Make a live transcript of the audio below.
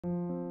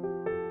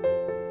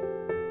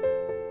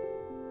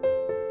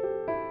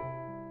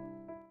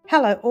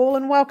Hello all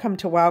and welcome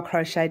to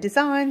Crochet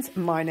Designs.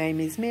 My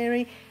name is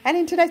Mary and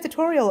in today's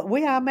tutorial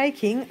we are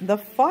making the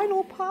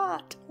final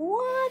part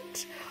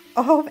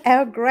of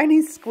our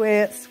granny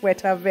square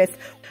sweater vest.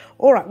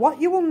 Alright, what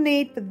you will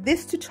need for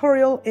this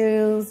tutorial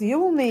is you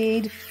will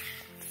need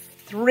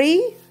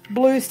 3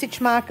 blue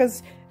stitch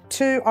markers,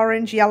 2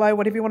 orange, yellow,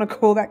 whatever you want to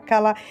call that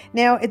colour.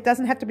 Now it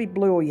doesn't have to be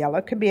blue or yellow,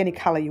 it can be any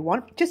colour you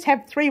want. Just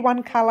have 3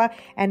 one colour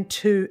and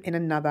 2 in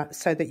another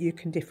so that you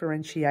can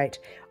differentiate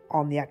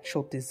on the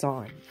actual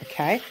design.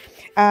 Okay,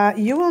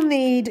 you will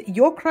need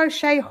your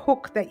crochet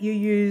hook that you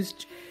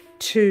used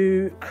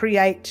to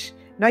create.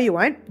 No, you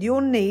won't.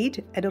 You'll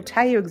need, it'll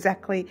tell you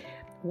exactly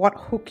what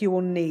hook you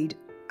will need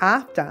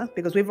after,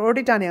 because we've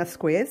already done our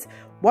squares,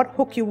 what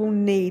hook you will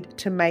need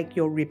to make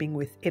your ribbing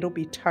with. It'll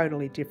be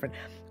totally different.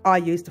 I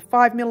used a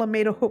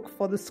 5mm hook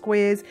for the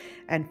squares,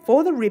 and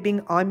for the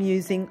ribbing I'm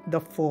using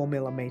the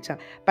 4mm,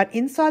 but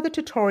inside the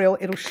tutorial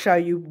it'll show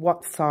you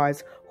what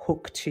size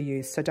hook to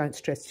use, so don't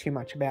stress too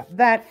much about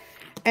that.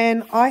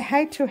 And I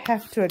hate to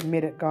have to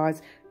admit it,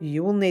 guys,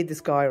 you will need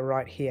this guy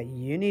right here.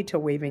 You need to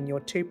weave in your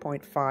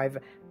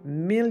 2.5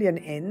 million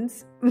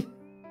ends.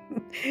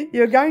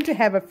 You're going to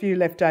have a few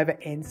leftover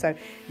ends, so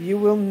you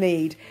will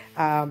need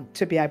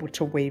to be able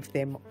to weave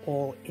them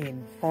all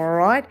in. All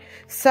right,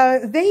 so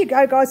there you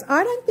go, guys.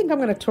 I don't think I'm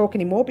going to talk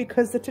anymore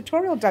because the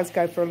tutorial does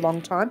go for a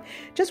long time.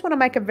 Just want to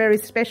make a very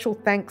special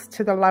thanks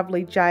to the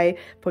lovely Jay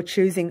for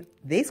choosing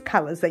these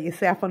colours that you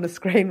see up on the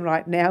screen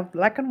right now,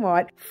 black and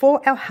white,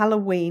 for our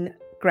Halloween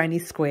granny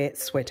square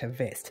sweater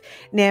vest.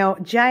 Now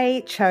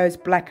Jay chose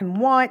black and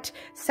white.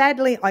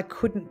 Sadly I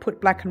couldn't put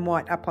black and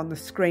white up on the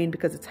screen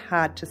because it's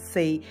hard to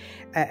see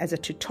as a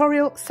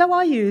tutorial, so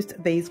I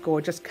used these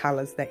gorgeous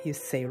colors that you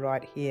see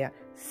right here.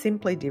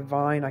 Simply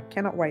divine. I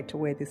cannot wait to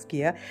wear this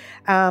gear.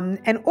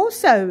 And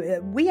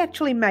also we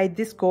actually made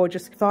this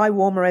gorgeous thigh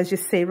warmer, as you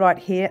see right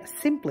here.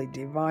 Simply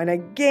divine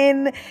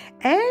again.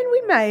 And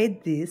we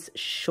made this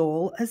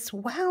shawl as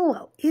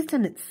well.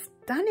 Isn't it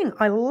stunning?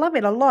 I love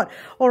it a lot.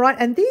 All right,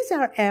 and these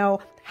are our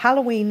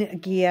Halloween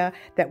gear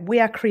that we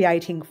are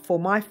creating for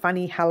my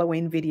funny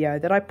Halloween video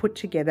that I put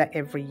together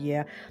every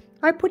year.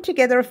 I put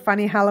together a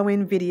funny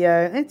Halloween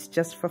video. It's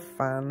just for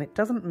fun. It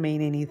doesn't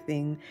mean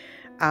anything.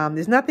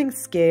 There's nothing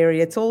scary.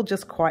 It's all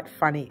just quite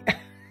funny.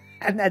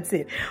 And that's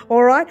it.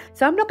 All right,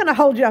 so I'm not going to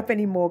hold you up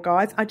anymore,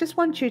 guys. I just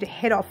want you to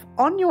head off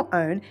on your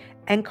own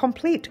and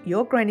complete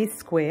your granny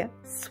square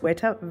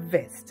sweater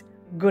vest.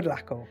 Good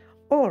luck all.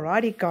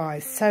 Alrighty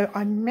guys, so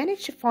I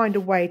managed to find a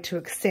way to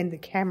extend the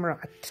camera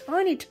a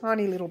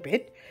tiny little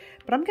bit,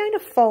 but I'm going to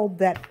fold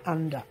that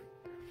under.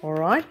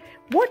 Alright,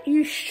 what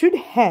you should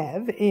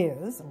have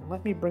is,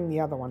 let me bring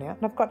the other one out,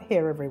 and I've got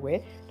hair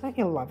everywhere. Don't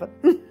you love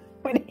it?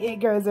 When hair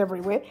goes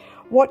everywhere.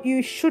 What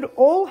you should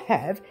all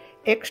have,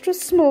 extra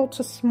small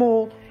to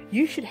small,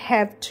 you should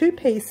have 2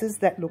 pieces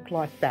that look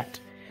like that.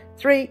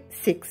 3,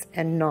 6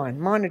 and 9.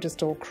 Mine are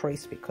just all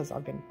creased because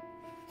I've been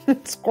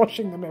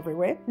squashing them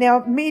everywhere.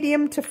 Now,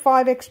 medium to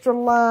 5 extra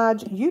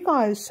large, you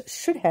guys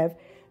should have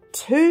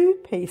 2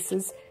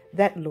 pieces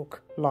that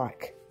look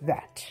like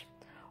that.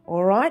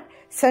 All right,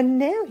 so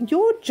now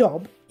your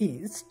job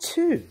is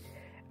to,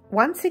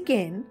 once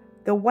again,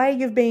 the way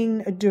you've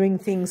been doing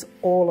things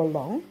all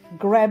along,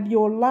 grab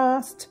your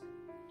last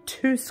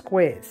 2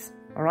 squares.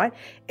 All right,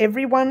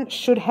 everyone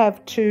should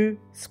have 2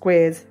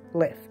 squares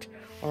left.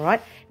 All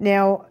right,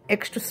 now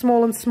extra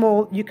small and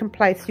small, you can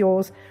place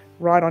yours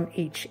right on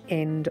each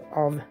end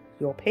of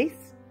your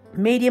piece.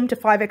 Medium to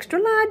 5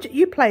 extra large,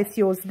 you place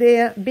yours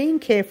there, being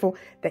careful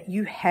that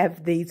you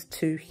have these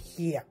 2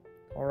 here.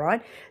 All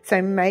right,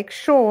 so make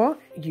sure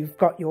you've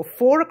got your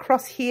 4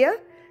 across here,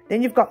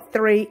 then you've got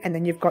 3, and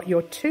then you've got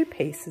your 2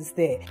 pieces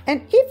there.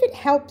 And if it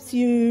helps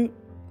you,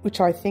 which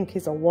I think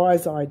is a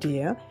wise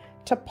idea,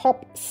 to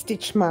pop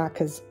stitch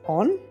markers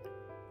on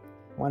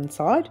one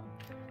side,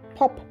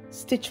 pop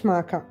stitch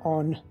marker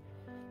on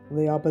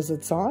the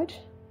opposite side,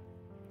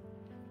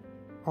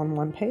 on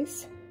one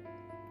piece,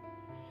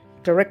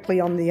 directly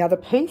on the other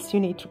piece, you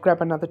need to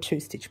grab another 2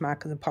 stitch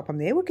markers and pop them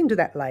there. We can do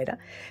that later,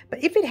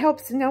 but if it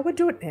helps, now we'll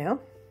do it now.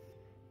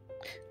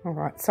 All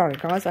right, sorry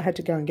guys, I had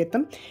to go and get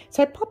them.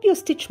 So pop your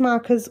stitch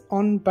markers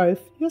on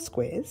both your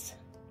squares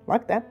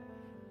like that.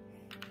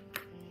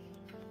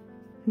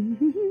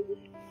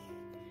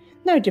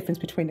 No difference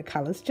between the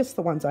colors, just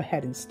the ones I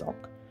had in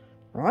stock.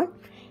 All right,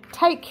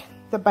 take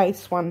the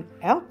base one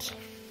out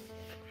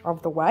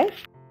of the way.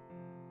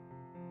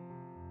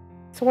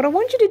 So what I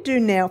want you to do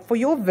now for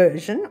your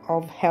version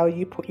of how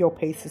you put your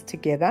pieces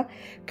together,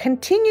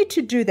 continue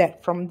to do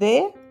that from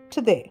there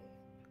to there,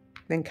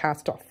 then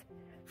cast off.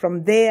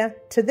 From there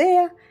to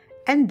there,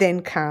 and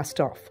then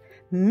cast off.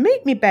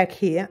 Meet me back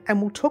here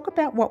and we'll talk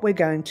about what we're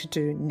going to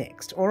do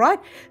next, all right?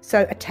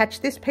 So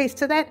attach this piece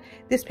to that,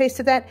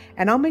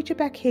 and I'll meet you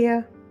back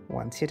here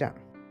once you're done.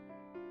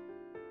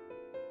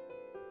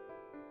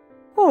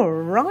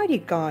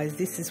 Alrighty guys,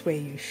 this is where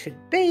you should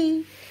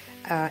be.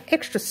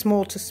 Extra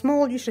small to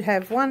small, you should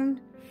have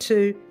 1,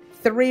 2,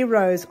 3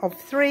 rows of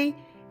 3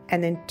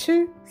 and then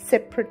 2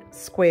 separate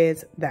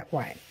squares that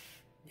way.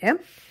 Yeah,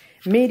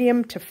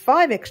 medium to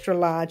 5 extra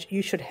large,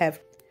 you should have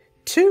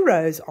 2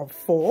 rows of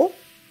 4,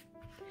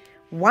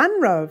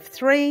 1 row of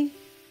 3,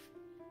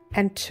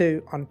 and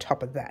 2 on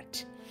top of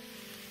that.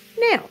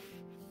 Now,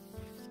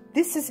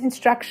 this is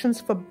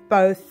instructions for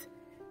both,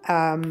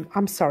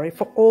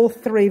 for all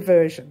 3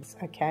 versions,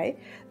 okay?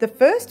 The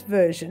first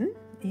version,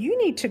 you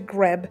need to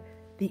grab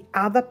the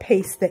other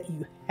piece that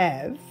you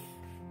have,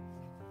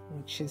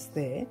 which is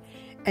there,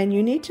 and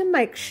you need to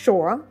make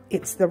sure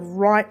it's the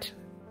right,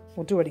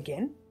 we'll do it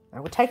again. I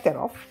will take that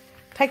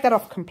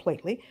off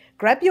completely.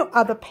 Grab your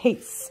other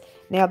piece.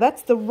 Now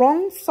that's the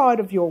wrong side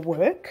of your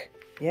work,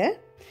 yeah,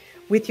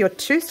 with your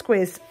 2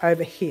 squares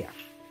over here,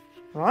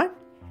 right?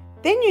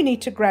 Then you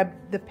need to grab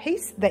the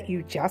piece that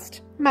you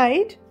just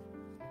made.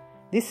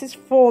 This is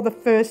for the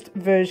first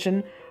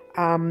version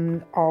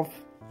of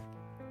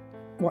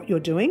what you're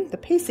doing. The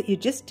piece that you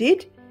just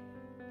did,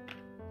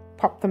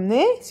 pop them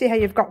there. See how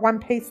you've got one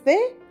piece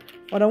there?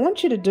 What I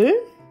want you to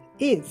do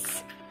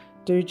is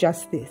do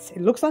just this.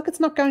 It looks like it's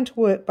not going to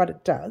work, but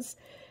it does.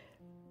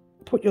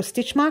 Put your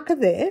stitch marker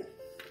there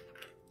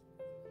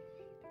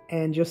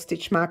and your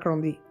stitch marker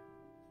on the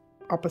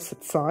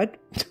opposite side.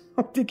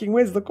 I'm thinking,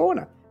 where's the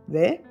corner?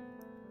 There.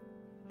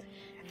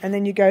 And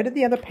then you go to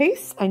the other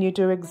piece and you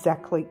do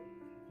exactly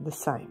the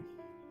same.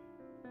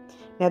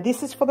 Now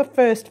this is for the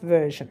first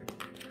version,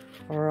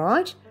 all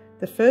right?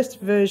 The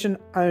first version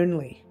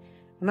only.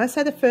 When I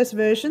say the first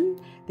version,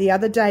 the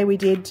other day we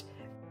did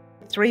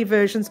 3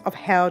 versions of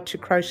how to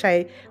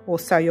crochet or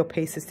sew your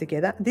pieces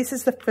together. This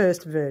is the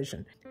first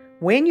version.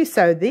 When you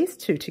sew these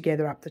 2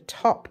 together up the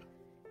top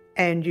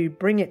and you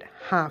bring it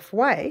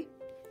halfway,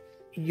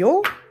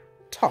 your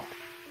top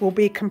will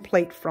be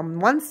complete from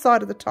one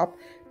side of the top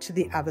to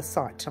the other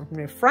side, so from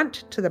the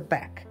front to the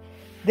back.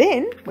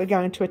 Then we're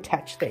going to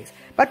attach these.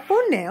 But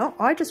for now,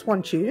 I just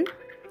want you,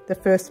 the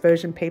first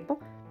version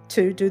people,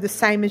 to do the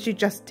same as you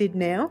just did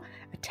now.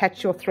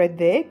 Attach your thread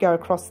there, go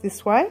across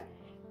this way,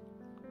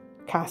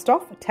 cast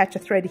off, attach a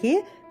thread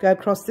here, go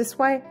across this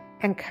way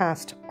and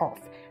cast off.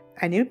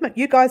 And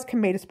you guys can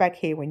meet us back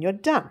here when you're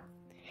done.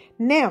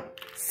 Now,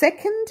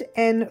 second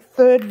and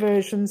third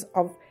versions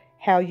of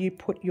how you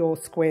put your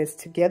squares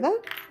together,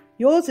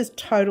 yours is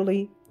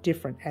totally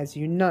different, as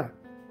you know.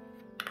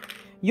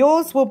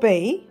 Yours will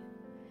be,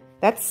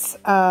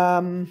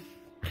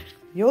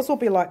 yours will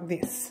be like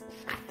this.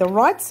 The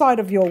right side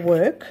of your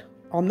work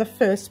on the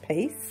first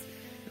piece,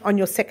 on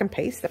your second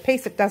piece, the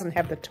piece that doesn't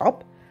have the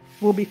top,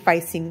 will be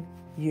facing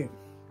you,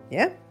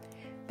 yeah?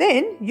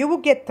 Then you will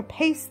get the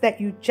piece that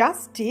you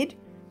just did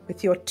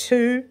with your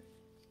 2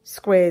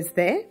 squares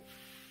there,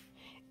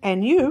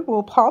 and you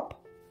will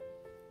pop,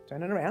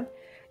 turn it around,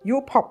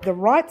 you'll pop the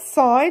right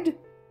side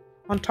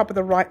on top of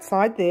the right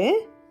side there.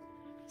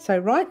 So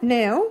right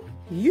now,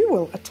 you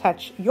will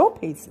attach your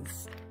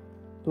pieces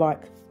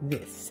like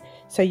this.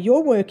 So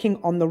you're working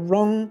on the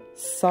wrong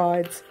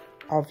sides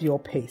of your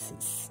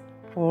pieces.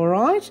 All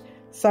right,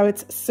 so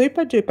it's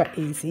super duper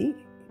easy.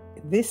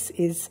 This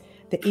is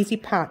the easy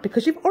part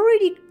because you've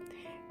already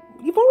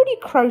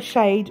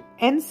crocheted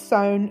and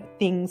sewn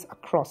things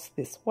across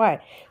this way.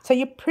 So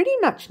you pretty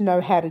much know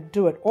how to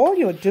do it. All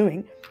you're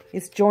doing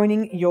is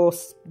joining your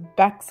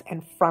backs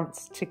and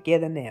fronts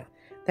together now.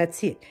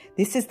 That's it.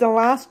 This is the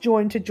last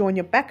join to join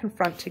your back and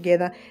front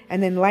together,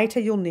 and then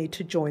later you'll need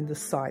to join the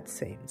side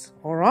seams.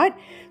 All right,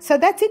 so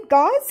that's it,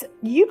 guys.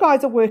 You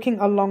guys are working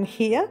along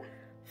here.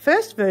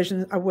 First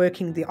versions are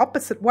working the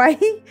opposite way,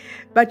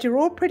 but you're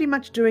all pretty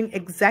much doing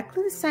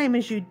exactly the same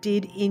as you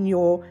did in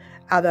your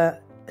other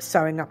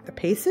sewing up the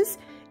pieces.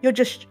 You're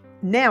just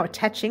now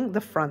attaching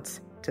the fronts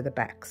to the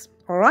backs.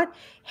 All right,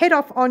 head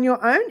off on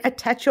your own,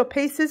 attach your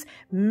pieces,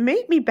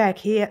 meet me back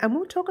here, and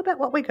we'll talk about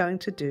what we're going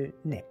to do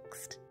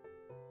next.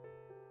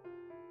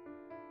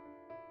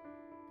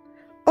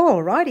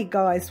 Alrighty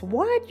guys,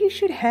 what you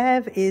should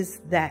have is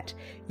that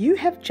you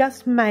have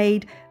just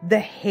made the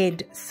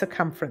head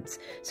circumference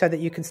so that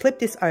you can slip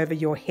this over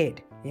your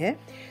head, yeah?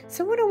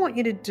 So what I want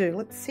you to do,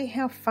 let's see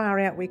how far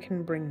out we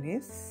can bring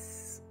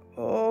this.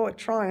 Oh, we're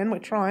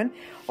trying.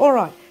 All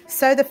right,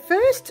 so the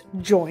first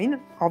join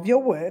of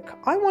your work,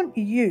 I want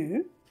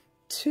you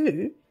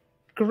to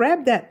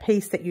grab that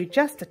piece that you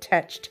just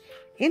attached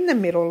in the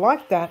middle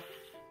like that.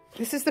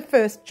 This is the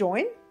first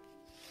join.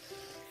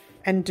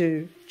 And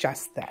do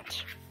just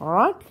that, all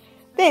right?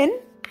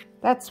 Then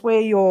that's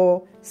where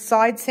your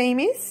side seam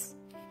is.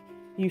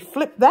 You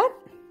flip that,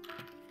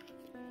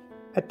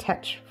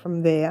 attach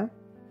from there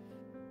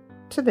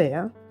to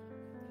there,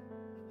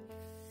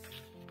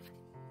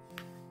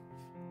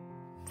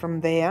 from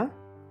there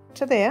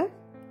to there,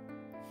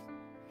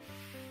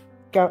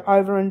 go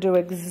over and do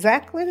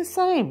exactly the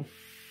same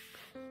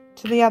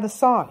to the other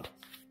side,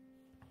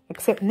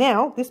 except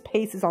now this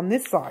piece is on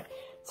this side,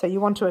 so you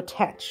want to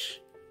attach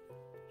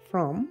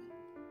from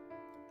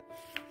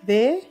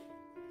there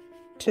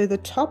to the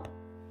top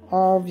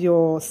of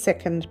your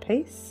second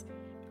piece,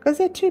 because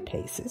they're 2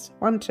 pieces,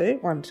 1, 2,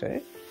 1,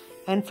 2,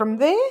 and from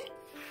there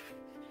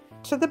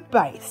to the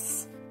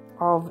base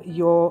of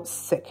your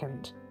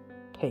second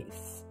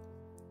piece,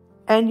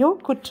 and you're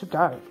good to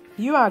go.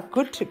 You are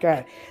good to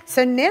go.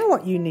 So now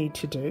what you need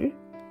to do,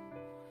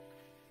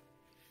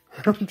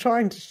 I'm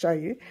trying to show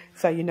you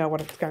so you know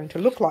what it's going to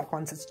look like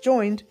once it's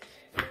joined.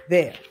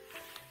 There.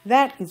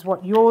 That is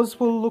what yours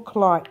will look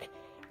like.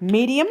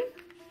 Medium.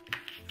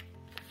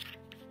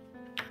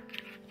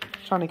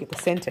 Trying to get the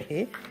center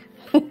here.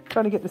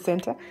 Trying to get the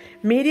center.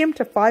 Medium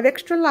to 5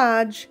 extra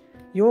large.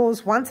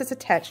 Yours, once it's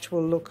attached,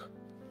 will look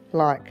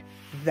like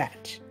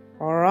that.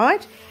 All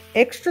right?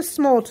 Extra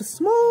small to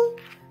small,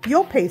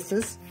 your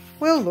pieces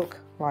will look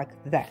like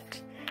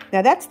that.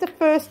 Now, that's the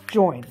first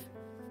join.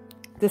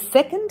 The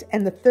second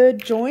and the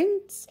third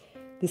joins,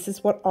 this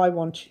is what I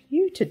want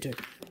you to do.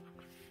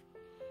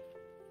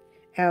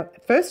 Our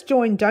first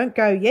join, don't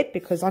go yet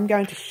because I'm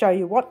going to show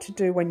you what to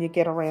do when you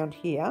get around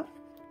here.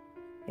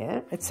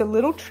 Yeah, it's a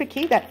little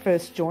tricky, that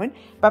first join,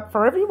 but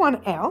for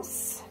everyone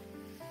else,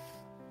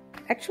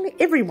 actually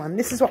everyone,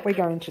 this is what we're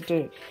going to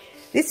do.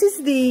 This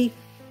is the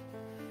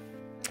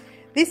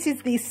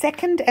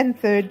second and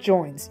third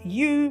joins.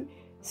 You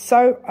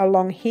sew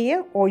along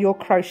here or you're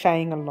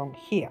crocheting along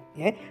here.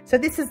 Yeah, so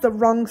this is the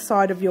wrong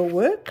side of your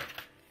work.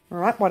 All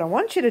right, what I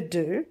want you to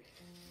do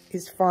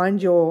is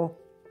find your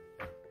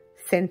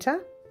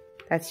center.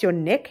 That's your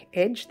neck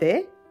edge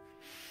there.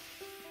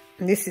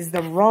 And this is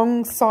the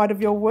wrong side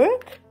of your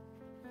work.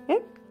 Yeah?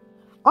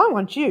 I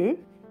want you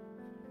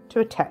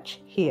to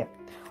attach here.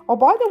 Oh,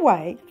 by the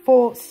way,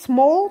 for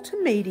small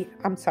to medium,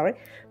 for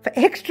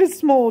extra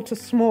small to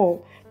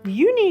small,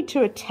 you need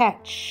to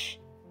attach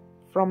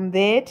from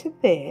there to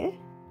there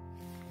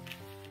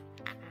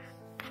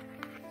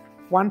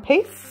 1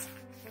 piece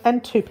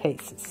and 2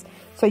 pieces.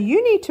 So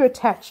you need to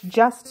attach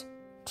just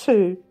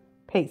 2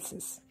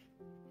 pieces.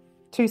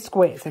 2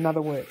 squares, in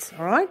other words,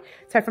 all right?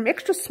 So from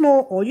extra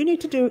small, all you need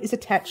to do is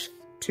attach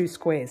 2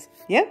 squares,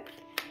 yeah?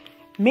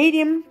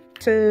 Medium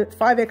to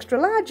 5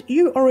 extra large,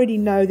 you already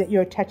know that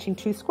you're attaching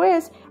 2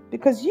 squares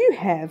because you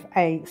have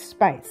a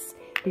space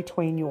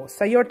between yours.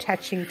 So you're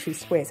attaching 2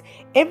 squares.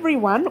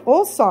 Everyone,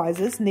 all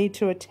sizes, need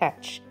to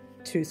attach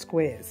 2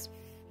 squares,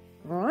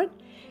 all right?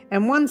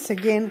 And once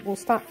again, we'll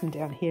start from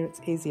down here.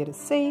 It's easier to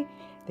see.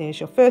 There's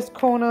your first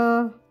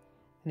corner, and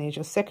there's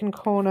your second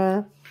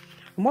corner.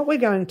 And what we're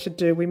going to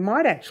do, we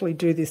might actually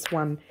do this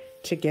one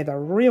together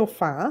real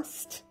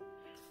fast.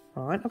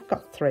 All right, I've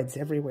got threads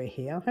everywhere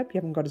here. I hope you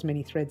haven't got as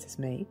many threads as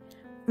me.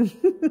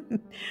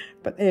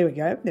 But there we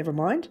go, never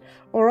mind.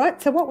 All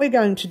right, so what we're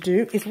going to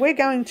do is we're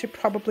going to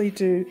probably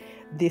do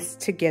this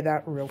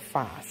together real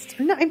fast.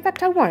 No, in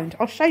fact, I won't.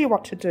 I'll show you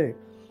what to do.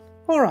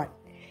 All right,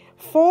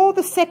 for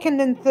the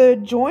second and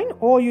third join,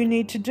 all you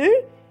need to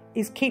do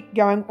is keep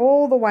going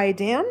all the way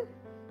down.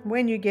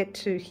 When you get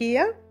to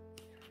here,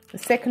 the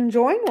second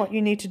join, what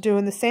you need to do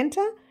in the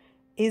center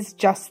is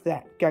just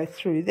that. Go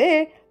through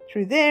there,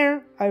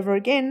 over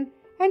again,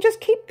 and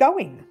just keep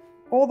going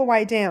all the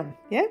way down,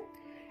 yeah?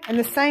 And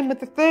the same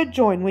with the third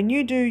join. When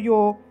you do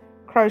your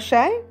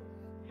crochet,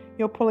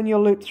 you're pulling your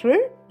loop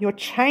through, you're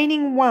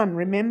chaining 1,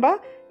 remember,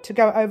 to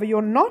go over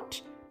your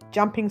knot,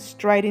 jumping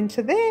straight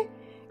into there,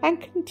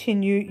 and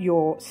continue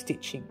your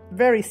stitching.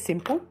 Very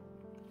simple.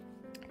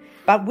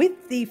 But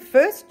with the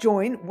first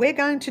join, we're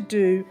going to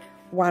do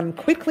one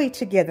quickly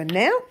together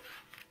now,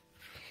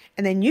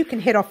 and then you can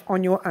head off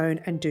on your own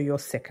and do your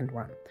second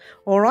one.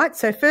 All right,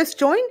 so first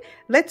join,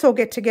 let's all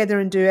get together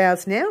and do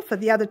ours now. For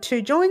the other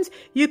 2 joins,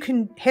 you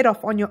can head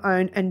off on your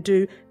own and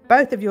do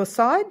both of your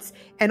sides,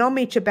 and I'll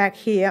meet you back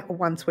here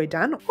once we're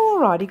done.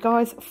 Alrighty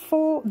guys,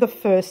 for the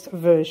first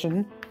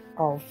version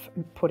of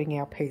putting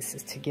our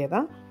pieces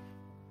together,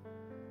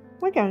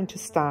 we're going to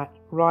start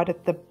right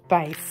at the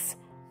base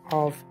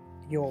of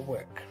your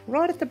work.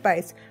 Right at the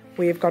base,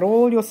 where you've got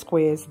all your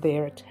squares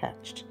there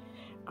attached.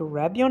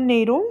 Grab your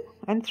needle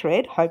and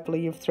thread, hopefully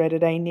you've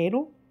threaded a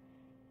needle,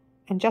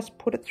 and just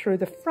put it through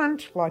the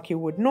front like you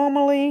would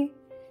normally.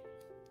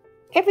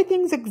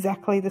 Everything's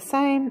exactly the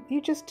same, you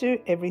just do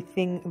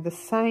everything the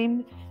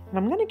same. And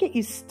I'm going to get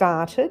you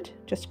started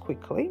just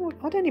quickly.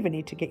 I don't even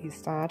need to get you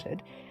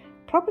started.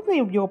 Probably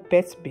your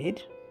best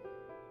bit,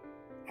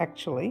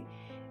 actually,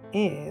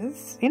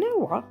 is, you know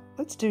what,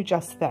 let's do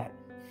just that.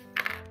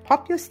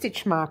 Pop your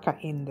stitch marker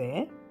in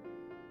there.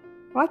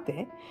 Right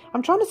there.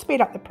 I'm trying to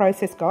speed up the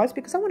process, guys,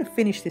 because I want to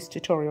finish this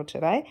tutorial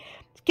today.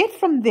 Get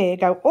from there,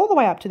 go all the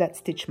way up to that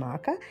stitch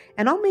marker,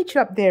 and I'll meet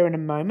you up there in a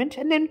moment.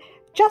 And then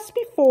just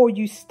before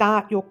you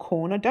start your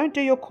corner, don't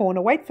do your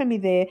corner, wait for me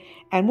there,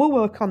 and we'll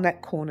work on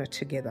that corner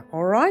together,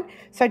 all right?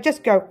 So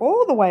just go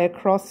all the way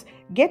across,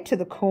 get to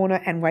the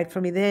corner, and wait for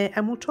me there,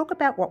 and we'll talk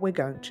about what we're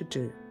going to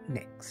do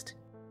next.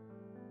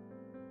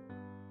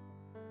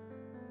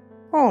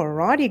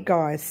 Alrighty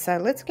guys, so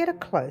let's get a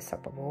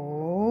close-up of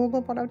all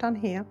of what I've done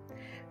here.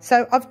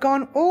 So I've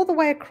gone all the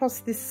way across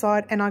this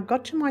side and I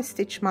got to my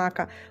stitch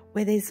marker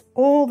where there's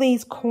all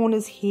these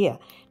corners here.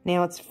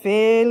 Now it's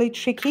fairly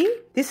tricky.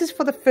 This is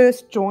for the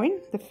first join,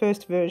 the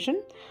first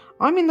version.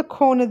 I'm in the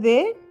corner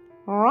there,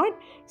 alright?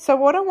 So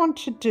what I want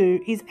to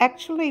do is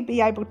actually be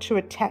able to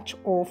attach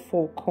all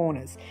 4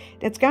 corners.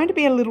 It's going to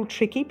be a little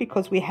tricky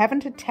because we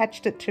haven't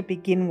attached it to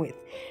begin with.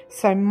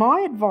 So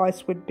my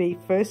advice would be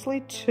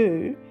firstly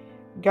to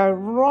go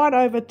right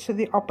over to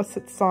the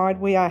opposite side.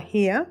 We are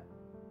here,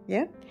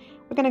 yeah?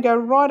 We're going to go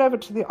right over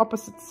to the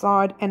opposite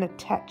side and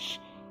attach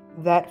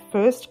that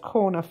first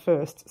corner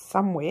first,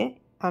 somewhere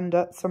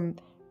under some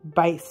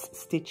base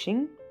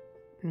stitching,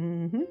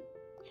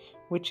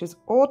 which is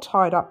all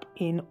tied up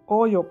in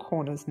all your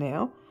corners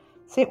now.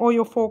 See, all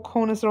your 4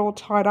 corners are all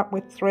tied up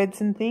with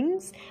threads and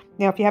things.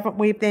 Now, if you haven't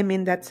weaved them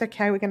in, that's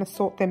okay. We're going to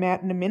sort them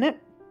out in a minute.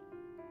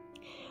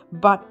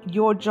 But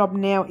your job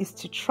now is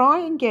to try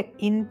and get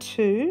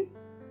into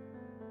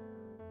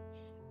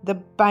the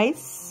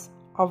base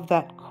of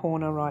that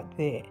corner right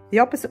there. The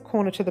opposite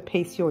corner to the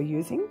piece you're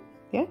using,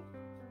 yeah?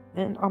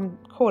 And I'm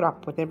caught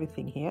up with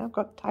everything here. I've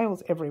got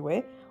tails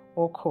everywhere,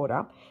 all caught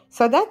up.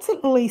 So that's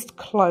at least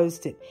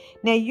closed it.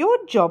 Now,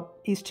 your job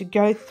is to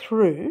go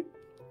through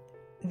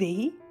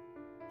the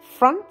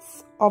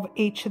fronts of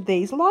each of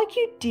these like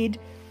you did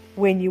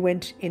when you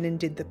went in and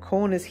did the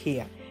corners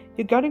here.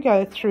 You're going to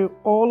go through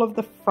all of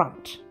the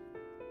fronts.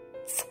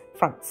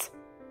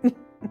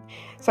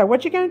 So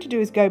what you're going to do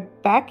is go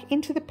back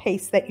into the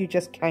piece that you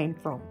just came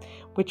from,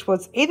 which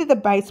was either the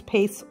base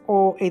piece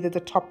or either the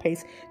top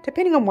piece,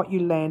 depending on what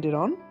you landed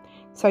on.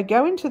 So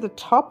go into the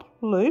top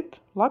loop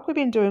like we've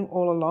been doing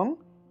all along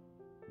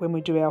when we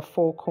do our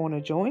 4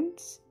 corner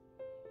joins.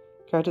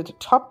 Go to the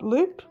top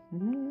loop.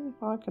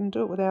 I can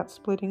do it without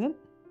splitting it.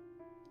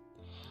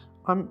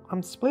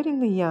 I'm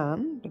splitting the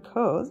yarn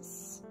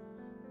because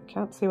I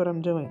can't see what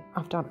I'm doing.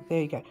 I've done it.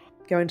 There you go.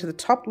 Go into the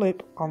top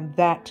loop on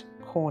that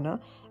corner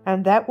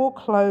and that will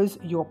close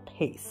your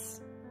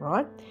piece,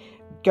 right?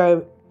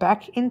 Go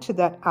back into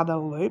that other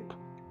loop.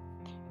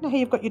 Now here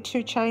you've got your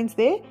 2 chains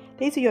there.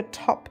 These are your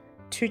top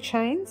 2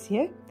 chains,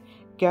 yeah?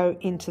 Go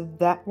into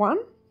that one.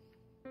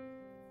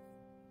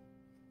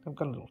 I've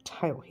got a little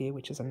tail here,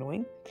 which is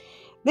annoying.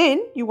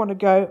 Then you want to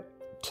go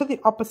to the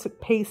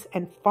opposite piece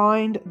and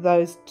find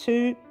those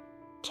 2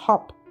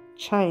 top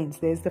chains.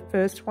 There's the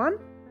first one.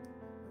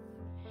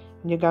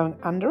 And you're going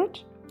under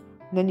it.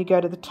 And then you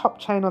go to the top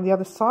chain on the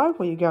other side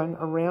where you're going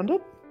around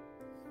it.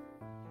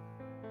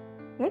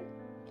 Yeah.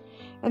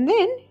 And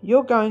then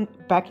you're going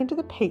back into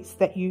the piece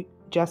that you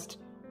just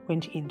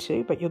went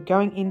into, but you're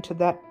going into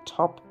that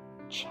top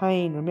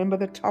chain. Remember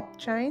the top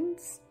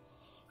chains?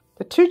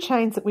 The 2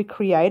 chains that we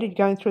created,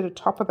 going through the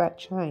top of that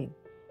chain.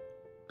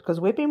 Because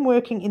we've been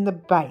working in the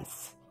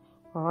base.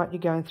 All right,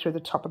 you're going through the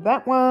top of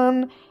that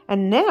one.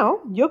 And now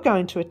you're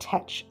going to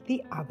attach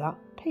the other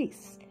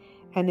piece.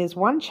 And there's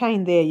 1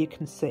 chain there you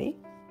can see.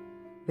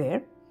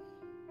 There.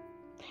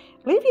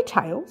 Leave your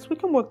tails. We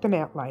can work them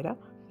out later.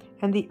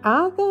 And the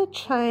other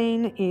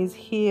chain is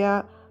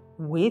here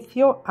with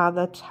your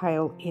other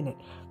tail in it.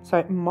 So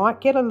it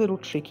might get a little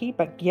tricky,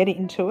 but get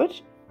into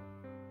it.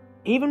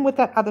 Even with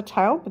that other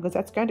tail, because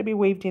that's going to be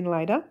weaved in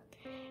later.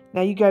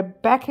 Now you go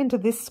back into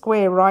this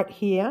square right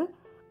here,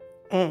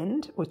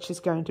 and which is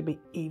going to be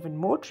even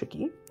more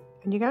tricky,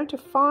 and you're going to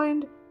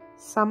find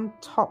some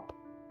top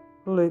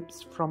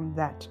loops from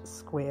that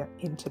square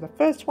into the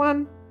first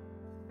one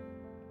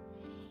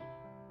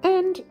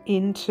and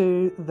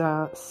into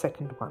the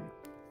second one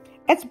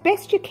as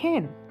best you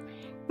can.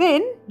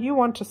 Then you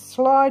want to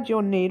slide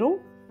your needle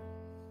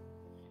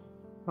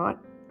right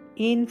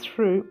in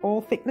through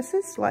all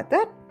thicknesses like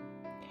that.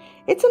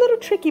 It's a little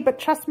tricky, but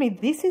trust me,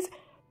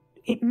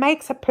 it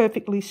makes a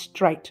perfectly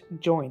straight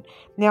join.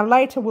 Now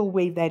later we'll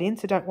weave that in,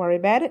 so don't worry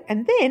about it.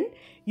 And then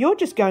you're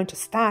just going to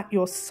start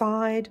your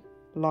side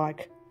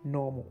like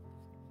normal.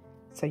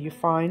 So you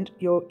find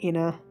your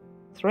inner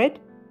thread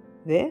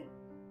there,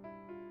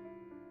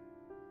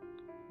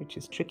 which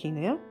is tricky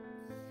now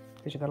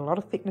because you've got a lot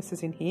of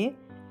thicknesses in here,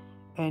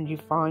 and you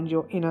find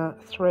your inner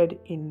thread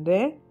in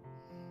there,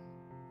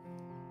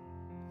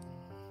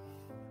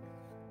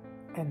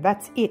 and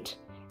that's it.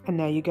 And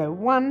now you go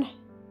 1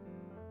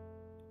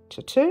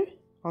 to 2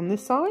 on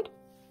this side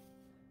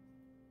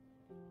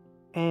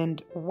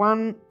and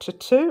 1 to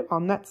 2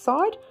 on that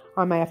side.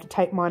 I may have to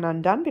take mine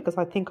undone because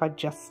I think I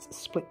just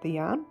split the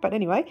yarn, but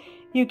anyway,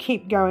 you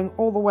keep going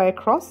all the way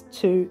across,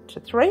 2 to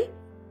 3,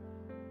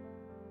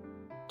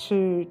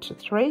 2 to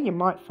 3. You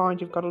might find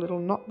you've got a little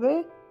knot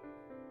there.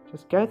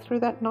 Just go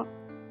through that knot.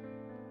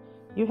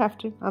 You have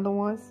to,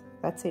 otherwise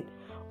that's it.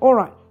 All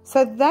right,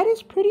 so that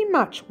is pretty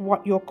much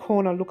what your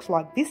corner looks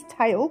like. This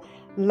tail,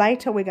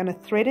 later we're going to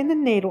thread in the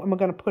needle and we're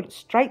going to put it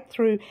straight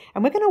through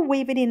and we're going to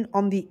weave it in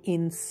on the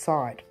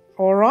inside.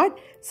 All right,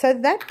 so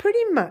that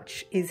pretty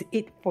much is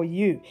it for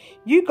you.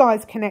 You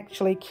guys can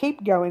actually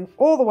keep going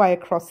all the way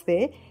across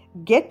there,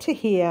 get to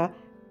here,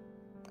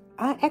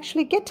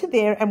 actually get to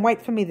there and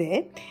wait for me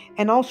there,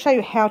 and I'll show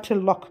you how to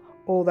lock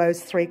all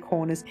those 3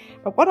 corners.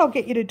 But what I'll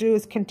get you to do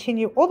is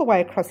continue all the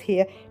way across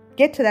here,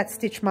 get to that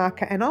stitch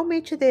marker, and I'll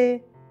meet you there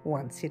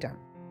once you're done.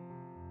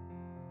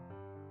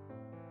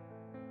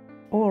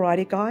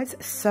 Alrighty guys,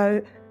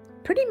 so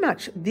pretty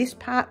much this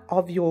part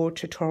of your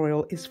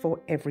tutorial is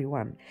for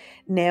everyone.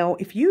 Now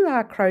if you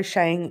are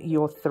crocheting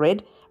your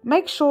thread,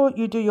 make sure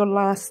you do your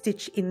last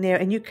stitch in there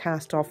and you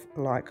cast off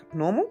like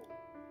normal.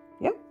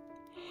 Yeah.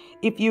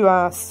 If you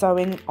are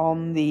sewing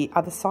on the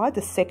other side,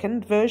 the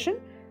second version,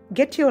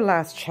 get to your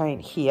last chain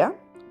here,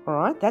 All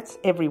right, that's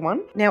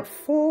everyone. Now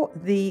for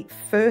the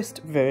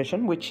first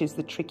version, which is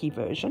the tricky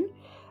version,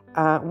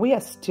 we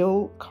are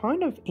still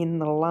kind of in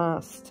the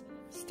last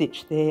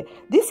stitch there.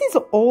 This is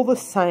all the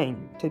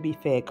same, to be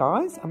fair,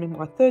 guys. I'm in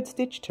my third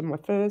stitch to my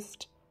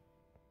first.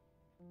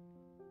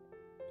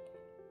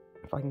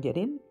 If I can get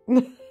in.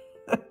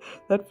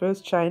 That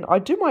first chain. I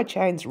do my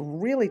chains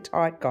really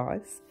tight,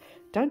 guys.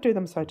 Don't do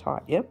them so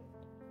tight, yeah?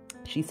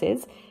 She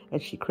says,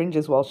 and she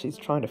cringes while she's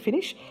trying to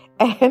finish.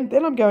 And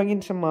then I'm going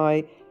into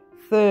my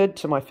third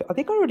to my... I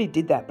think I already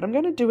did that, but I'm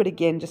going to do it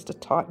again just to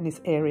tighten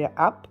this area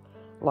up,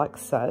 like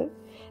so.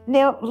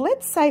 Now,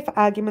 let's say for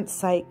argument's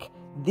sake,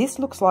 this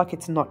looks like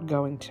it's not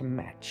going to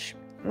match.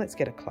 Let's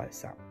get a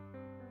close-up.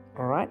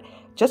 All right,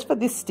 just for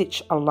this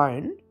stitch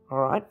alone, all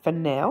right, for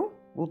now,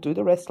 we'll do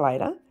the rest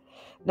later.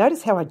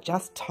 Notice how I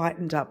just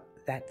tightened up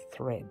that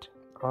thread,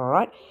 all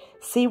right?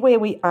 See where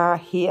we are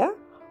here?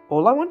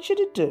 All I want you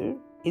to do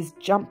is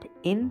jump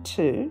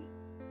into,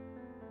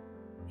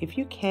 if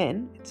you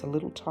can, it's a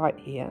little tight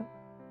here,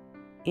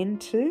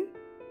 into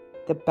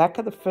the back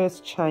of the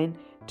first chain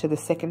to the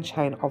second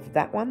chain of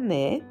that one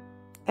there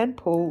and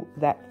pull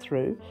that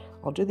through.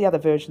 I'll do the other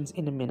versions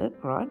in a minute,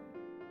 right?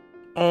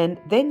 And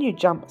then you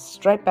jump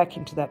straight back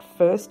into that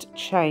first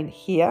chain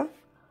here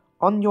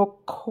on your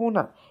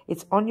corner.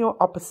 It's on your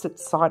opposite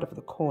side of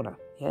the corner,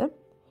 yeah?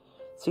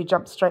 So you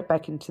jump straight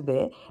back into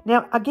there.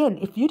 Now, again,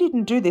 if you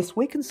didn't do this,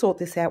 we can sort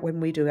this out when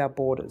we do our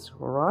borders,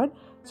 all right?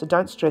 So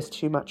don't stress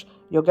too much.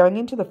 You're going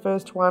into the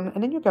first one,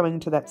 and then you're going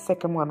into that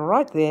second one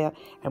right there.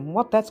 And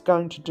what that's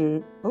going to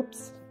do,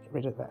 oops, get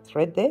rid of that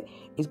thread there,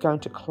 is going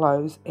to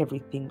close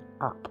everything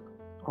up,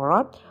 all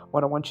right?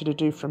 What I want you to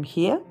do from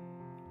here,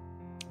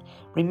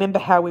 remember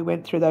how we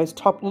went through those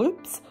top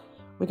loops?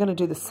 We're going to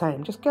do the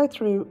same. Just go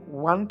through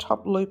one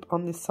top loop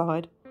on this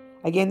side.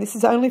 Again, this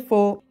is only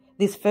for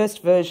this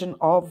first version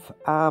of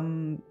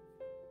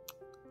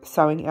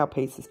sewing our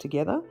pieces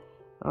together.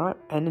 All right,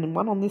 and then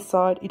one on this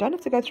side. You don't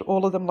have to go through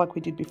all of them like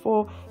we did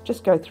before.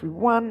 Just go through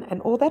one,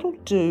 and all that'll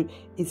do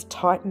is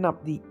tighten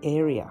up the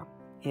area,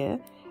 yeah?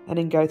 And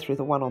then go through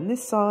the one on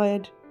this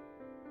side,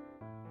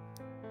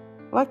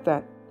 like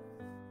that.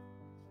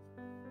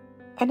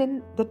 And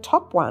then the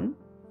top one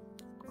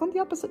on the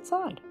opposite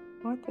side,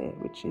 right there,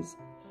 which is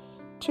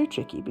too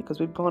tricky because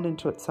we've gone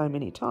into it so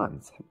many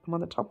times. Am I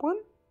on the top one?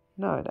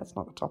 No, that's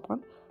not the top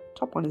one.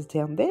 Top one is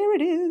down. There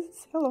it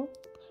is. Hello.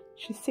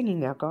 She's singing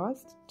now,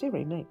 guys.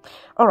 Dearie me.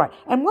 All right,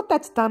 and what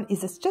that's done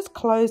is it's just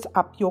closed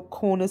up your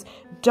corners.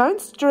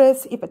 Don't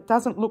stress if it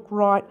doesn't look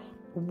right.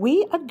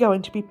 We are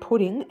going to be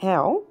putting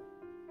our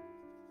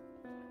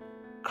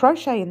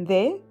crochet in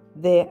there,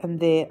 there, and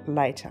there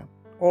later.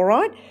 All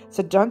right,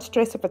 so don't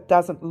stress if it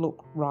doesn't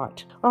look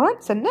right. All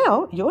right, so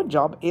now your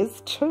job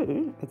is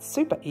to, it's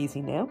super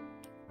easy now,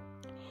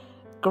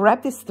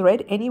 grab this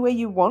thread anywhere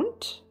you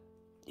want.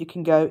 You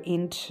can go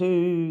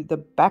into the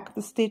back of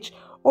the stitch,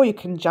 or you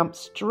can jump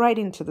straight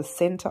into the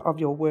center of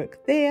your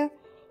work there.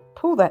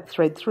 Pull that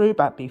thread through,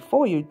 but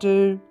before you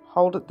do,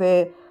 hold it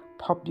there,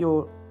 pop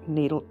your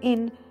needle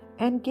in,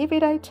 and give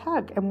it a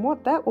tug. And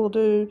what that will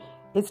do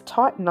is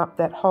tighten up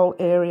that whole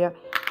area.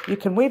 You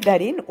can weave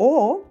that in,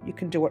 or you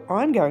can do what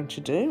I'm going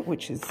to do,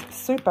 which is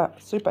super,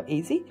 super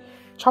easy.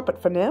 Chop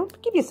it for now.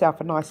 Give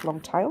yourself a nice long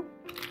tail.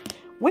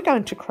 We're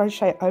going to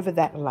crochet over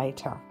that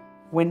later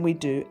when we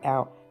do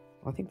our,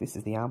 I think this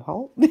is the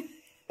armhole.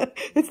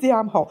 It's the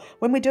armhole.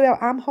 When we do our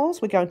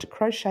armholes, we're going to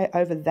crochet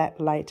over that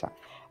later.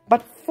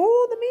 But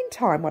for the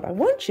meantime, what I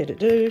want you to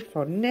do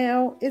for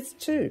now is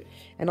to,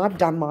 and I've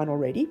done mine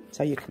already,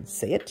 so you can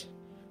see it.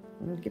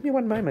 Give me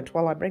one moment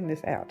while I bring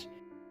this out.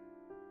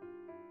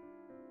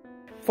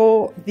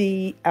 For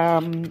the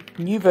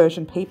new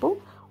version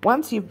people,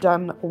 once you've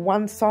done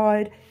one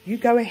side, you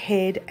go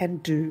ahead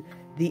and do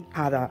the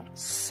other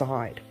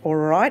side. All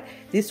right,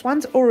 this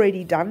one's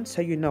already done,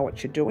 so you know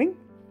what you're doing.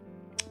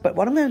 But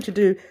what I'm going to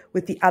do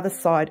with the other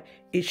side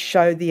is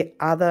show the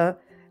other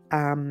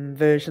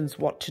versions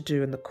what to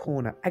do in the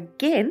corner.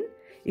 Again,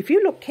 if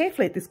you look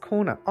carefully at this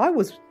corner, I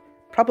was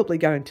probably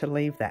going to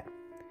leave that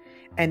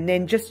and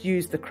then just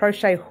use the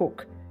crochet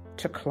hook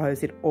to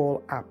close it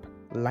all up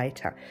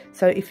later.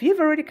 So if you've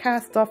already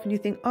cast off and you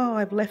think, oh,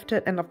 I've left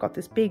it and I've got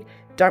this big,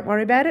 don't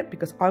worry about it,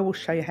 because I will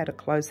show you how to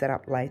close that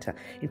up later.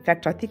 In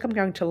fact, I think I'm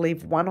going to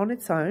leave one on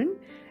its own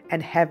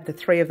and have the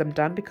three of them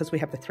done because we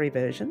have the three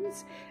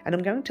versions. And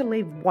I'm going to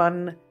leave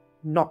one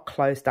not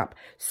closed up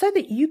so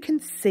that you can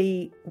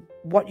see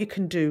what you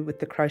can do with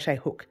the crochet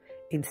hook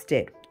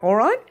instead. All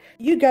right,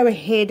 you go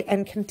ahead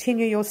and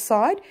continue your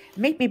side.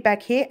 Meet me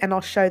back here and I'll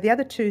show the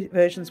other two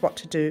versions what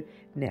to do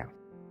now.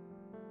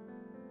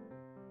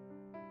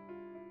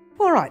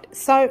 All right,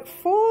 so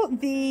for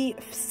the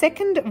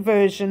second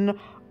version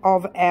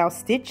of our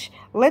stitch,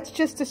 let's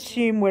just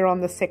assume we're on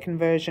the second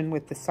version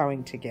with the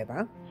sewing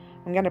together.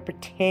 I'm going to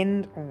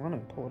pretend, oh, I'm going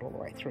to pull it all the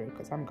way through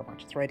because I haven't got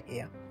much thread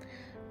here.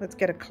 Let's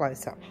get a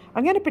close-up.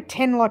 I'm going to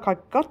pretend like I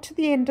got to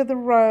the end of the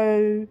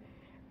row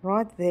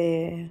right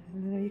there.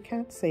 No, you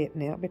can't see it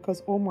now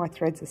because all my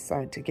threads are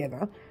sewn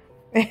together.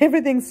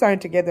 Everything's sewn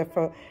together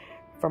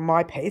from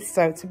my piece,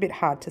 so it's a bit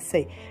hard to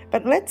see.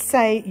 But let's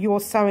say you're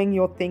sewing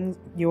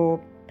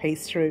your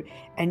piece through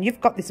and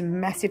you've got this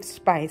massive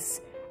space.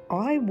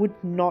 I would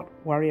not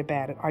worry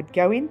about it. I'd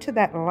go into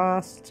that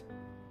last,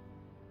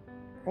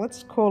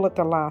 let's call it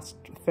the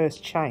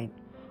first chain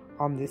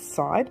on this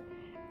side,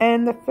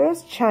 and the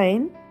first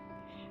chain,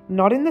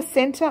 not in the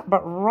center,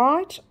 but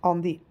right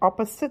on the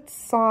opposite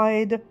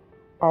side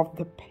of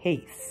the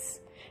piece.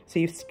 So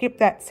you skip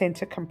that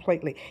center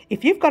completely.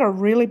 If you've got a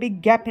really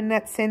big gap in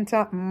that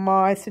center,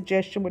 my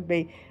suggestion would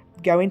be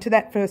go into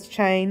that first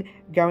chain,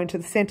 go into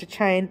the center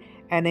chain,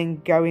 and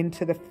then go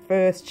into the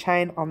first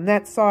chain on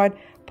that side,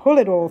 pull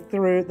it all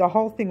through, the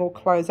whole thing will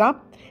close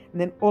up,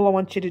 and then all I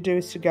want you to do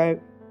is to go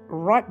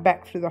right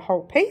back through the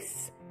whole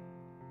piece,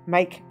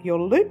 make your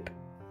loop,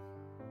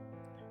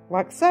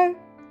 like so.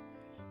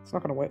 It's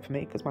not going to work for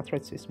me because my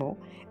thread's too small,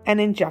 and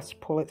then just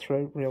pull it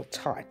through real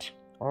tight.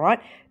 All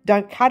right,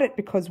 don't cut it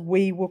because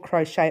we will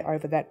crochet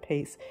over that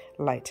piece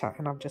later,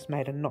 and I've just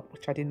made a knot,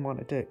 which I didn't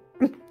want to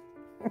do.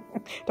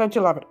 Don't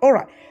you love it? All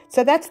right,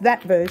 so that's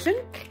that version,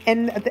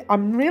 and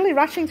I'm really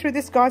rushing through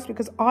this, guys,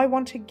 because I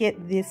want to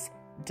get this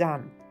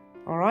done.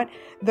 All right,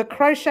 the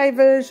crochet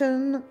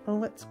version,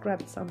 let's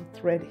grab some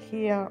thread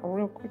here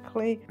real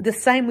quickly. The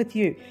same with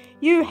you.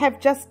 You have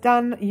just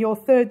done your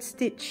third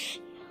stitch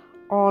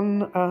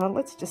on,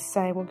 let's just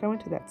say we'll go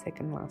into that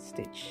second last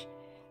stitch.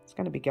 It's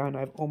going to be going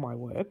over all my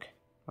work.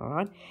 All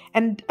right,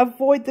 and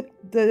avoid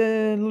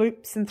the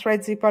loops and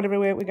threads you've got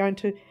everywhere. We're going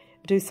to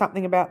do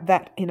something about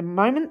that in a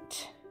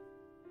moment,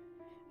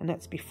 and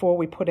that's before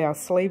we put our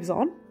sleeves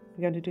on.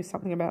 We're going to do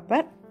something about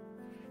that.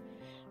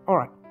 All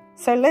right,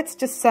 so let's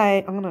just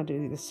say I'm going to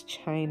do this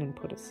chain and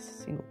put a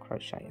single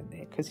crochet in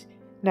there, because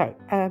no,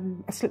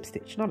 a slip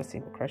stitch, not a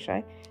single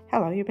crochet.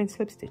 Hello, you've been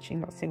slip stitching,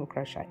 not single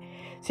crochet.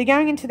 So you're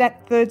going into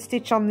that third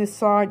stitch on this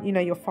side, you know,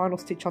 your final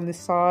stitch on this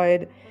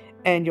side,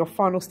 and your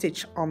final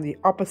stitch on the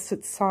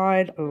opposite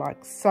side,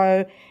 like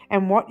so.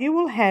 And what you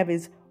will have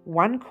is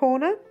one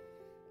corner,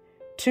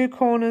 two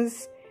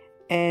corners,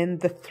 and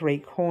the three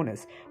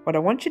corners. What I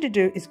want you to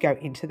do is go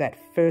into that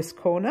first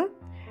corner,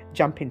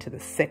 jump into the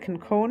second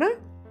corner,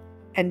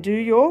 and do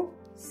your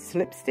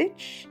slip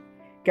stitch.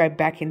 Go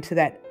back into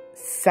that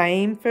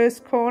same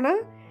first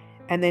corner,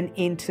 and then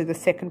into the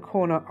second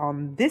corner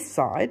on this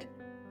side,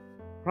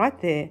 right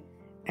there,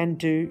 and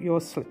do your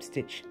slip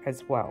stitch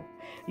as well.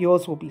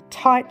 Yours will be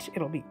tight,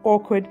 it'll be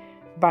awkward,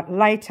 but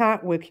later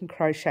we can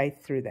crochet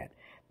through that.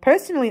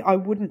 Personally, I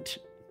wouldn't,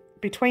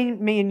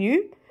 between me and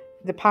you,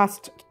 the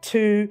past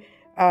two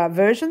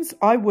versions,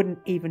 I wouldn't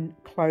even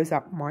close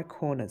up my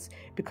corners,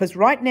 because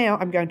right now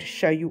I'm going to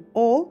show you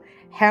all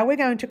how we're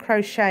going to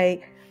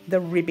crochet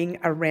the ribbing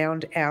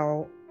around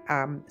our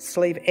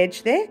sleeve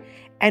edge there,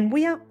 and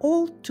we are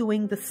all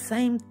doing the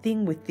same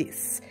thing with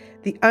this.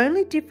 The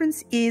only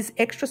difference is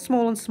extra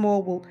small and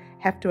small will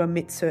have to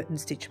omit certain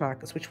stitch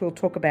markers, which we'll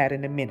talk about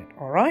in a minute,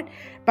 all right?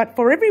 But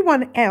for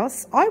everyone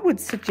else, I would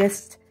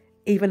suggest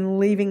even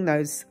leaving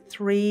those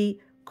three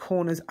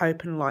corners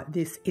open like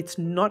this. It's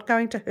not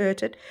going to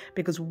hurt it,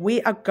 because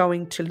we are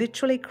going to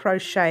literally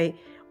crochet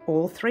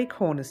all three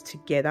corners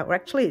together, or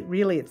actually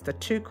really it's the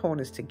two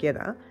corners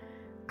together,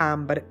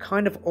 but it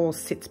kind of all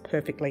sits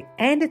perfectly,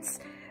 and it's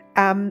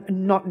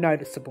not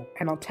noticeable.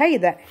 And I'll tell you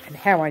that, and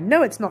how I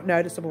know it's not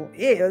noticeable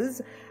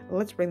is,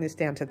 let's bring this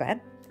down to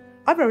that.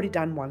 I've already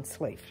done one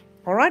sleeve,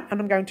 all right? And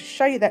I'm going to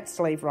show you that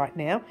sleeve right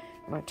now,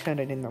 and I turn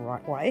it in the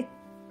right way.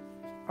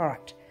 All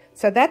right,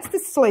 so that's the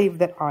sleeve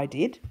that I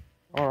did,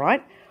 all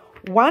right?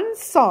 One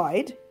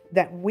side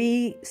that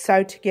we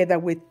sewed together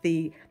with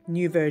the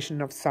new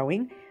version of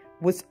sewing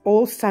was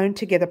all sewn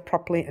together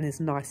properly and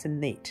is nice and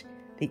neat.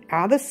 The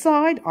other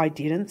side I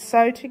didn't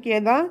sew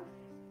together,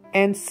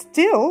 and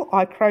still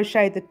I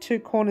crocheted the two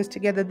corners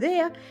together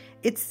there.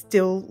 It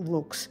still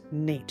looks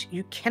neat.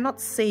 You cannot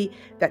see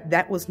that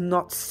that was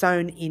not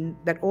sewn in,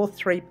 that all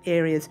three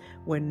areas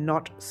were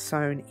not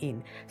sewn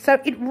in. So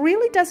it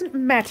really doesn't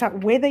matter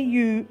whether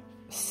you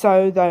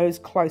sew those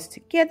close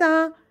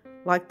together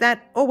like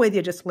that, or whether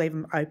you just leave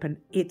them open.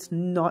 It's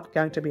not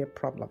going to be a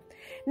problem.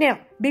 Now,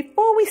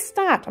 before we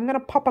start, I'm going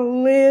to pop a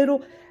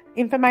little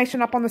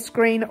information up on the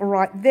screen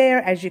right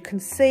there. As you can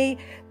see,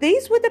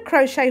 these were the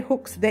crochet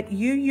hooks that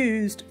you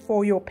used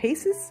for your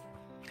pieces.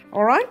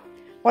 All right,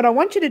 what I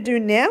want you to do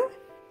now,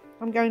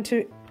 I'm going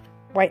to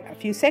wait a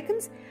few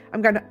seconds.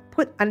 I'm going to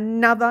put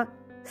another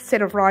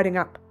set of writing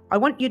up. I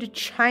want you to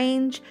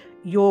change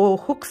your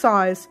hook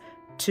size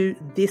to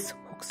this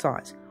hook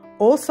size.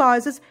 All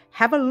sizes,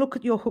 have a look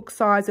at your hook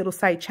size. It'll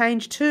say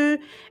change to,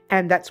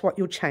 and that's what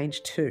you'll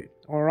change to.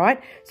 All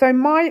right, so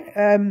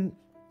my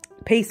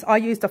piece, I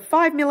used a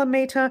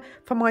 5mm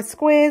for my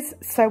squares.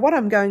 So what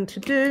I'm going to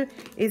do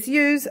is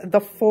use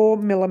the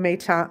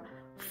 4mm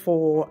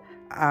for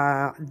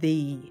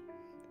the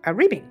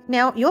ribbing.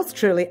 Now, yours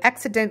truly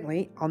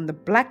accidentally on the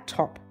black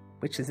top,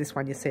 which is this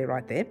one you see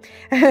right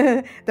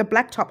there, the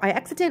black top, I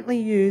accidentally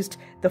used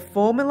the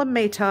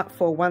 4mm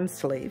for one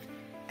sleeve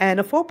and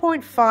a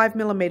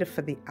 4.5mm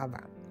for the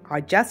other.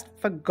 I just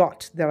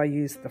forgot that I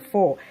used the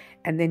 4.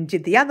 and then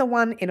did the other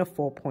one in a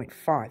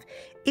 4.5.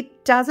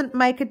 It doesn't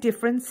make a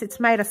difference. It's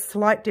made a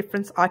slight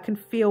difference. I can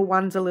feel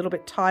one's a little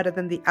bit tighter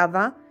than the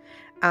other,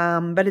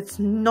 but it's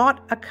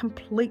not a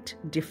complete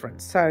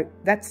difference. So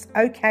that's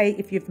okay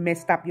if you've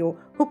messed up your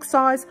hook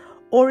size,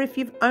 or if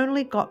you've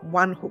only got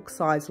one hook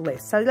size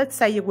less. So let's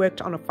say you worked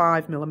on a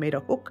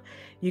 5mm hook.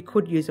 You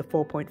could use a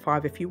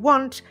 4.5 if you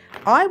want.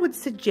 I would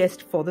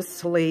suggest for the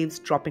sleeves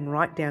dropping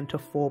right down to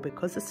 4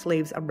 because the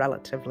sleeves are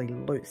relatively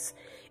loose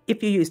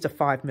if you used a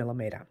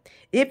 5mm.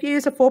 If you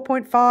use a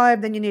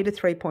 4.5, then you need a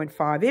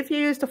 3.5. If you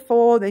used a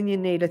 4, then you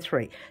need a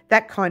 3.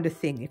 That kind of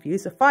thing. If you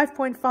use a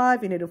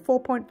 5.5, you need a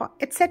 4.5,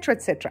 etc.,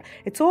 etc.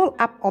 It's all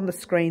up on the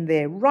screen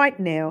there right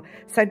now.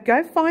 So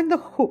go find the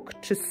hook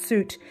to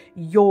suit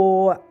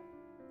your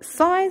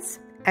size,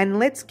 and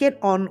let's get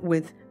on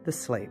with the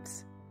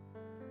sleeves.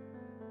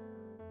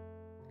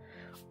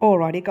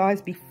 Alrighty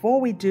guys,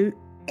 before we do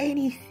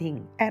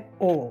anything at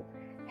all,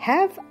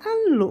 have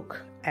a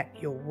look at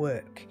your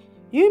work.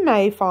 You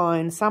may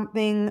find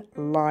something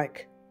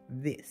like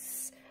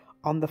this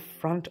on the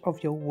front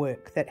of your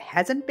work that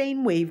hasn't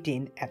been weaved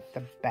in at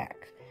the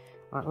back.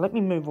 All right, let me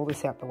move all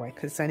this out the way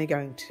because it's only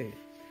going to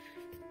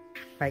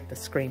make the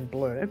screen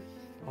blur.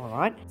 All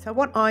right, so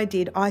what I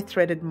did, I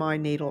threaded my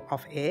needle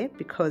off air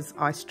because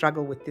I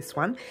struggle with this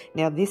one.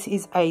 Now this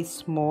is a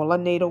smaller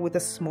needle with a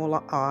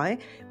smaller eye.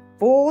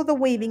 For the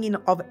weaving in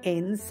of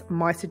ends,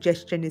 my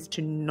suggestion is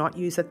to not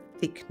use a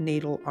thick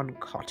needle on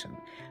cotton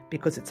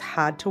because it's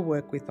hard to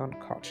work with on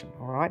cotton,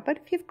 all right? But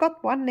if you've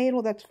got one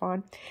needle, that's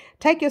fine.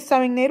 Take your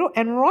sewing needle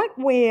and right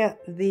where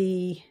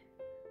the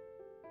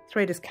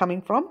thread is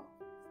coming from,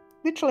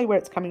 literally where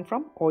it's coming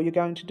from, all you're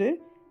going to do,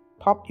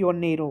 pop your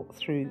needle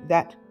through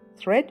that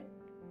thread,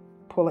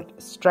 pull it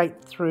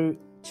straight through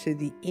to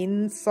the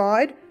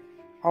inside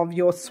of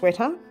your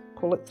sweater,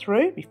 pull it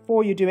through.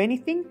 Before you do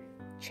anything,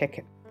 check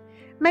it.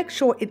 Make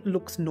sure it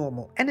looks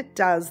normal, and it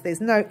does.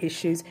 There's no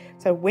issues.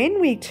 So when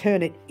we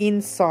turn it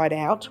inside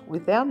out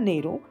with our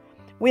needle,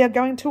 we are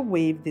going to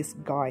weave this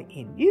guy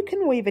in. You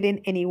can weave it in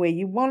anywhere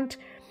you want,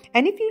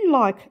 and if you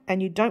like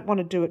and you don't want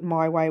to do it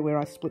my way where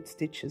I split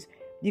stitches,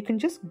 you can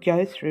just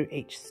go through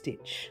each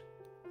stitch.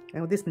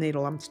 Now with this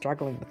needle, I'm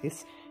struggling with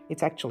this.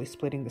 It's actually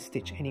splitting the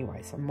stitch anyway,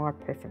 so my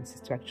preference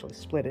is to actually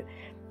split it.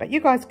 But you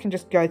guys can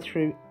just go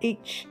through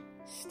each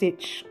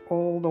stitch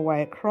all the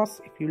way across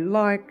if you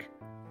like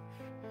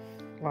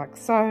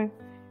so,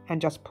 and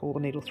just pull the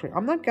needle through.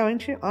 I'm not going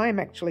to, I am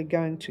actually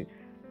going to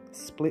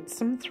split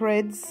some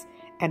threads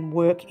and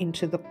work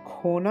into the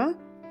corner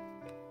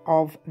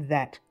of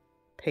that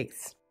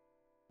piece.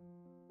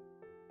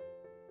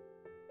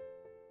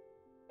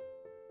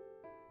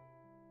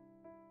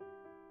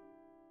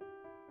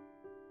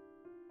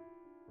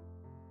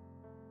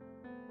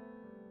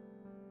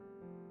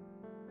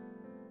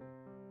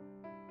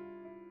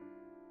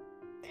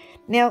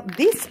 Now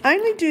this,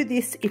 only do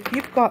this if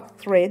you've got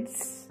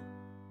threads.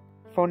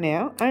 For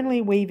now, only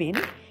weave in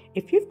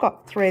if you've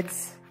got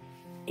threads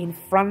in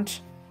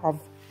front of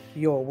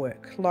your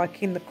work,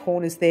 like in the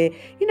corners there,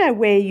 you know,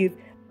 where you've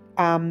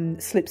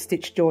slip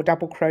stitched your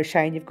double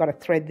crochet and you've got a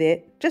thread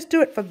there. Just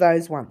do it for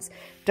those ones.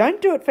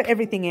 Don't do it for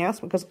everything else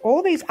because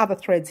all these other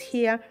threads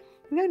here,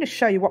 I'm going to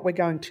show you what we're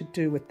going to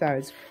do with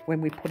those when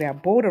we put our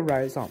border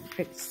rows on.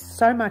 It's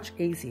so much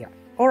easier.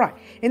 All right,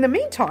 in the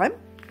meantime,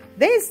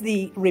 there's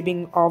the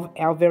ribbing of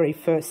our very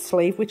first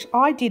sleeve, which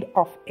I did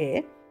off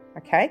air,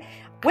 okay?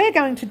 We're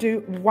going to do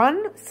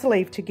one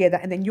sleeve together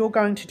and then you're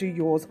going to do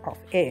yours off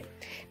air.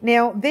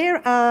 Now,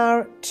 there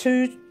are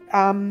two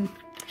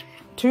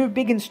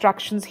big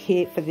instructions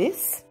here for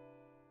this.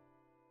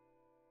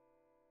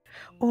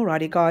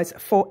 Alrighty guys,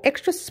 for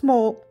extra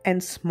small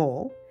and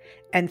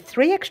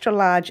 3 extra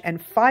large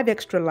and 5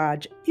 extra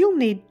large, you'll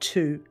need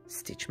 2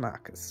 stitch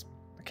markers,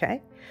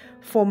 okay?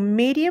 For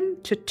medium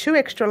to 2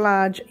 extra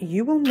large,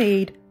 you will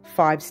need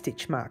 5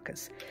 stitch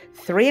markers.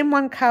 3 in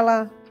one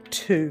colour,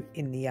 2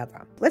 in the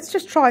other. Let's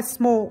just try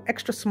small,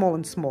 extra small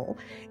and small.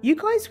 You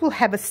guys will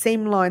have a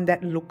seam line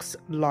that looks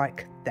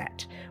like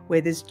that,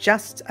 where there's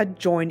just a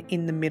join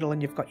in the middle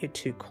and you've got your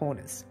 2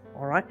 corners.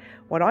 All right,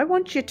 what I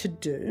want you to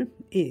do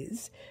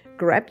is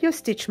grab your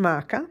stitch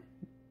marker,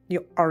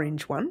 your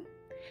orange one,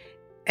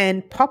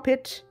 and pop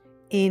it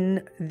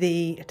in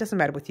the, it doesn't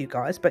matter with you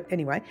guys, but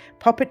anyway,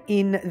 pop it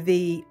in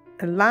the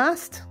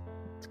last,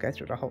 let's go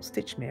through the whole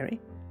stitch, Mary.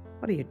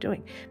 What are you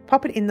doing?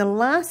 Pop it in the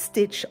last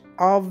stitch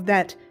of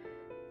that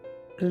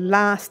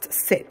last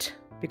set,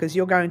 because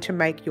you're going to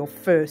make your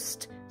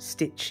first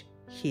stitch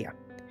here.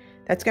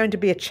 That's going to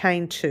be a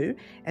chain 2,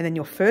 and then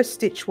your first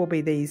stitch will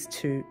be these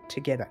 2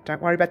 together.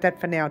 Don't worry about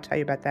that for now. I'll tell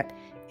you about that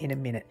in a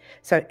minute.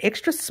 So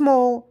extra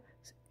small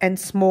and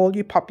small,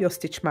 you pop your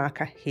stitch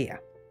marker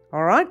here.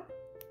 All right?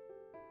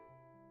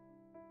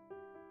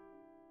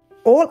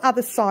 All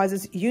other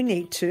sizes you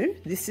need to,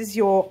 this is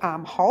your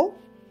armhole.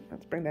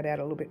 Let's bring that out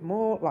a little bit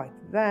more like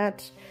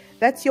that.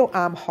 That's your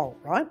armhole,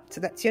 right?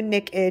 So that's your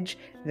neck edge,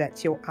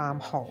 that's your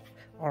armhole,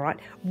 all right?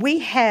 We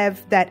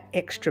have that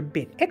extra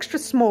bit. Extra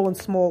small and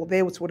small,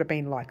 theirs would have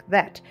been like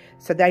that.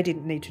 So they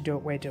didn't need to do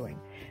what we're doing.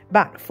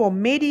 But for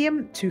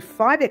medium to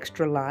 5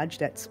 extra large,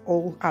 that's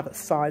all other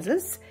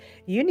sizes,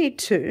 you need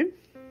to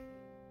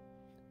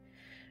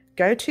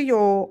go to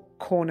your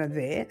corner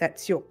there,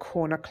 that's your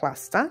corner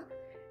cluster,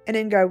 and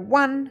then go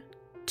 1,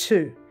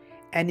 2.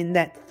 And in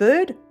that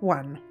third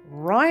one,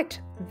 right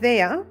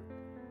there,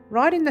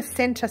 right in the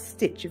center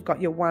stitch, you've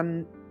got your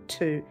 1,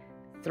 2,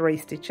 3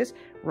 stitches.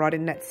 Right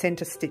in that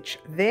center stitch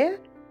there,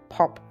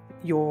 pop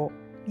your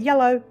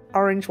yellow,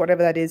 orange,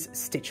 whatever that is,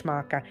 stitch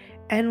marker.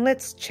 And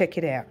let's check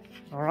it out,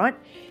 all right?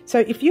 So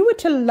if you were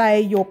to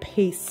lay your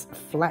piece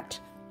flat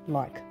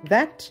like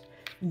that,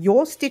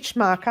 your stitch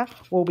marker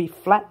will be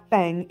flat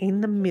bang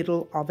in the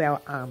middle of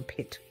our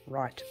armpit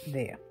right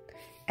there.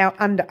 Our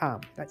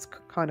underarm, that's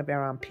kind of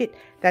our armpit,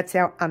 that's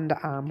our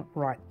underarm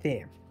right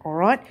there. All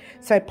right,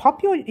 so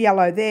pop your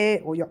yellow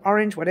there, or your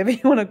orange, whatever you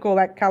want to call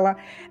that color,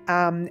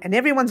 and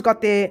everyone's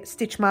got their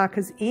stitch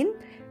markers in.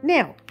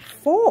 Now,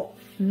 for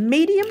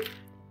medium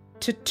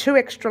to 2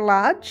 extra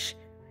large,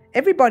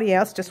 everybody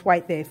else just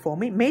wait there for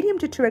me. Medium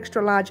to 2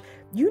 extra large,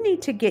 you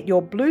need to get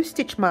your blue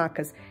stitch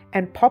markers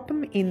and pop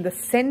them in the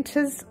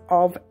centers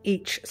of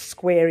each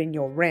square in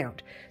your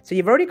round. So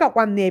you've already got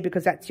one there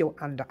because that's your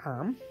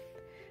underarm.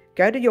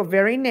 Go to your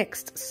very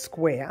next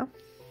square,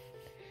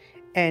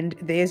 and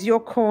there's your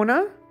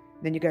corner.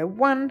 Then you go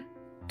 1,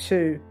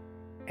 2,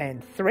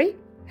 and 3,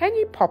 and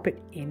you pop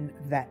it in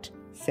that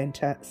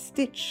center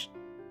stitch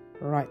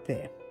right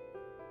there.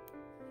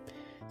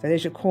 So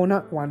there's your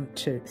corner, 1,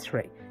 2,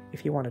 3,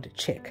 if you wanted to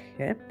check,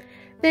 yeah?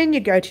 Then you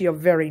go to your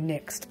very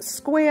next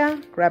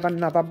square, grab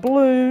another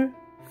blue,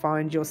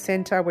 find your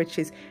center,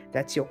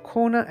 that's your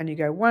corner, and you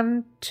go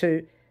 1,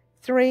 2,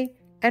 3,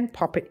 and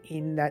pop it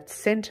in that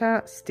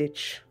center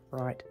stitch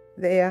right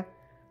there.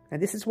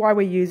 And this is why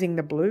we're using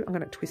the blue. I'm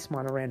going to twist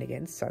mine around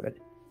again so that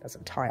it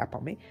doesn't tie up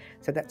on me.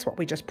 So that's what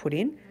we just put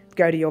in.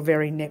 Go to your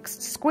very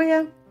next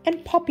square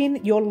and pop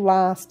in your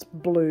last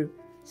blue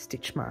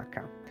stitch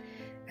marker.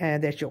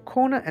 And there's your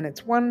corner, and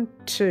it's 1,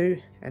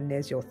 2, and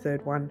there's your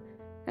third one,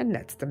 and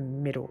that's the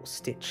middle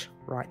stitch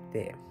right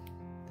there.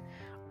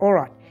 All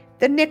right,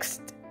 the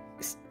next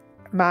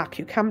mark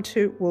you come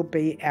to will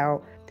be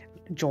our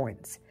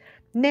joins.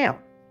 Now,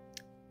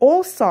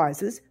 all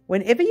sizes,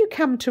 whenever you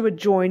come to a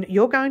join,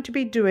 you're going to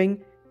be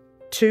doing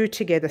 2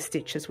 together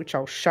stitches, which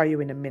I'll show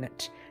you in a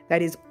minute.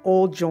 That is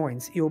all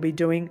joins. You'll be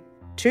doing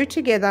 2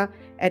 together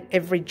at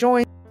every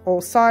join,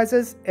 all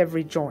sizes,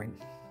 every join.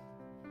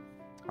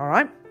 All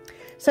right,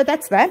 so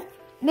that's that.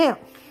 Now,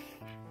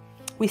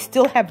 we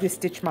still have this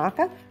stitch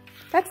marker.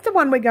 That's the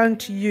one we're going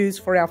to use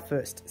for our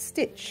first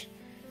stitch.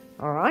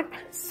 All right,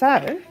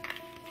 so,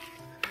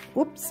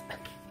 whoops,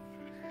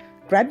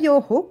 grab your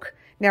hook.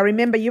 Now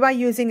remember, you are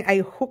using a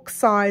hook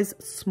size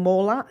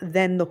smaller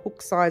than the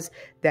hook size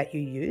that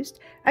you used.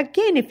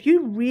 Again, if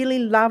you really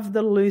love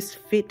the loose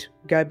fit,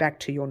 go back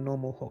to your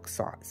normal hook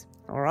size.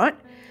 All right.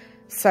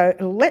 So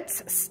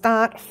let's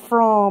start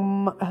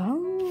from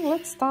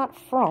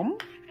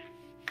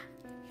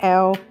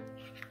our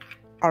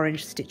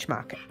orange stitch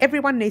marker.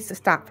 Everyone needs to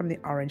start from the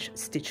orange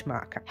stitch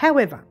marker.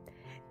 However,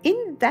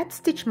 in that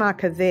stitch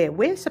marker there,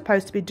 we're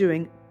supposed to be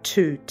doing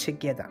 2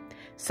 together.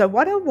 So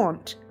what I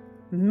want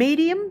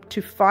medium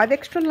to 5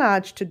 extra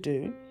large to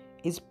do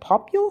is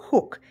pop your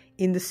hook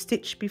in the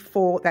stitch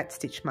before that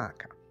stitch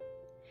marker.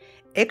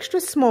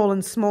 Extra small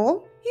and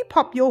small, you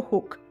pop your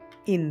hook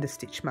in the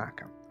stitch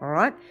marker. All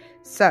right,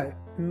 so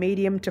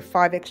medium to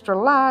 5 extra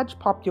large,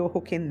 pop your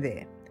hook in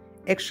there.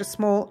 Extra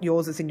small,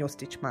 yours is in your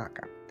stitch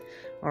marker.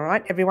 All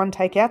right, everyone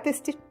take out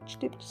this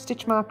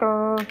stitch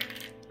marker.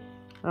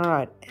 All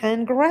right,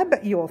 and grab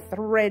your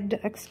thread.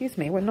 Excuse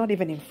me, we're not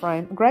even in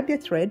frame. Grab your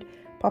thread,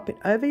 pop it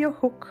over your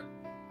hook,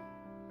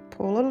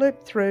 pull a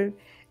loop through,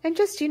 and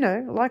just, you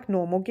know, like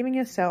normal, giving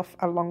yourself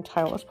a long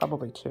tail. That's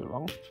probably too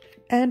long.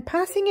 And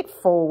passing it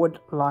forward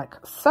like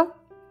so.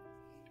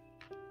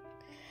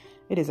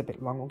 It is a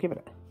bit long. We'll give it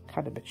a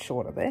cut a bit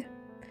shorter there.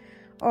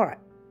 All right,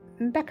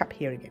 and back up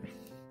here again.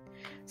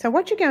 So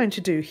what you're going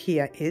to do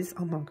here is,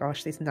 oh my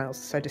gosh, these nails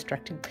are so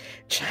distracting.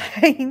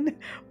 Chain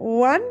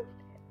 1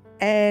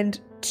 and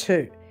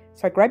 2.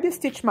 So grab your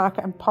stitch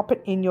marker and pop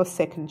it in your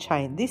second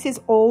chain. This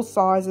is all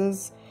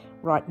sizes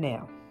right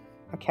now,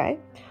 okay?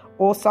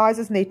 All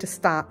sizes need to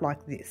start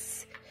like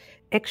this.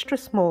 Extra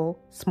small,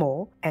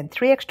 small, and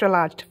 3 extra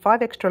large to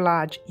 5 extra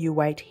large, you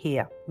wait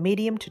here.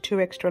 Medium to 2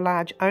 extra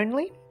large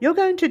only. You're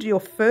going to do your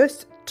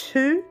first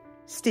 2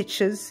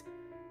 stitches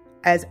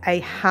as a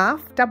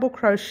half double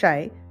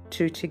crochet,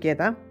 2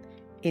 together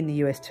in the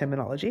US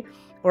terminology,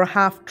 or a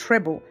half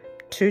treble,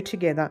 2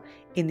 together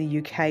in the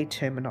UK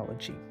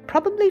terminology.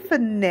 Probably for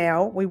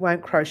now, we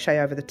won't crochet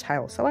over the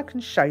tail, so I can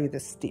show you the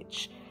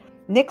stitch.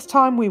 Next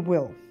time we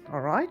will.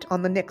 All right,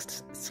 on the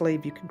next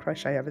sleeve you can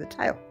crochet over the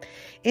tail.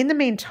 In the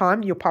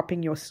meantime, you're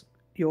popping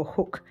your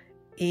hook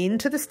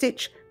into the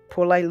stitch,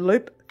 pull a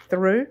loop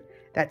through.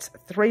 That's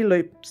 3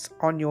 loops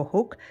on your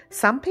hook.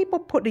 Some people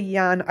put a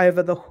yarn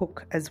over the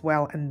hook as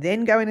well and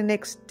then go in the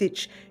next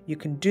stitch. You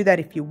can do that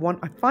if you want.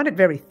 I find it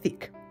very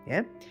thick,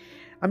 yeah?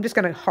 I'm just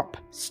going to hop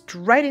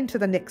straight into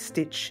the next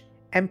stitch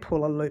and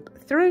pull a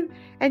loop through,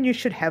 and you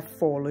should have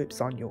 4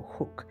 loops on your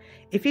hook.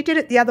 If you did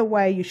it the other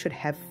way, you should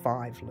have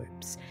 5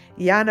 loops.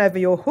 Yarn over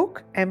your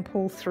hook and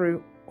pull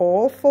through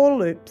all 4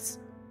 loops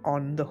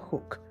on the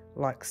hook,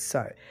 like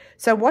so.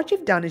 So what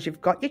you've done is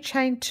you've got your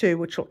chain 2,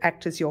 which will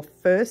act as your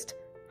first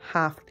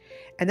half,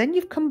 and then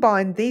you've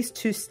combined these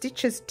 2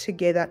 stitches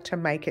together to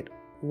make it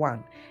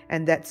 1,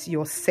 and that's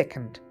your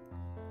second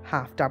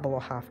half double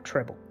or half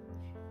treble.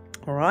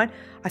 All right,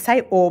 I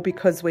say all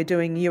because we're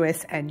doing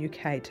US and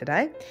UK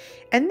today.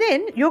 And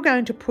then you're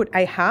going to put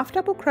a half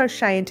double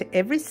crochet into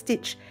every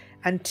stitch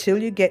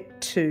until you get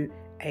to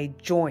a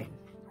join.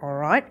 All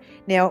right,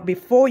 now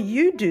before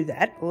you do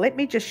that, let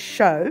me just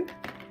show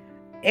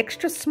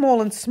extra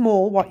small and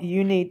small what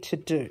you need to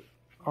do.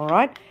 All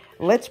right,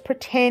 let's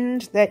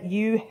pretend that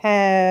you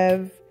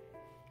have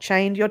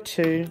chained your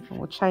 2.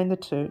 We'll chain the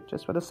 2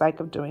 just for the sake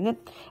of doing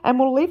it, and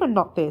we'll leave a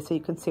knot there so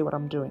you can see what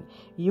I'm doing.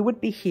 You would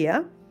be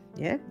here.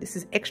 Yeah, this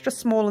is extra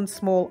small and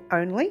small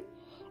only.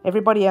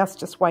 Everybody else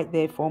just wait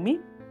there for me.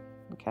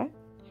 Okay,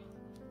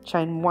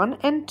 chain 1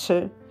 and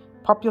 2,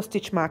 pop your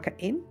stitch marker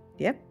in.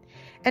 Yeah,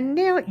 and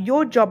now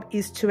your job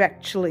is to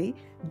actually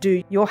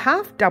do your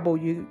half double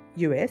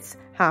US,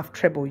 half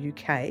treble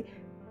UK,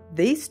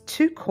 these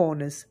 2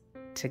 corners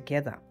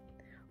together.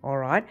 All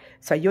right,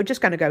 so you're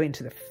just going to go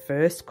into the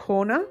first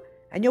corner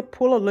and you'll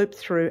pull a loop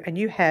through, and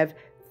you have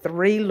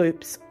 3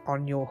 loops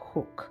on your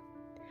hook.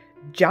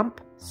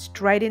 Jump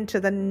straight into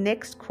the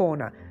next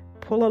corner,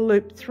 pull a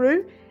loop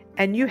through,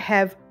 and you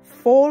have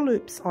 4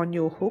 loops on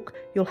your hook.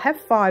 You'll have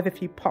 5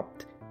 if you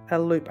popped a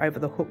loop over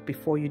the hook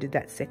before you did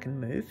that second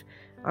move.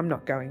 I'm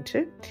not going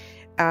to.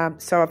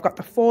 So I've got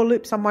the 4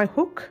 loops on my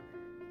hook.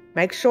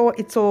 Make sure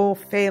it's all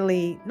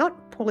fairly,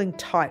 not pulling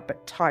tight,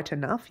 but tight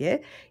enough, yeah?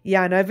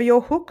 Yarn over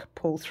your hook,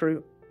 pull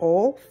through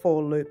all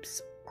 4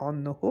 loops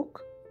on the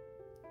hook,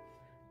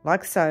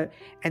 like so.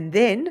 And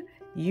then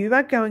you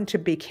are going to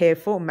be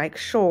careful, make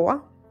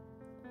sure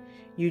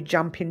you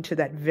jump into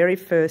that very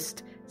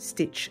first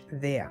stitch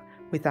there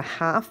with a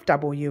half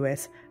double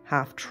US,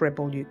 half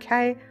treble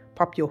UK,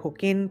 pop your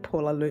hook in,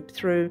 pull a loop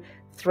through,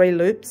 3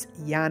 loops,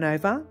 yarn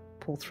over,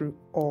 pull through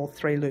all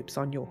 3 loops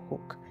on your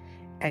hook.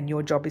 And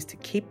your job is to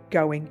keep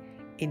going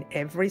in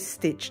every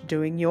stitch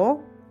doing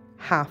your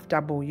half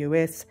double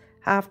US,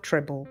 half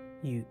treble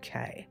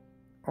UK.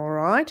 All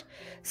right,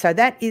 so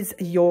that is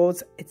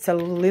yours. It's a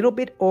little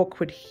bit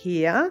awkward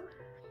here,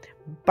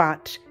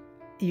 but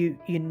you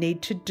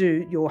need to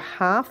do your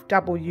half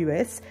double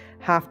US,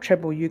 half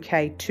treble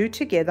UK 2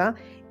 together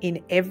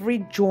in every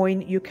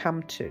join you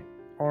come to.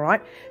 All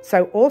right,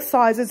 so all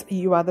sizes,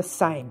 you are the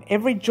same.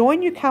 Every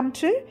join you come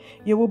to,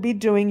 you will be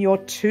doing your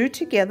 2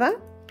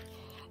 together.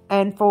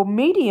 And for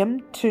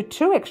medium to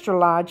 2 extra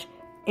large,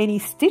 any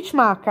stitch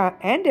marker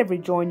and every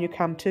join you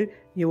come to,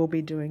 you will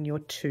be doing your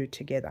 2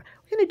 together.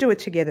 We're going to do it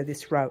together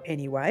this row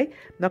anyway.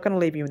 I'm not going to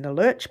leave you in the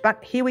lurch,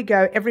 but here we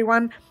go,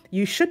 everyone.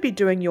 You should be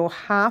doing your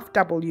half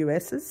double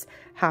USs,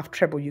 half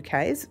treble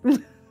UKs.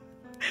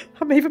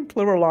 I'm even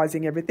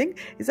pluralizing everything.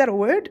 Is that a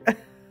word?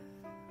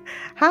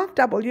 Half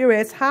double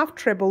US, half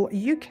treble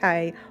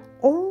UK,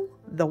 all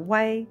the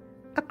way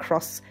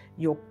across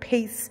your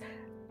piece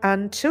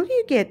until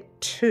you get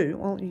 2.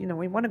 Well, you know,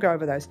 we want to go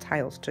over those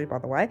tails too, by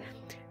the way.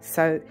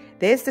 So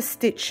there's the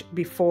stitch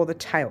before the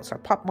tail. So I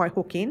pop my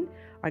hook in,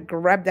 I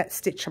grab that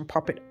stitch and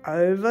pop it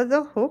over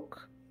the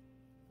hook,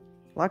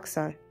 like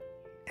so,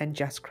 and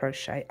just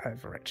crochet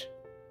over it.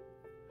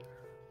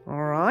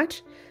 All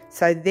right,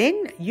 so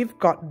then you've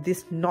got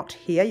this knot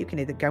here. You can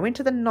either go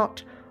into the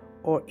knot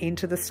or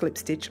into the slip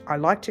stitch. I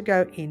like to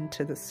go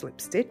into the slip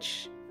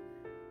stitch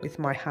with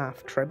my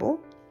half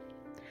treble.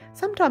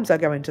 Sometimes I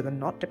go into the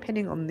knot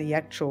depending on the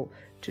actual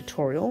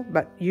tutorial,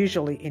 but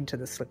usually into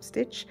the slip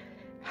stitch.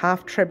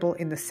 Half treble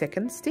in the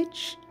second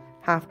stitch,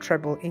 half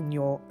treble in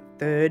your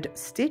third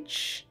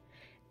stitch,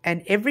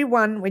 and every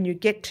one, when you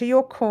get to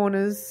your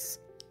corners,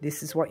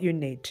 this is what you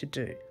need to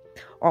do.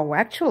 Oh,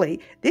 actually,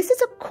 this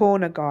is a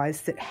corner,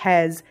 guys, that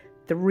has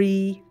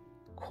 3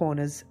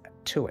 corners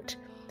to it.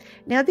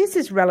 Now, this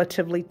is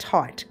relatively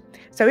tight.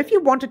 So if you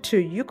wanted to,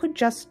 you could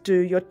just do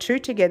your 2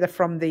 together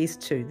from these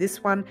 2,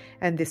 this one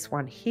and this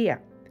one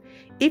here.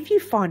 If you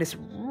find it's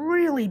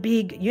really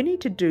big, you need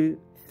to do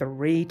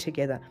 3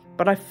 together.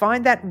 But I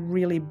find that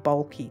really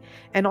bulky,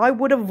 and I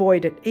would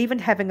avoid it. Even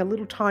having a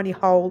little tiny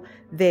hole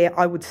there,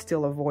 I would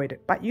still avoid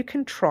it. But you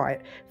can try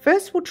it.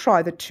 First, we'll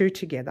try the 2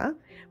 together,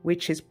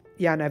 which is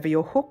yarn over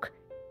your hook,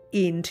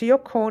 into your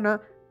corner,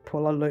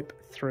 pull a loop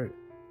through.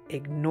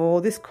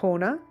 Ignore this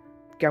corner,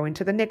 go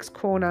into the next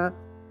corner,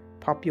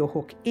 pop your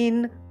hook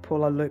in,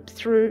 pull a loop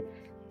through,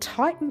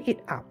 tighten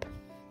it up.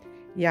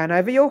 Yarn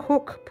over your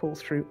hook, pull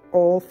through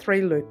all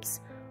 3 loops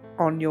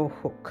on your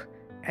hook,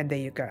 and there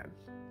you go.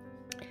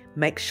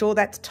 Make sure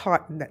that's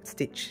tight in that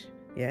stitch,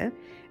 yeah?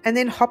 And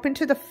then hop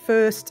into the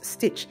first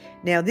stitch.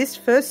 Now, this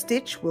first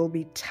stitch will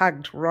be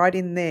tugged right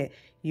in there.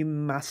 You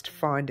must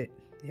find it,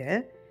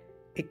 yeah?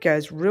 It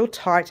goes real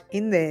tight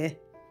in there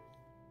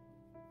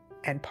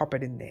and pop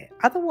it in there.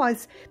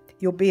 Otherwise,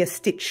 you'll be a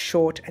stitch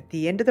short at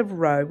the end of the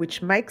row,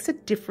 which makes a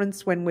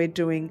difference when we're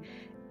doing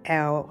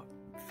our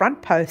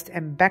front post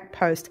and back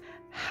post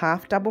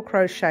half double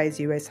crochets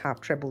US, half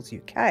trebles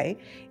UK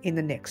in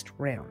the next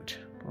round.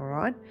 All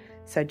right,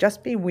 so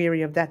just be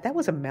wary of that. That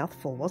was a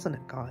mouthful, wasn't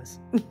it, guys?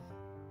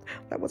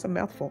 That was a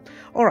mouthful.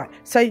 All right,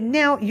 so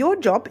now your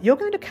job, you're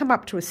going to come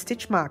up to a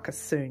stitch marker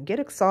soon. Get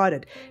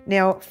excited.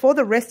 Now, for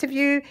the rest of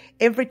you,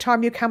 every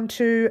time you come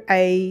to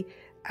a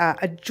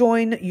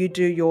join, you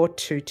do your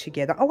 2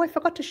 together. Oh, I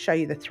forgot to show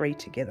you the 3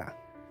 together.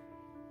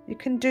 You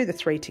can do the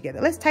 3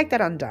 together. Let's take that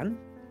undone.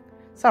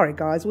 Sorry,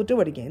 guys, we'll do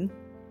it again.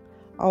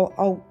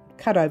 I'll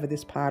cut over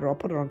this part, or I'll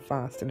put it on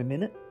fast in a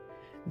minute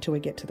until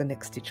we get to the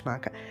next stitch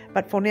marker.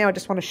 But for now, I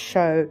just want to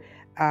show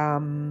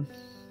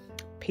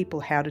people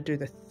how to do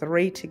the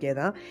 3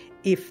 together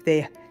if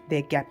their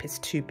gap is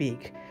too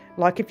big.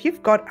 Like if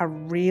you've got a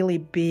really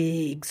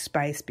big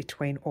space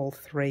between all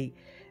 3.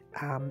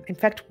 In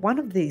fact, one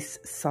of these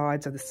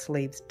sides of the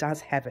sleeves does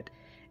have it,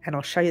 and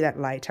I'll show you that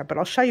later, but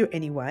I'll show you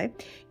anyway.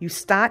 You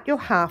start your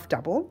half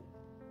double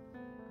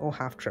or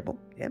half treble,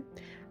 yeah.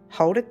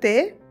 Hold it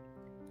there,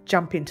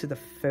 jump into the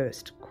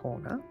first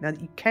corner. Now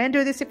you can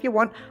do this if you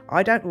want.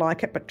 I don't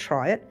like it, but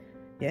try it,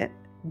 yeah.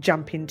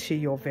 Jump into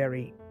your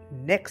very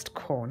next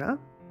corner.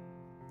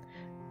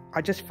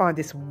 I just find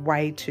this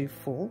way too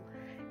full.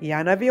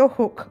 Yarn over your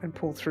hook and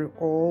pull through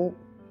all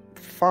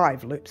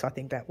 5 loops, I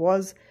think that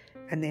was,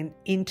 and then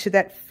into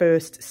that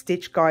first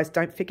stitch. Guys,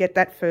 don't forget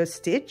that first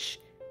stitch,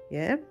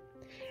 yeah,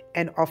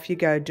 and off you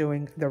go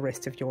doing the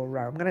rest of your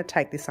row. I'm going to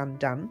take this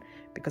undone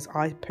because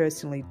I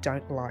personally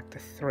don't like the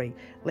 3.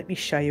 Let me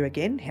show you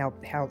again how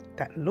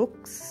that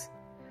looks.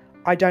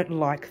 I don't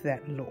like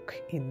that look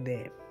in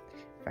there.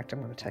 In fact, I'm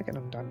going to take it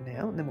undone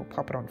now, and then we'll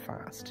pop it on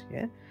fast,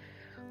 yeah.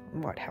 It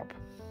might help.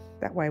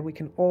 That way we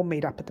can all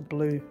meet up at the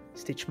blue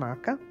stitch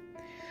marker.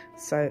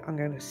 So I'm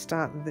going to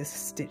start this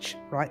stitch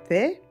right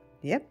there,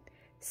 yep.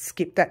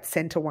 Skip that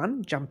center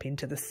one, jump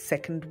into the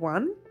second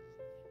one,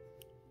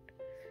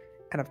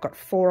 and I've got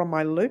 4 on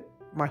my loop,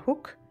 my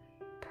hook.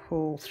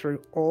 Pull through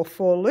all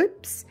 4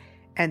 loops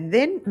and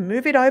then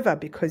move it over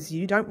because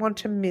you don't want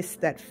to miss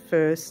that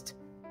first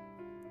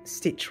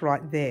stitch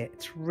right there.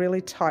 It's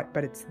really tight,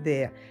 but it's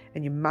there,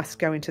 and you must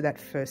go into that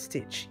first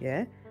stitch,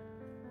 yeah.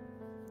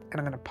 And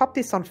I'm going to pop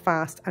this on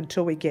fast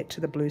until we get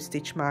to the blue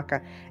stitch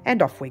marker,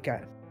 and off we go.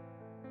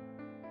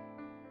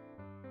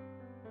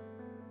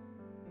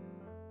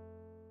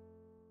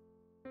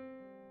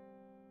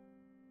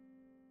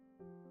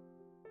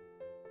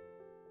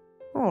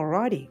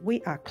 Alrighty,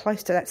 we are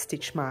close to that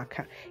stitch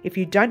marker. If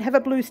you don't have a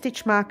blue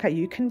stitch marker,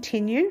 you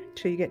continue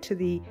till you get to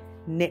the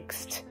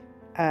next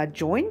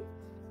join.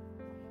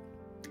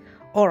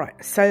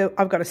 Alright, so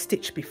I've got a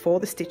stitch before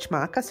the stitch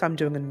marker, so I'm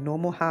doing a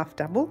normal half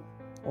double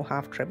or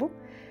half treble,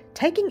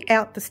 taking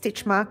out the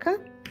stitch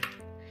marker,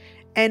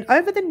 and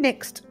over the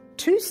next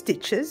 2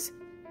 stitches,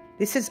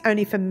 this is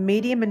only for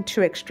medium and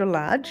 2 extra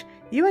large,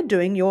 you are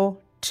doing your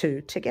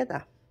 2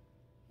 together.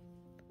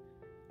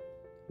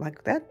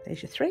 Like that,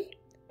 there's your 3.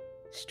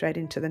 Straight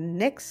into the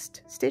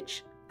next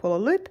stitch, pull a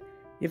loop,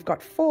 you've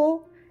got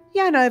 4,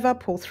 yarn over,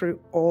 pull through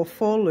all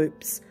 4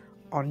 loops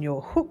on your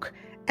hook,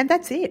 and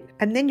that's it.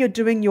 And then you're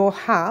doing your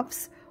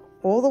halves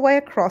all the way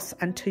across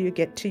until you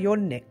get to your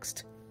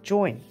next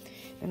join.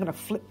 I'm going to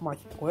flip my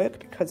work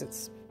because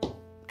it's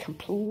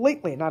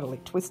completely and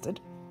utterly twisted.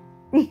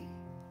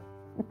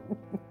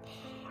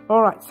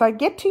 All right, so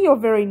get to your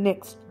very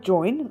next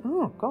join.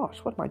 Oh gosh,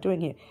 what am I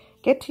doing here?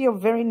 Get to your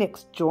very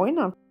next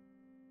join.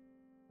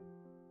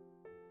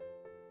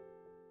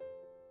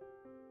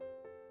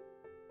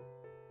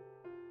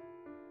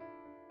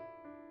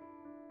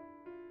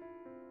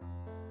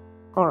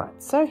 All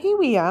right, so here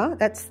we are.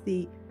 That's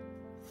the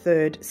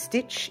 3rd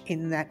stitch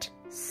in that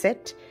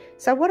set.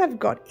 So what I've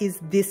got is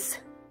this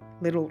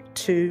little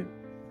 2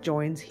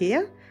 joins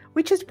here,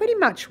 which is pretty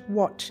much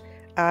what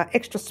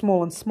extra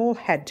small and small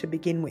had to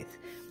begin with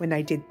when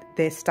they did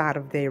their start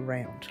of their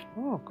round.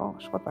 Oh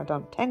gosh, what have I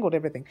done? Tangled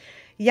everything.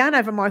 Yarn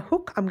over my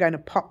hook. I'm going to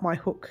pop my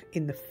hook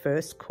in the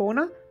first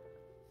corner,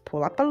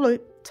 pull up a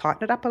loop,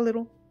 tighten it up a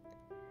little,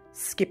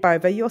 skip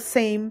over your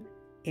seam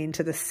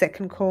into the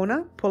second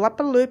corner, pull up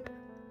a loop,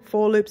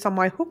 4 loops on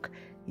my hook,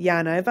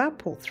 yarn over,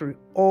 pull through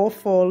all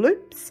 4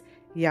 loops,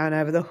 yarn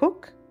over the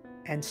hook,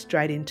 and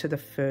straight into the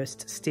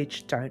first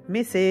stitch. Don't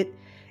miss it.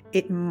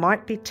 It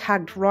might be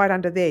tugged right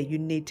under there. You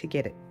need to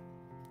get it,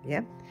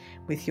 yeah,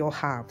 with your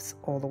halves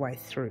all the way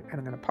through. And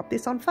I'm going to pop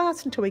this on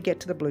fast until we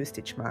get to the blue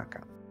stitch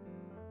marker.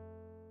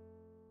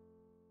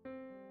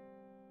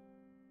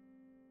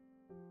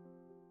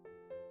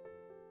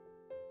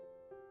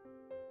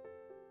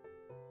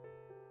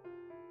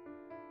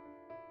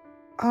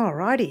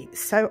 Alrighty,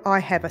 so I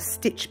have a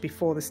stitch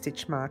before the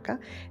stitch marker.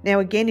 Now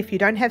again, if you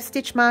don't have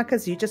stitch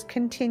markers, you just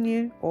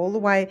continue all the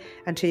way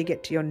until you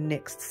get to your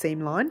next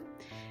seam line.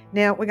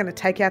 Now we're going to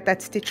take out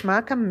that stitch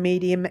marker,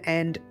 medium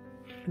and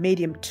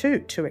medium to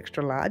 2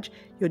 extra large.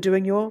 You're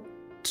doing your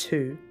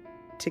 2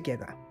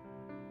 together.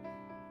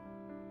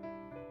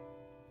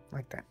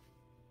 Like that.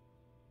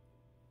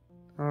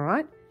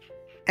 Alright,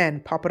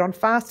 and pop it on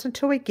fast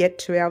until we get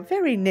to our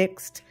very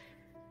next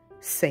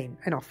seam,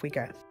 and off we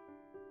go.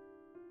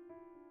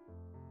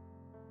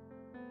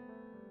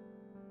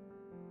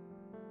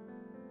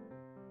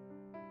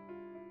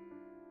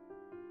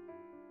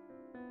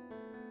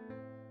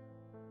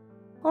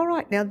 All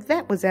right, now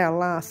that was our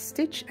last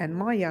stitch, and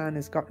my yarn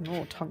has gotten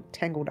all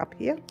tangled up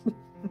here.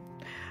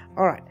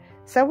 All right,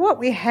 so what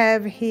we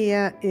have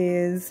here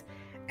is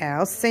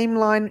our seam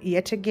line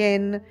yet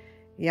again,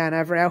 yarn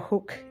over our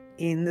hook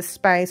in the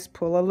space,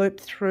 pull a loop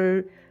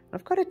through.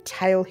 I've got a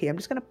tail here. I'm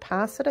just going to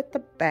pass it at the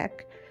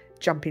back,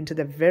 jump into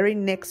the very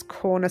next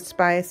corner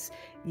space,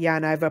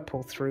 yarn over,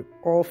 pull through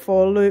all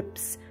 4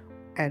 loops,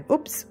 and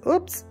oops,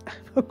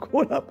 I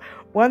caught up.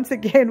 Once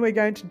again, we're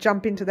going to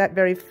jump into that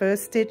very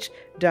first stitch.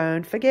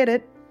 Don't forget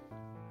it.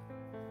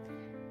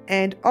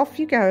 And off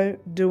you go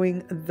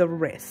doing the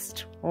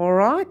rest. All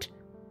right,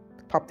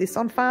 pop this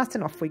on fast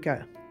and off we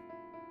go.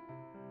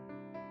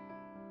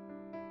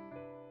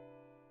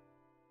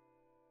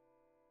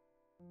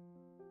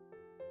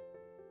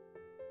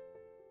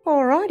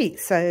 Alrighty,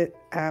 so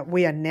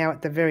we are now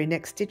at the very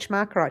next stitch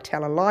marker. I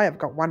tell a lie, I've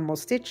got one more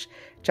stitch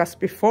just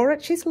before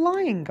it. She's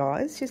lying,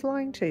 guys, she's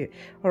lying to you.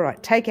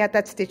 Alright, take out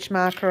that stitch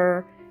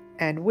marker,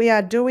 and we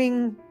are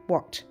doing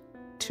what?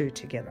 2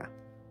 together.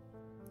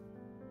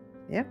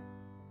 Yeah?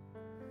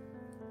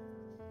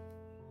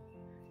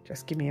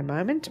 Just give me a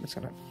moment. I'm just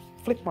going to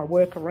flip my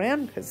work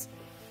around because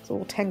it's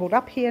all tangled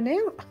up here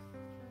now.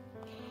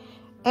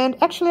 And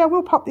actually I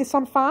will pop this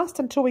on fast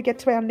until we get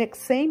to our next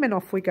seam, and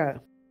off we go.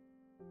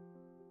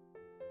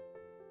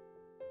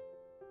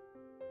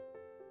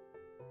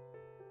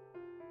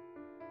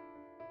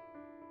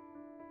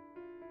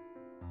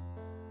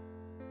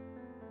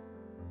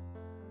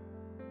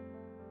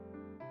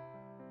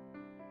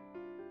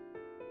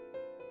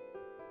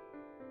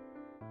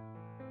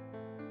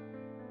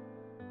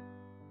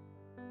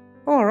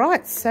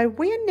 Alright, so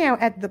we are now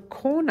at the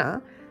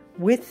corner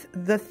with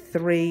the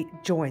 3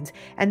 joins,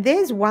 and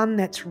there's one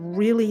that's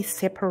really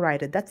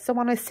separated. That's the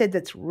one I said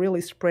that's really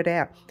spread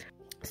out.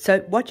 So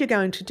what you're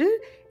going to do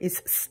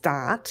is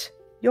start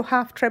your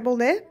half treble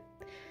there.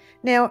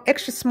 Now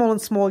extra small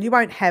and small, you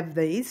won't have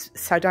these,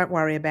 so don't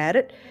worry about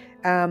it.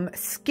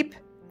 Skip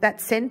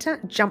that center,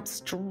 jump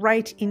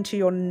straight into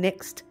your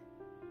next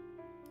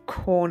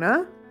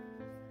corner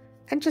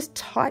and just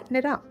tighten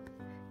it up.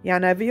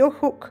 Yarn over your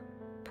hook,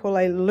 pull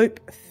a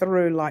loop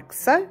through like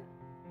so,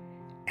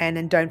 and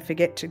then don't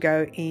forget to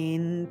go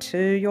into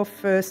your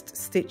first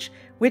stitch,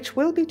 which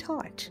will be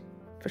tight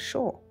for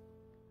sure.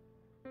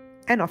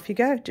 And off you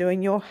go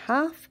doing your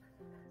half.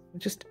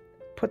 Just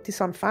put this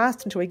on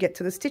fast until we get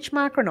to the stitch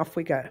marker, and off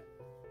we go.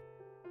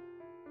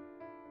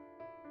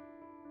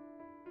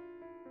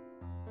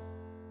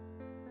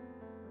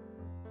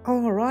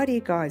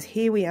 Alrighty guys,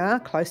 here we are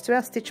close to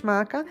our stitch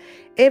marker.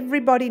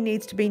 Everybody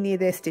needs to be near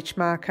their stitch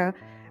marker.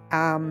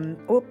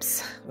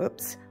 Oops,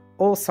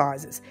 all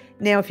sizes.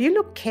 Now if you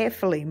look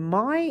carefully,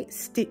 my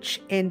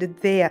stitch ended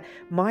there.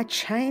 My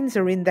chains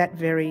are in that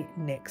very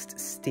next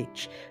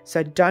stitch.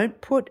 So don't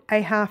put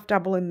a half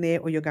double in there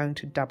or you're going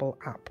to double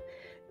up.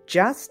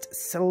 Just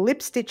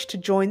slip stitch to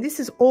join. This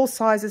is all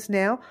sizes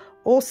now.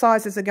 All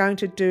sizes are going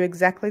to do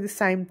exactly the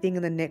same thing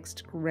in the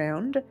next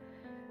round.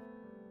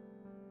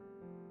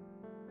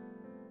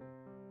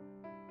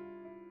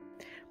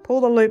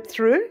 Pull the loop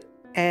through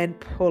and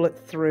pull it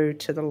through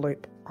to the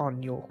loop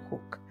on your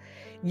hook.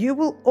 You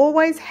will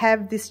always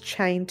have this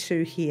chain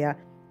 2 here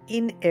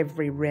in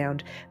every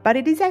round, but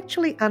it is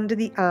actually under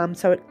the arm,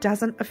 so it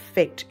doesn't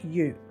affect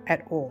you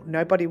at all.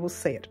 Nobody will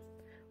see it.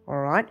 All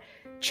right,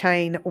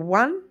 chain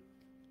 1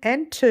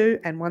 and 2,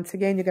 and once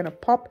again you're going to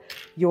pop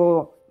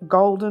your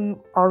golden,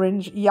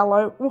 orange,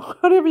 yellow,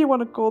 whatever you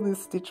want to call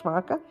this stitch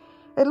marker.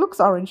 It looks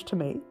orange to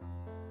me,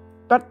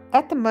 but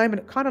at the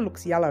moment it kind of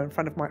looks yellow in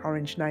front of my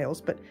orange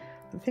nails, but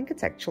I think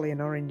it's actually an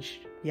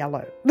orange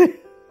yellow.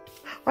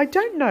 I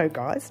don't know,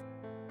 guys.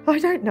 I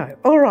don't know.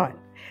 All right.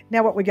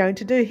 Now what we're going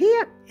to do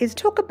here is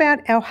talk about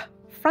our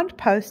front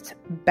post,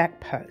 back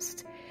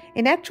post.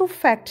 In actual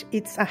fact,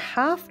 it's a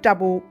half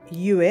double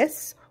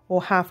US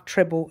or half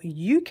treble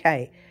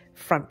UK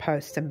front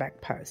posts and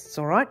back posts.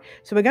 All right.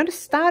 So we're going to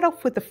start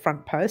off with the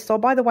front post. Oh,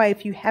 by the way,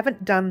 if you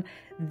haven't done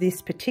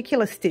this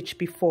particular stitch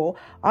before,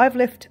 I've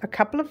left a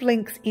couple of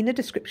links in the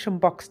description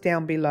box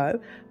down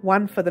below.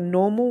 One for the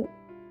normal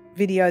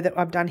video that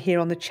I've done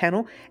here on the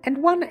channel, and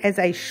one as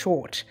a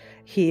short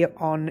here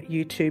on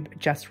YouTube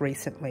just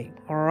recently.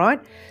 All right,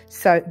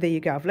 so there you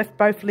go. I've left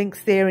both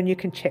links there and you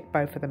can check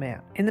both of them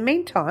out. In the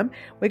meantime,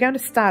 we're going to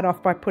start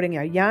off by putting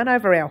our yarn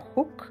over our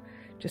hook,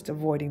 just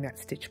avoiding that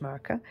stitch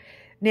marker.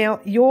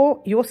 Now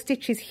your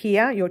stitch is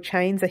here, your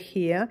chains are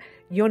here.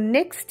 Your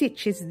next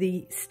stitch is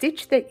the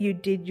stitch that you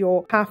did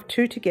your half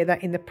 2 together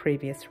in the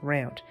previous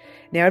round.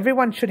 Now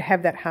everyone should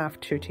have that half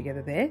 2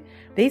 together there.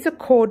 These are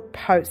cord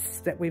posts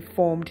that we've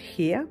formed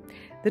here.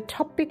 The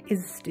top bit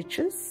is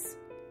stitches,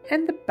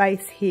 and the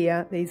base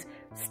here, these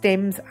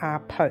stems are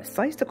posts.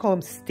 I used to call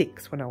them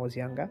sticks when I was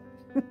younger.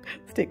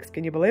 Sticks,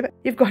 can you believe it?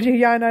 You've got your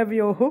yarn over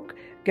your hook,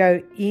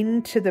 go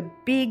into the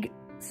big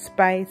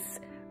space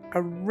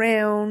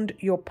around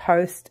your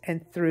post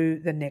and through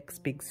the next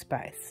big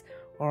space.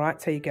 All right,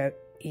 so you go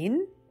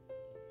in,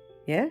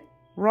 yeah,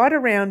 right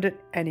around it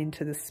and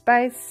into the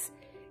space.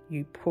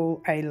 You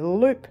pull a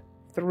loop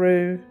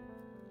through,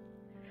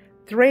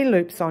 3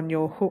 loops on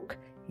your hook,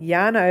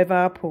 yarn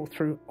over, pull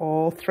through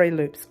all 3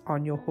 loops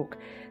on your hook.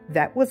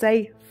 That was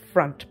a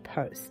front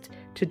post.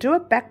 To do a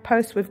back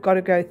post, we've got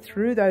to go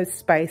through those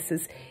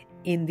spaces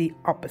in the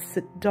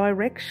opposite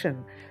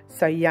direction.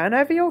 So yarn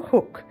over your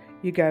hook,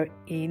 you go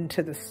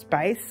into the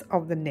space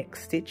of the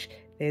next stitch.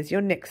 There's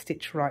your next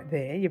stitch right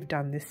there. You've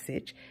done this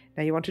stitch.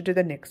 Now you want to do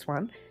the next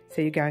one.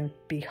 So you're going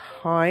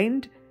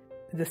behind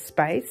the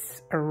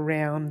space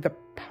around the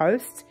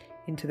post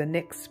into the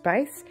next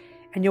space,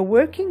 and you're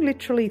working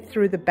literally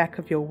through the back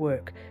of your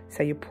work.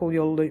 So you pull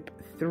your loop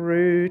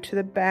through to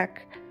the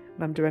back,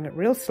 and I'm doing it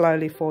real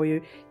slowly for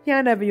you.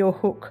 Yarn over your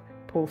hook,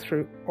 pull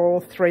through all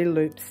 3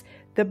 loops.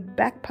 The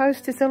back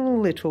post is a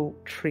little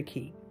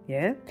tricky,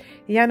 yeah?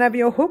 Yarn over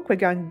your hook, we're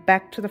going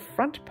back to the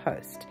front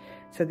post.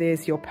 So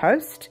there's your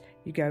post,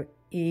 you go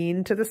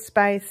into the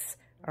space,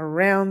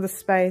 around the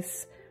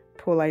space,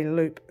 pull a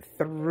loop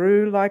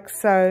through like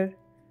so,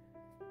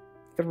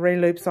 3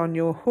 loops on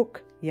your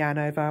hook, yarn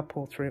over,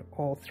 pull through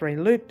all 3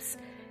 loops.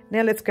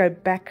 Now let's go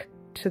back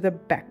to the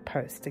back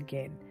post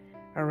again,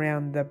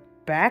 around the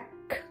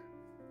back,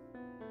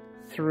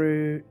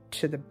 through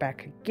to the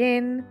back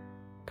again,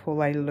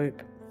 pull a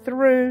loop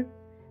through,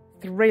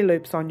 3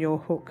 loops on your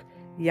hook,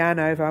 yarn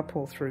over,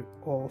 pull through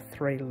all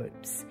 3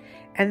 loops.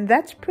 And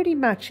that's pretty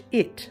much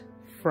it.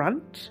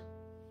 Front,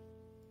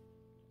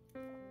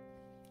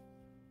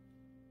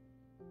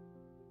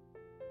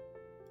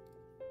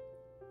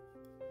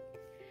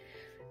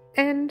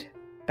 and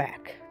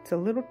back. It's a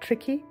little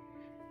tricky,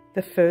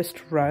 the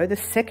first row. The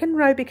second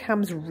row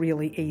becomes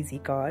really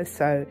easy, guys.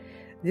 So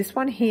this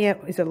one here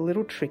is a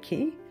little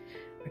tricky.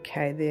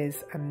 Okay,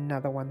 there's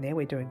another one there.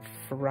 We're doing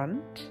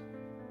front.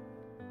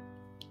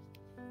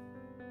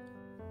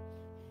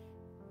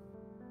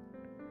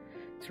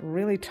 It's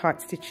really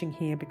tight stitching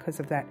here because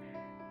of that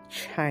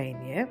chain,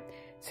 yeah?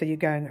 So you're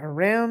going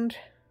around,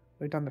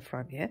 we've done the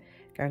front, yeah?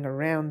 Going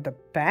around the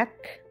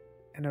back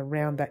and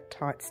around that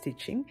tight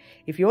stitching.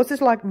 If yours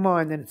is like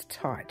mine, then it's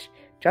tight.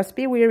 Just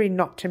be wary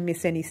not to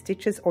miss any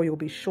stitches or you'll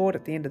be short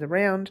at the end of the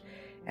round.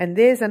 And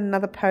there's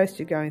another post.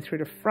 You're going through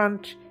the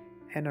front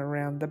and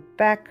around the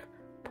back.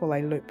 Pull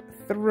a loop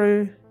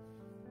through,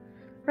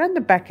 around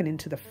the back and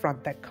into the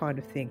front, that kind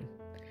of thing.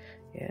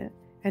 Yeah.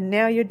 And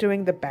now you're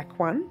doing the back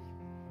one.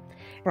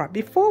 Right,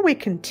 before we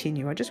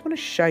continue, I just want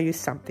to show you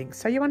something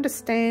so you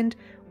understand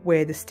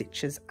where the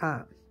stitches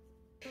are.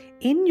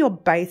 In your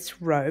base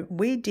row,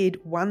 we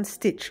did 1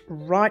 stitch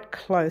right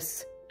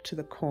close to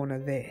the corner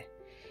there.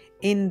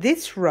 In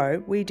this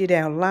row, we did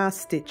our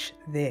last stitch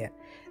there.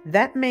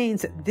 That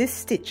means that this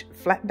stitch,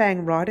 flat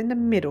bang right in the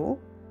middle,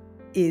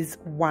 is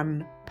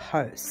 1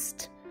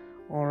 post.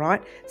 All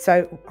right,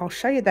 so I'll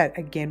show you that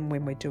again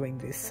when we're doing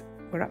this.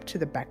 We're up to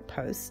the back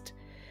post.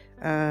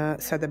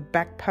 So the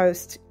back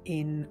post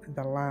in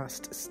the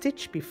last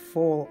stitch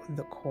before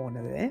the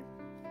corner there.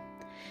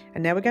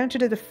 And now we're going to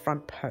do the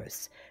front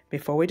post.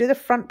 Before we do the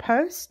front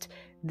post,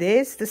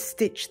 there's the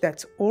stitch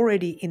that's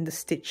already in the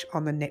stitch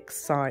on the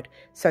next side.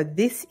 So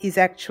this is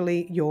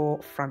actually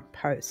your front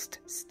post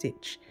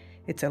stitch.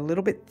 It's a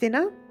little bit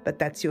thinner, but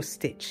that's your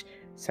stitch.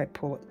 So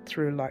pull it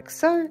through like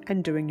so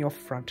and doing your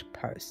front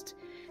post.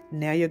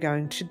 Now you're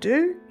going to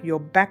do your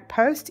back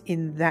post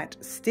in that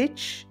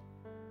stitch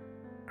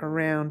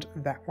around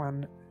that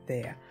one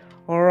there.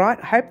 All right,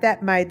 hope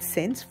that made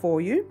sense for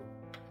you.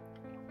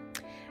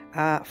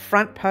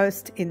 Front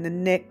post in the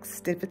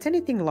next, if it's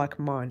anything like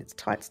mine, it's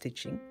tight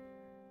stitching,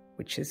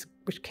 which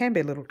can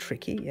be a little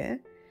tricky, yeah.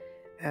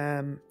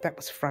 That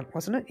was front,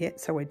 wasn't it? Yeah,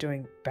 so we're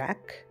doing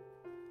back.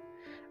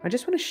 I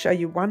just want to show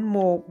you one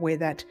more where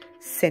that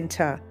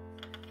center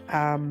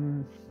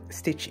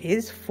stitch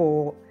is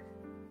for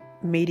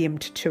medium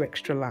to 2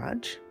 extra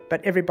large.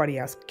 But everybody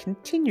else,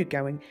 continue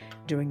going,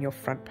 doing your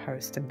front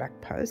post and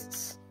back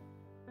posts.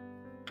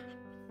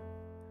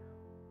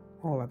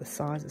 All other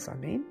sizes, I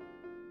mean.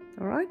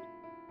 All right.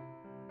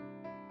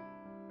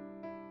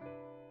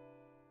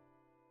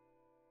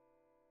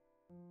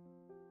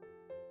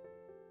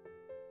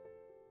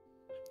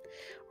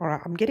 All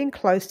right, I'm getting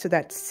close to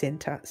that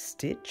center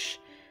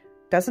stitch.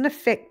 Doesn't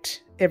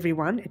affect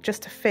everyone. It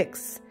just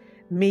affects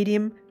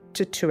medium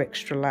to 2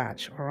 extra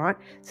large. All right.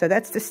 So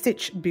that's the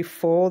stitch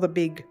before the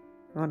big,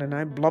 I don't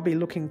know, blobby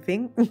looking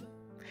thing.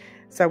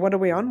 So what are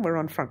we on? We're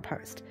on front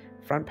post.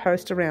 Front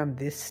post around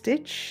this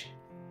stitch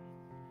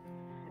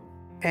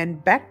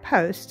and back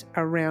post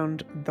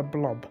around the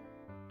blob.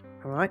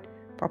 All right,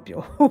 pop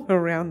your hook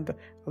around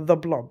the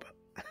blob.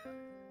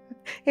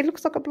 It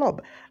looks like a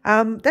blob.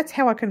 That's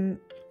how I can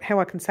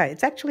say it.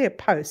 It's actually a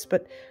post,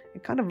 but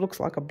it kind of looks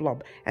like a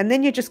blob. And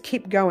then you just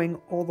keep going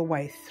all the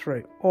way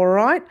through. All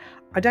right,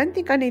 I don't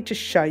think I need to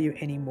show you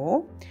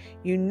anymore.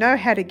 You know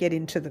how to get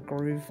into the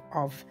groove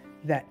of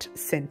that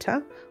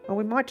center. Well,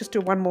 we might just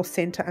do one more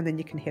center and then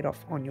you can head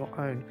off on your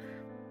own.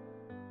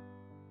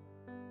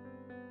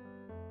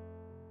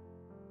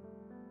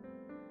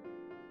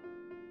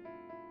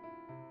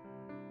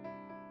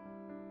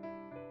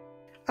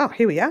 Oh,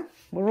 here we are.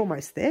 We're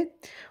almost there.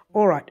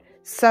 All right.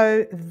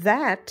 So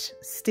that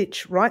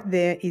stitch right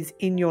there is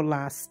in your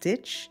last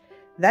stitch.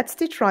 that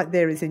stitch right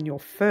there is in your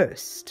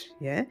first,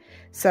 yeah?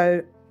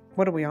 So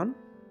what are we on?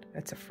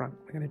 That's a front.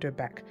 We're going to do a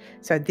back.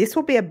 So this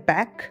will be a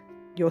back,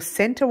 your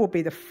center will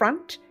be the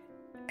front,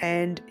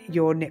 and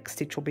your next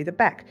stitch will be the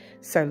back.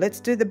 So let's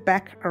do the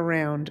back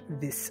around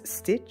this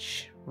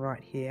stitch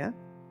right here.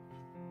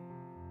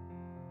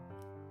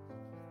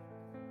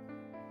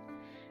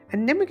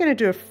 And then we're going to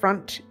do a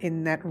front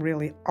in that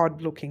really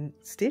odd looking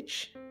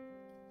stitch,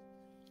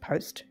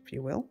 post if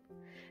you will.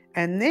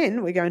 And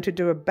then we're going to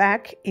do a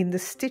back in the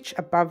stitch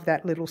above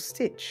that little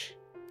stitch.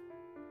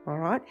 All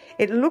right,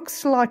 it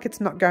looks like it's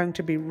not going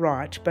to be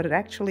right, but it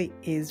actually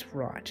is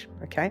right,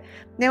 okay?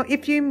 Now,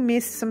 if you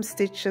miss some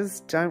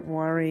stitches, don't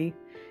worry.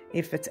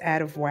 If it's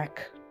out of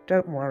whack,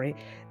 don't worry.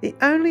 The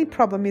only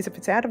problem is if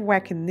it's out of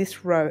whack in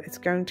this row, it's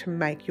going to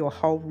make your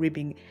whole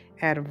ribbing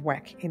out of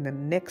whack in the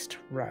next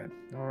row,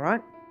 all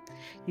right?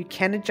 You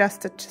can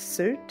adjust it to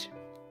suit,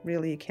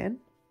 really you can.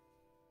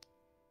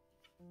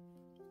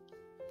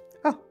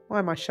 Oh, why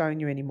am I showing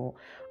you anymore?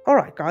 All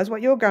right, guys,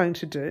 what you're going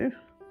to do,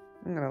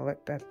 I'm going to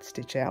let that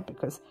stitch out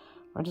because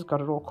I just got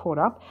it all caught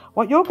up.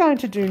 What you're going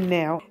to do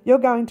now, you're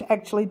going to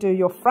actually do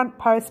your front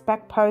post,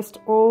 back post,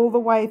 all the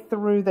way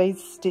through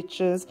these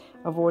stitches,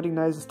 avoiding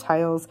those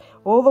tails,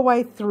 all the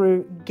way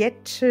through,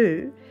 get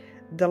to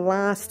the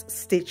last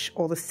stitch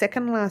or the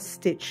second last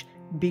stitch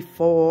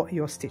before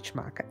your stitch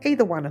marker.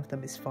 Either one of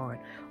them is fine.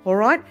 All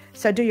right,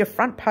 so do your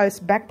front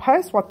post, back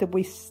post. What did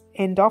we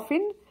end off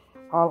in?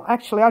 I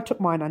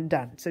took mine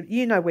undone, so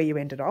you know where you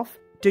ended off.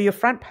 Do your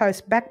front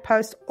post, back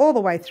post, all the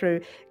way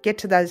through, get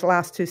to those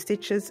last two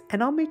stitches,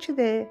 and I'll meet you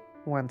there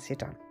once you're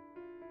done.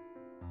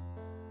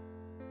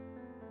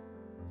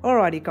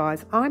 Alrighty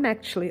guys, I'm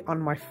actually on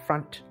my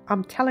front,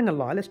 I'm telling a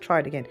lie, let's try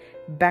it again,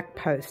 back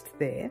post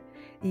there.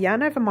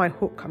 Yarn over my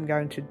hook, I'm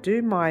going to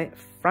do my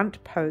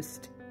front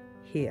post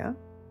here.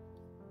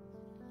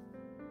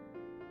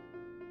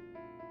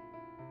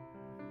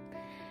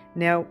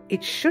 Now,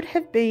 it should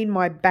have been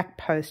my back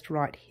post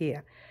right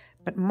here,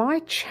 but my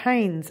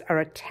chains are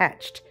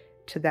attached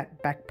to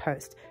that back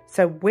post.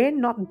 So we're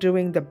not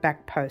doing the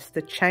back post.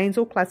 The chains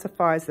will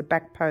classify as the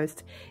back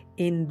post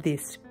in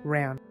this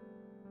round.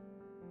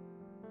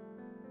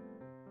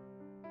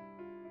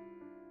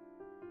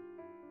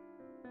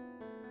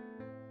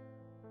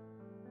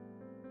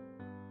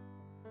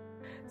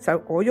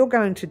 So all you're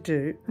going to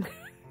do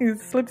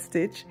is slip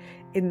stitch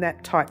in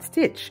that tight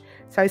stitch.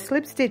 So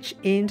slip stitch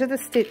into the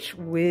stitch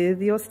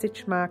with your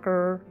stitch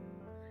marker,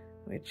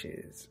 which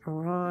is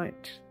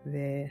right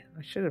there.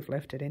 I should have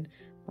left it in.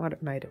 Might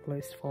have made it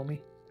loose for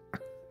me.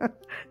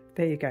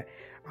 There you go.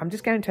 I'm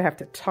just going to have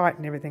to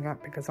tighten everything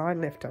up because I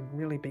left a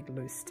really big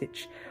loose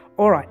stitch.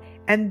 All right,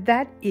 and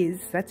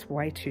that's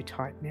way too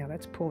tight now.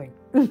 That's pulling.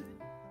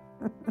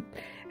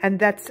 And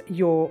that's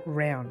your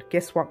round.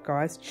 Guess what,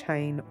 guys?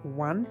 Chain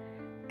 1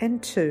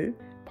 and 2.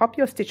 Pop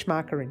your stitch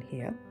marker in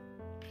here,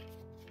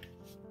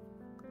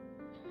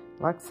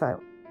 like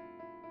so.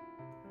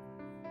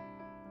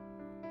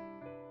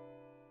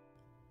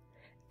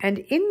 And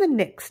in the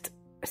next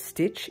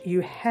stitch you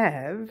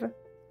have,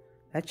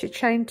 that's your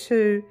chain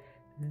 2,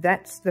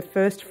 that's the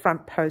first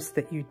front post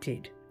that you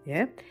did,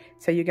 yeah?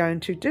 So you're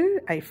going to do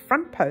a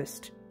front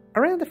post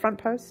around the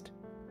front post.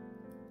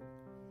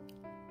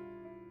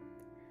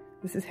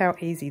 This is how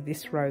easy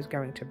this row is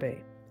going to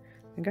be.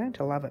 You're going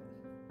to love it.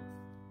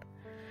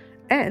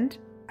 And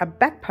a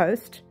back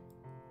post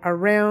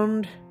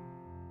around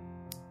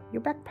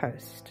your back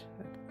post.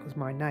 That was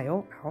my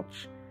nail,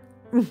 ouch.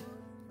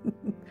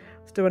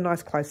 Let's do a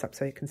nice close-up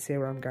so you can see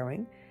where I'm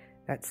going.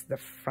 That's the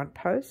front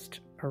post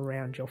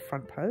around your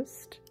front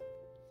post.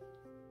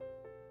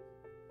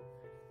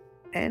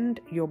 And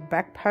your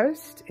back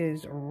post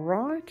is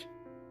right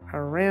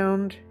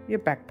around your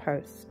back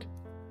post.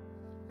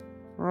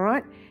 All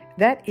right,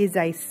 that is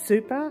a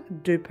super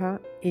duper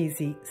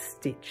easy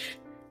stitch.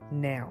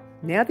 Now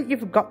that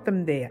you've got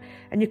them there,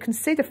 and you can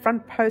see the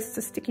front posts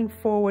are sticking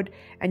forward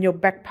and your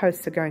back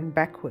posts are going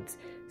backwards.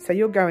 So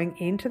you're going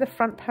into the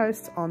front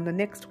post on the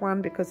next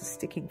one because it's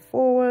sticking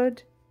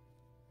forward,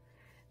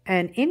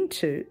 and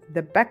into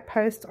the back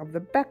post of the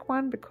back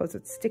one because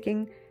it's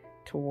sticking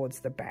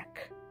towards the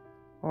back.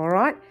 All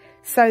right,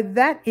 so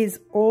that is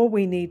all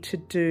we need to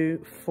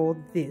do for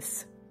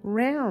this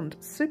round.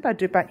 Super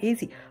duper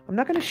easy. I'm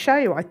not going to show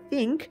you. I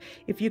think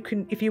if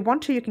you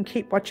want to, you can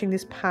keep watching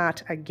this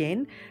part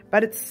again,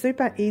 but it's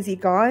super easy,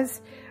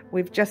 guys.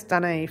 We've just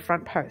done a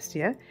front post,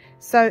 yeah?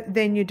 So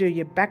then you do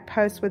your back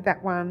post with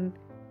that one,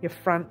 your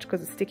front,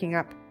 because it's sticking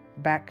up,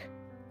 back,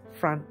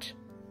 front,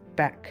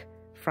 back,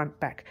 front,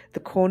 back. The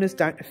corners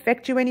don't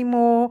affect you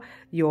anymore.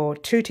 Your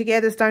two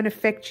togethers don't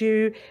affect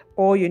you.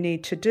 All you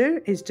need to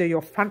do is do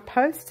your front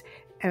post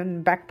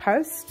and back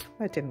post.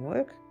 That didn't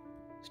work.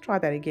 Let's try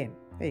that again.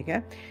 There you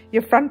go.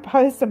 Your front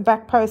post and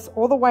back post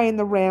all the way in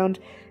the round.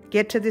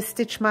 Get to this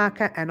stitch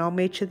marker and I'll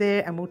meet you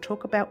there and we'll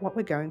talk about what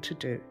we're going to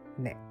do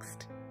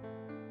next.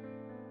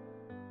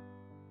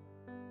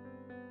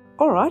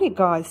 Alrighty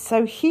guys,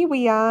 so here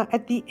we are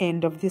at the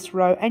end of this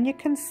row and you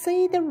can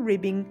see the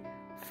ribbing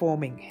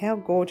forming. How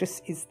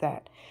gorgeous is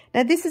that?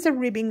 Now this is a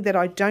ribbing that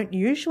I don't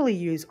usually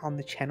use on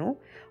the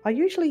channel. I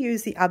usually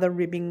use the other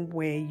ribbing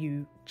where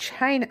you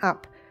chain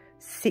up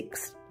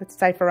 6, let's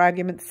say for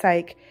argument's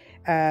sake,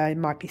 it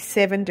might be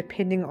 7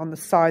 depending on the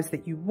size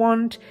that you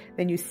want.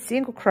 Then you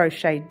single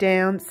crochet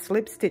down,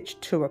 slip stitch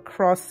 2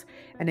 across,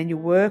 and then you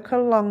work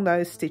along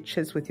those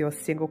stitches with your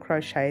single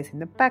crochets in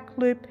the back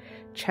loop,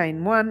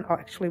 chain 1, or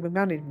actually we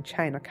won't even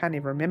chain, I can't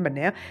even remember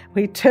now.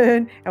 We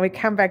turn and we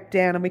come back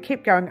down and we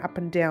keep going up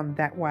and down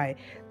that way.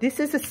 This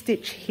is a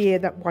stitch here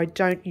that I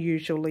don't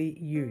usually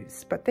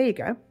use, but there you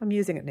go, I'm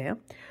using it now.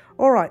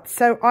 All right,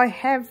 so I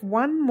have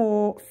one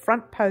more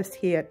front post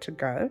here to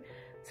go.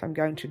 So I'm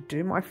going to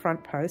do my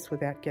front post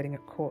without getting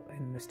it caught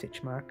in the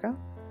stitch marker,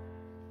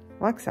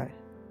 like so.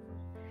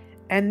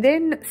 And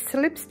then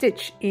slip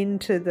stitch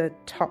into the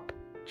top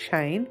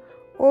chain,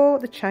 or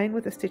the chain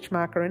with a stitch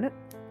marker in it.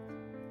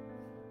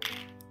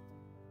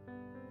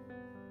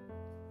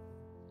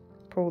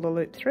 Pull the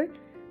loop through,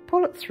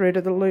 pull it through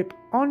to the loop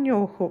on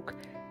your hook,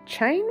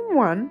 chain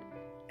 1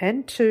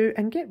 and 2,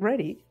 and get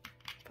ready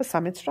for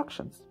some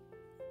instructions.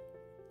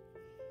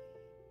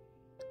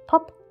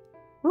 Pop.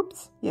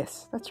 Oops,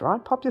 yes, that's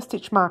right. Pop your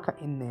stitch marker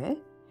in there.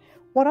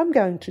 What I'm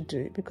going to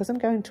do, because I'm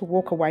going to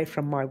walk away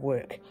from my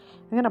work,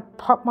 I'm going to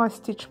pop my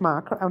stitch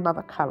marker,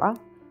 another colour,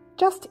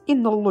 just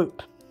in the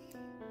loop.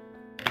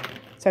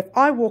 So if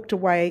I walked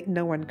away,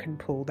 no one can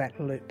pull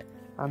that loop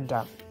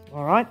undone.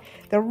 All right.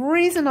 The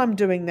reason I'm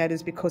doing that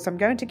is because I'm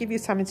going to give you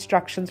some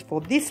instructions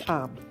for this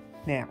arm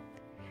now.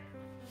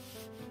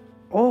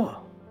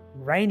 Oh,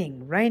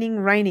 raining, raining,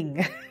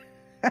 raining.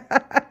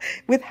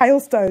 With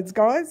hailstones,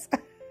 guys.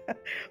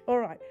 All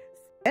right,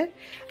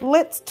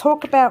 let's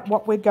talk about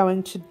what we're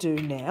going to do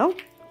now.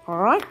 All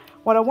right,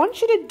 what I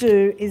want you to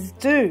do is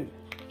do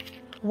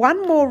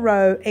one more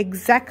row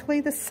exactly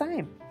the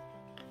same.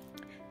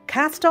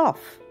 Cast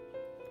off,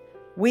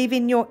 weave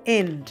in your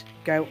end,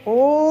 go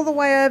all the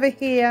way over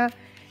here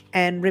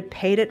and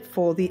repeat it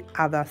for the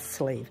other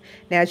sleeve.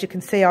 Now, as you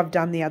can see, I've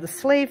done the other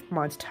sleeve.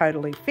 Mine's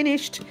totally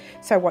finished.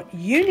 So what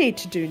you need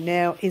to do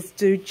now is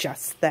do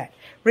just that.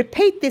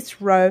 Repeat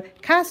this row,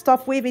 cast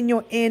off, weave in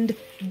your end,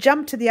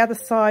 jump to the other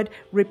side,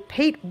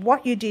 repeat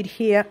what you did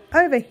here,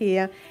 over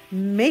here,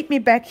 meet me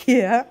back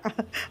here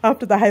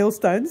after the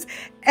hailstones,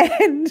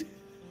 and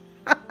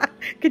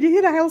can you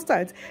hear the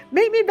hailstones?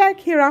 Meet me back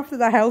here after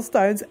the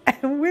hailstones,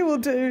 and we will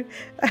do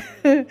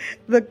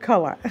the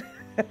collar.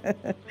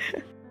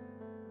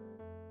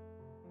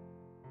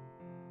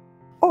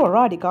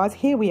 Alrighty guys,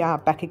 here we are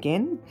back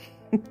again.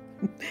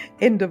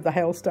 End of the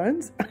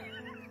hailstones.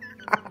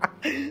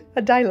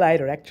 A day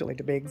later, actually,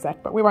 to be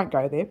exact, but we won't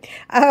go there.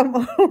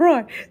 All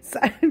right, so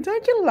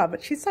don't you love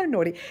it? She's so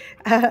naughty.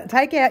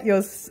 Take out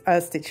your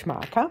stitch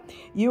marker.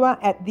 You are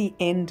at the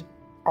end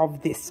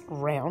of this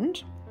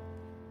round.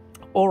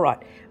 All right,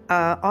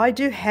 I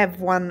do have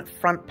one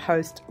front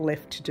post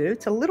left to do.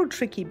 It's a little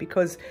tricky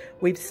because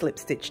we've slip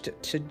stitched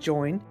it to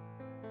join.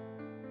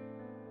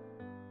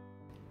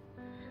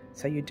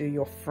 So you do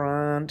your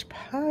front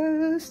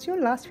post, your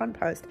last front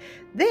post.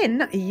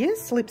 Then you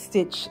slip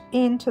stitch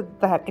into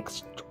that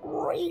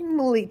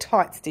extremely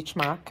tight stitch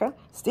marker.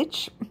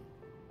 Stitch.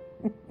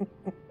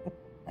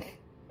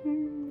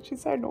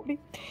 She's so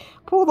naughty.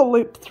 Pull the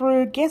loop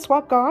through. Guess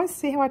what, guys?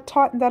 See how I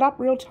tightened that up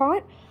real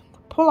tight?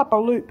 Pull up a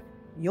loop.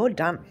 You're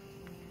done.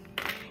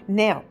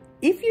 Now,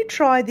 if you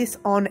try this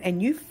on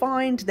and you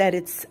find that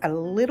it's a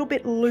little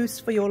bit loose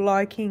for your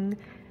liking,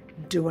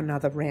 do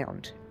another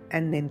round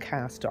and then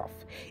cast off.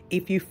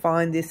 If you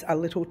find this a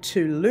little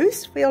too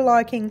loose for your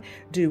liking,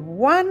 do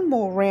one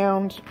more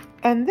round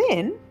and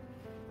then,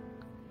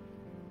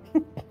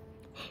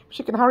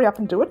 she can hurry up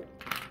and do it,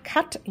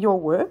 cut your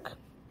work,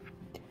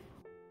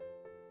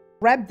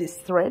 grab this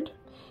thread.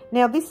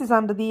 Now this is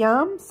under the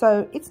arm,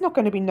 so it's not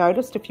going to be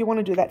noticed. If you want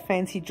to do that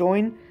fancy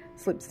join,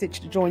 slip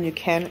stitch to join, you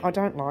can. I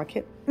don't like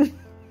it.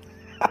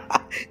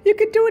 You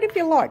could do it if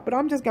you like, but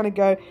I'm just going to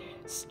go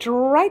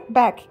straight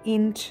back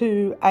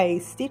into a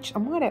stitch. I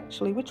might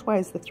actually, which way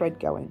is the thread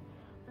going?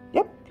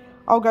 Yep,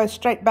 I'll go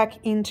straight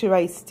back into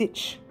a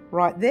stitch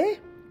right there.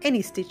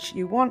 Any stitch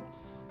you want,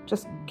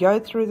 just go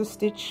through the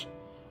stitch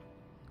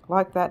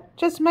like that.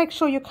 Just make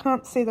sure you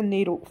can't see the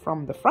needle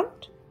from the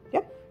front.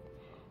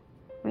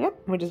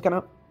 Yep, we're just going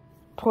to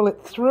pull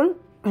it through.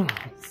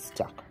 It's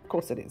stuck, of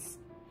course it is.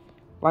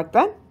 Like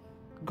that,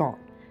 gone.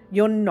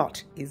 Your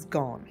knot is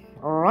gone.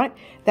 All right,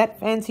 that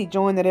fancy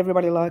join that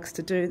everybody likes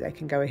to do, they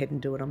can go ahead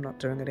and do it. I'm not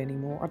doing it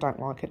anymore. I don't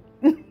like it.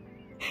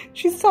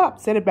 She's so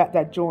upset about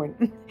that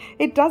join.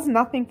 It does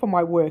nothing for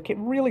my work. It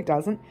really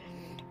doesn't.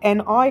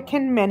 And I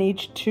can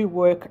manage to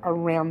work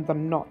around the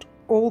knot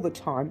all the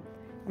time.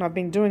 And I've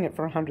been doing it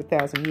for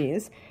 100,000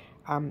 years.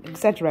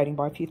 Exaggerating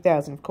by a few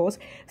thousand, of course.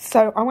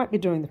 So I won't be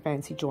doing the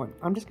fancy join.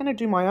 I'm just going to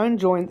do my own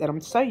join that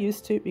I'm so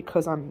used to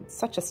because I'm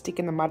such a stick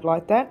in the mud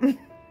like that.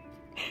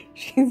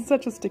 She's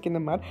such a stick in the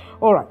mud.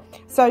 All right,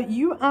 so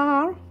you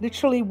are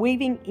literally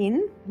weaving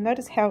in.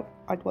 Notice how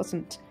I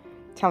wasn't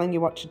telling you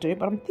what to do,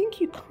 but I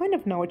think you kind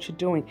of know what you're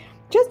doing.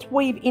 Just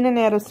weave in and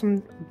out of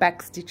some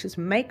back stitches.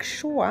 Make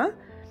sure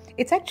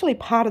It's actually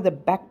part of the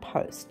back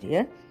post,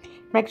 yeah?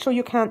 Make sure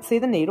you can't see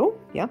the needle,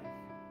 yeah?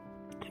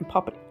 And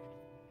pop it.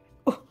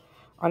 Oh,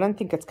 I don't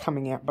think it's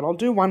coming out, but I'll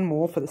do one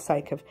more for the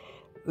sake of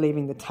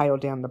leaving the tail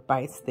down the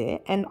base there.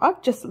 And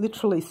I've just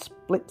literally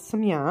split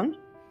some yarn.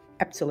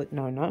 Absolute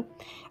no-no.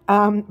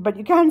 But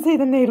you can't see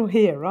the needle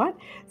here, right?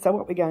 So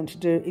what we're going to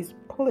do is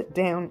pull it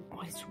down.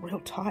 Oh, it's real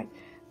tight.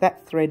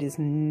 That thread is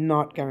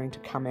not going to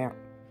come out.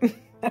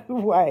 No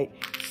way.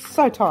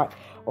 So tight.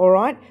 All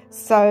right,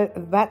 so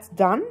that's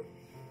done.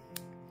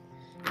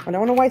 I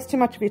don't want to waste too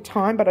much of your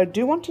time, but I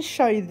do want to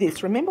show you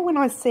this. Remember when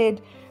I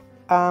said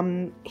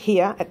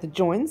here at the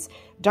joins,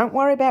 don't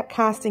worry about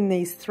casting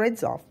these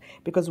threads off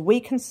because we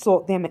can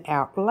sort them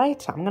out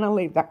later. I'm going to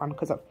leave that one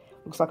because it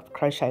looks like I've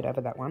crocheted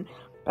over that one.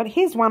 But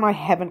here's one I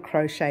haven't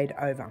crocheted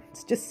over.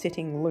 It's just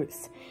sitting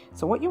loose.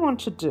 So what you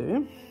want to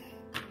do,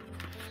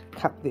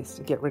 cut this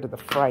to get rid of the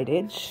frayed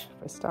edge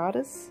for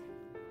starters.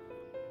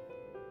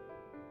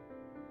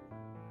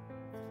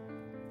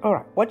 All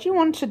right, what you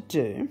want to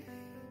do,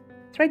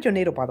 thread your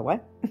needle by the way.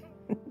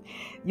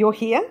 You're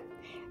here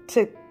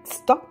to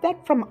stop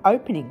that from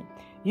opening.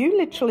 You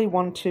literally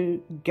want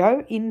to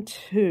go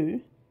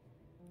into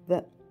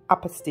the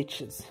upper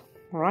stitches,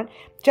 all right?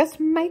 Just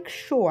make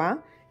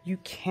sure you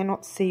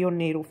cannot see your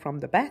needle from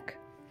the back,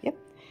 yep,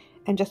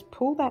 and just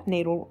pull that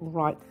needle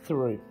right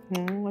through.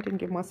 Oh, I didn't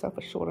give myself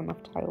a short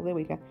enough tail, there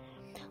we go.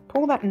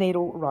 Pull that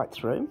needle right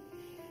through.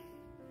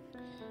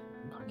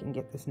 If I can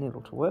get this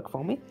needle to work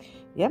for me,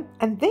 yep,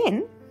 and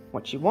then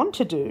what you want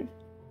to do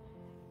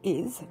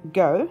is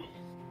go,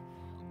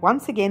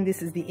 once again,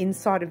 this is the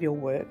inside of your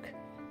work.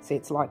 See,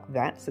 it's like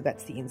that, so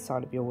that's the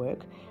inside of your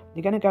work.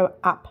 You're going to go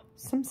up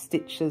some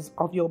stitches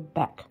of your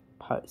back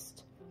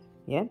post,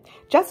 yeah?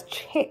 Just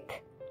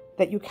check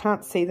that you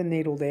can't see the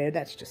needle there.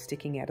 That's just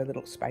sticking out a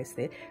little space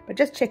there. But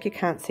just check you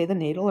can't see the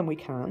needle, and we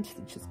can't,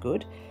 which is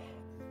good.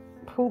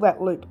 Pull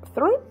that loop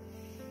through,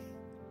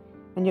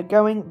 and you're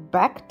going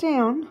back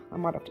down. I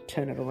might have to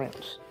turn it around.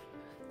 It's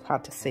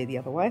hard to see the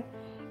other way.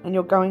 And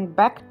you're going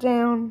back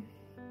down,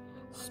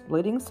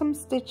 splitting some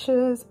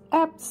stitches.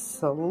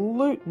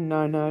 Absolute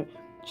no-no.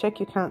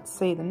 Check you can't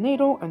see the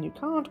needle, and you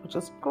can't, which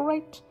is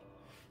great.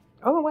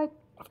 Oh, wait,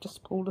 I've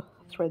just pulled a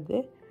thread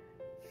there.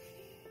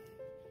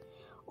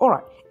 All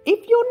right,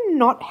 if you're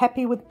not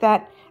happy with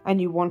that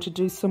and you want to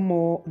do some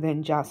more,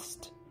 then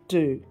just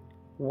do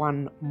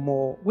one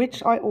more,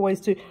 which I always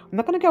do. I'm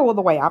not going to go all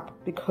the way up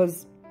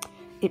because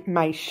it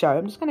may show.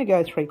 I'm just going to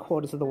go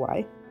 3/4 of the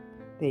way.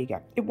 There you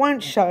go. It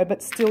won't show,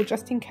 but still,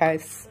 just in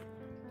case,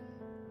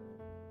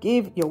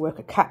 give your work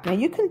a cut. Now,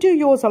 you can do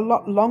yours a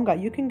lot longer.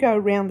 You can go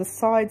around the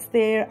sides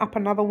there, up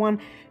another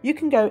one. You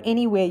can go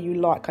anywhere you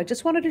like. I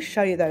just wanted to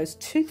show you those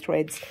 2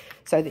 threads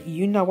so that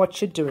you know what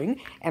you're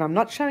doing. And I'm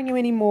not showing you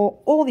any more.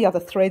 All the other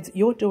threads,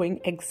 you're doing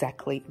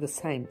exactly the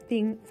same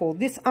thing for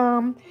this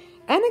arm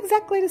and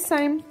exactly the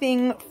same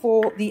thing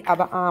for the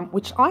other arm,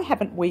 which I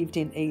haven't weaved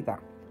in either.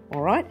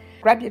 All right?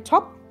 Grab your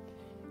top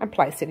and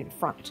place it in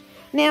front.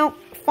 Now,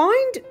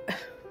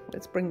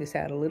 let's bring this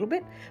out a little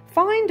bit.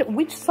 Find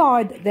which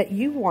side that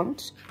you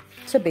want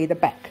to be the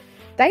back.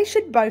 They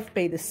should both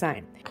be the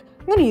same.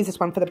 I'm going to use this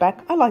one for the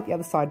back. I like the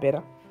other side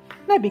better.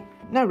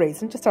 No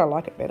reason, just so I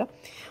like it better.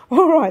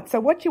 All right, so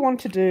what you want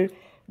to do,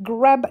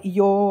 grab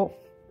your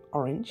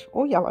orange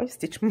or yellow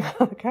stitch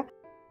marker,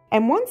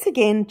 and once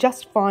again,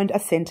 just find a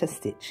center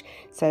stitch.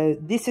 So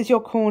this is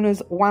your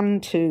corners 1,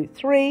 2,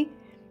 3,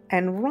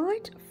 and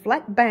right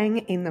flat bang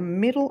in the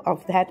middle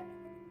of that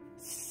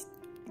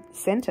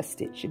center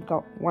stitch, you've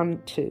got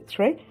 1, 2,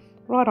 3.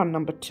 Right on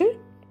number 2,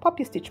 pop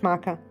your stitch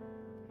marker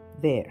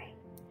there.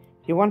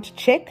 You want to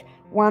check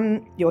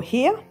you're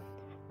here,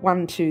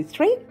 1, 2,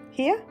 3,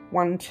 here,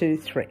 1, 2,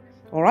 3.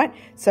 All right,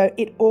 so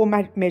it all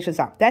measures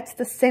up. That's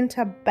the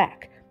center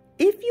back.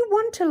 If you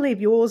want to leave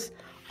yours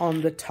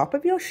on the top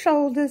of your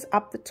shoulders,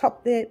 up the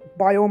top there,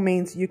 by all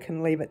means, you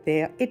can leave it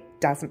there. It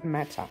doesn't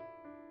matter.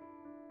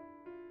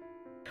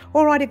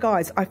 Alrighty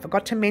guys, I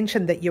forgot to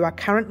mention that you are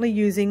currently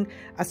using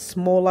a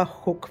smaller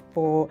hook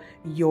for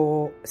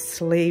your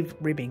sleeve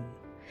ribbing.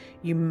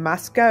 You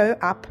must go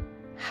up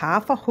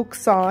half a hook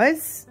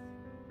size.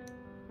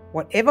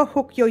 Whatever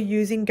hook you're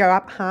using, go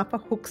up half a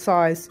hook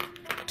size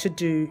to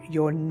do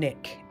your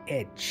neck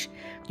edge.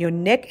 Your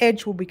neck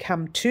edge will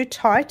become too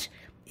tight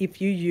if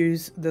you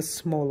use the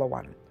smaller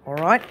one.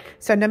 Alright,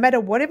 so no matter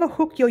whatever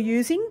hook you're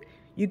using,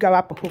 you go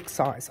up a hook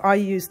size. I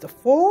used a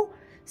 4.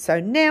 So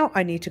now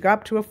I need to go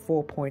up to a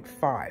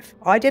 4.5.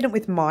 I did it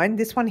with mine.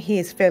 This one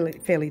here is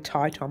fairly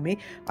tight on me.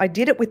 I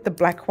did it with the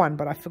black one,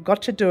 but I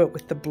forgot to do it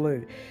with the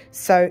blue.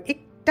 So it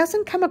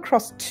doesn't come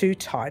across too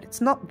tight.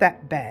 It's not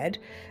that bad,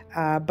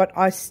 but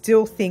I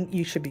still think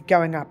you should be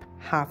going up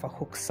half a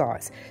hook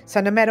size. So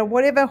no matter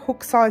whatever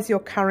hook size you're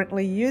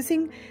currently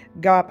using,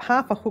 go up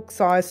half a hook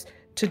size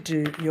to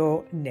do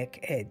your neck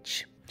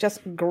edge.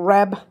 Just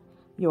grab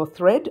your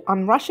thread.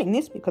 I'm rushing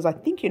this because I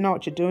think you know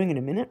what you're doing in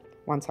a minute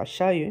once I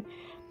show you.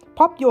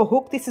 Pop your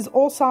hook. This is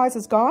all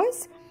sizes,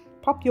 guys.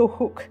 Pop your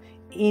hook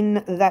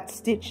in that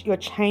stitch. You're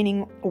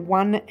chaining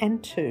 1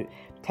 and 2,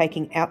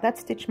 taking out that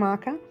stitch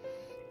marker.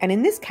 And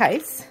in this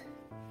case,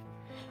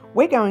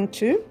 we're going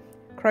to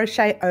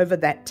crochet over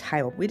that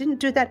tail. We didn't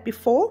do that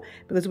before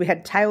because we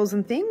had tails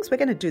and things. We're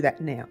going to do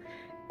that now.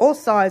 All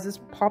sizes,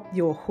 pop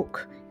your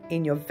hook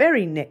in your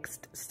very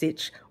next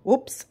stitch.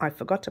 Oops, I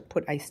forgot to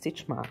put a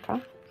stitch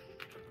marker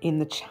in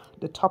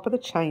the top of the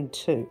chain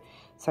too.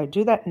 So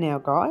do that now,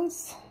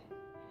 guys.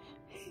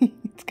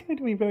 It's going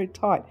to be very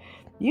tight.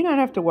 You don't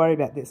have to worry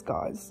about this,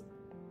 guys.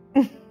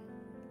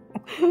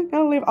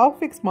 I'll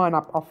fix mine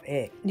up off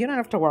air. You don't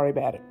have to worry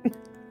about it.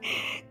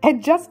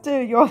 And just do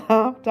your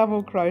half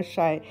double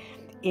crochet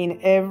in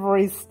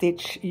every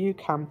stitch you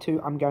come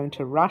to. I'm going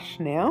to rush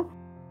now.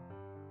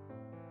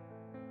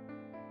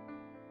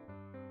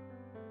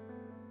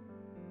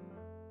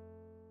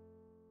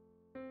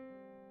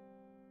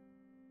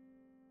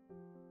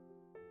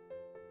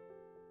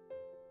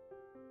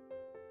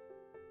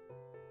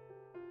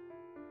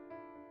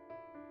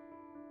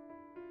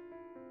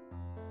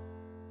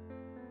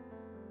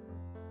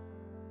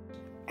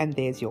 And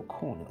there's your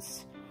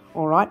corners.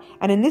 All right,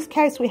 and in this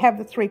case we have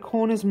the 3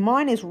 corners.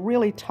 Mine is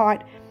really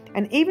tight,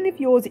 and even if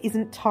yours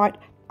isn't tight,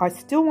 I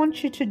still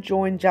want you to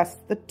join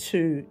just the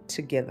 2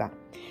 together.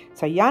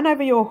 So yarn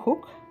over your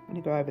hook. I'm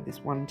going to go over this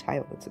one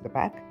tail that's at the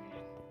back.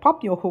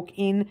 Pop your hook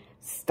in,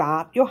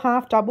 start your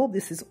half double.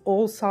 This is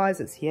all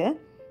sizes here.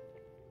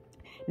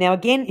 Now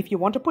again, if you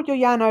want to put your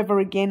yarn over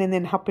again and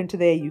then hop into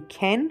there, you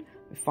can.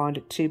 I find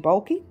it too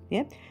bulky.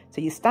 Yeah,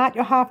 so you start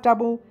your half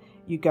double,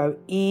 you go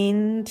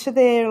into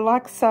there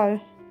like so,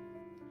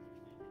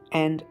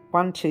 and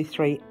 1, 2,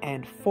 3,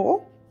 and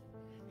 4,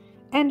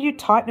 and you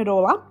tighten it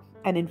all up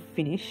and then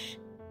finish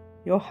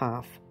your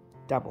half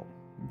double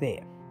there.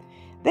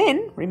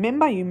 Then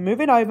remember, you move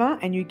it over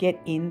and you get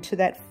into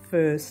that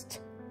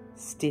first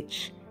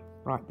stitch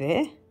right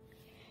there,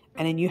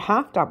 and then you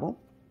half double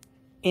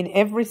in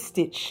every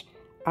stitch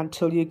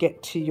until you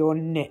get to your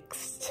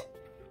next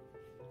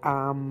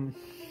join,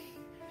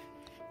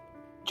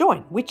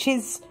 which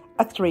is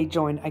a 3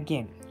 join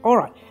again. All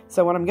right,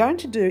 so what I'm going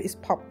to do is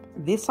pop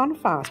this on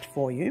fast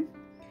for you,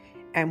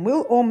 and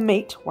we'll all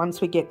meet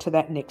once we get to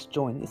that next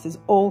join. This is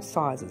all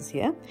sizes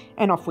here,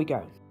 and off we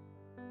go.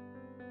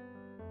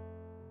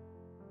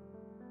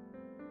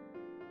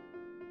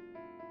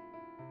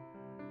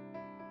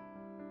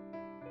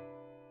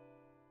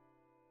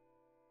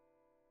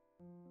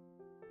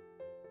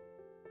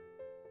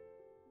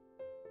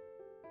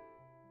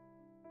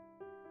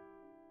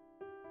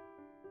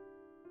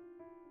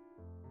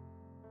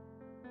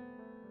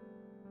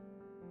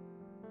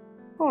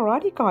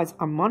 Alrighty guys,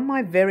 I'm on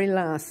my very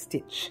last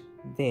stitch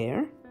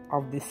there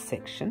of this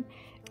section.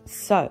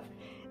 So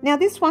now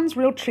this one's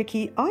real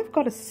tricky. I've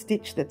got a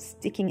stitch that's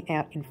sticking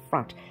out in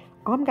front.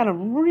 I'm going to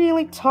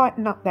really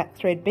tighten up that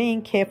thread,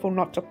 being careful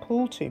not to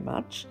pull too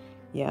much,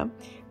 yeah,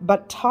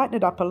 but tighten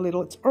it up a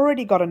little. It's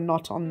already got a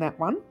knot on that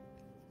one.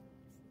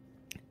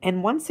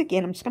 And once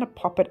again, I'm just going to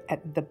pop it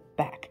at the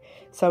back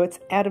so it's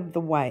out of the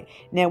way.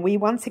 Now we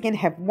once again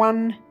have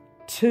 1,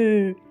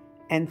 2,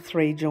 and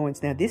 3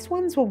 joins. Now this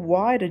one's a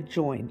wider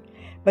join,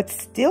 but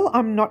still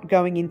I'm not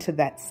going into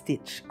that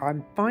stitch.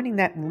 I'm finding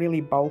that really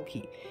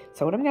bulky.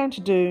 So what I'm going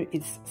to do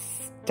is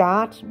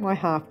start my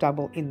half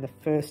double in the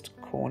first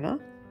corner,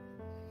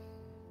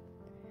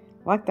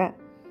 like that.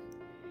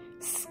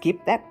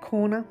 Skip that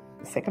corner,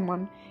 the second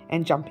one,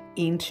 and jump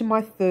into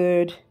my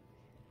third,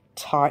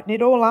 tighten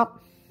it all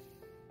up,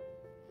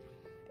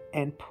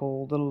 and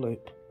pull the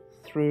loop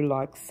through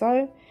like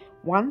so.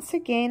 Once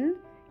again,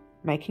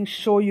 making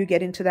sure you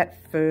get into that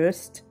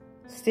first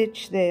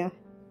stitch there,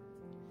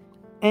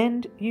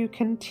 and you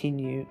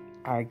continue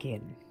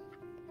again.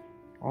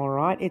 All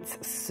right,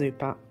 it's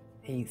super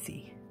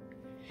easy.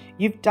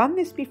 You've done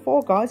this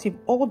before, guys. You've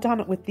all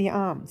done it with the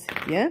arms,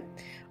 yeah?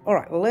 All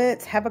right,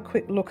 let's have a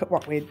quick look at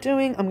what we're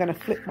doing. I'm going to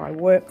flip my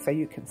work so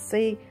you can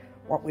see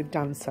what we've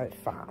done so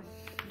far.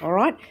 All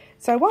right,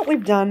 so what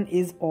we've done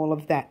is all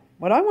of that.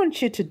 What I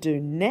want you to do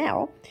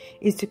now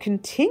is to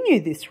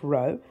continue this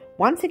row,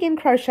 once again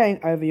crocheting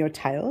over your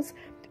tails,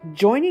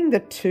 joining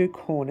the 2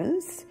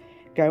 corners,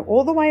 go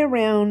all the way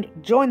around,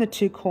 join the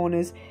 2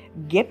 corners,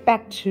 get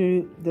back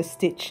to the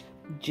stitch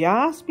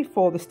just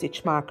before the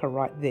stitch marker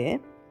right there,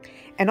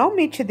 and I'll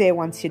meet you there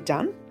once you're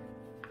done,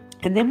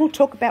 and then we'll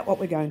talk about what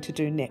we're going to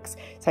do next.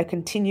 So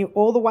continue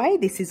all the way.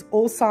 This is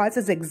all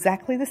sizes,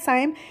 exactly the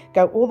same.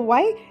 Go all the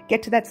way,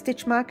 get to that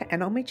stitch marker,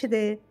 and I'll meet you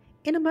there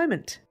in a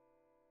moment.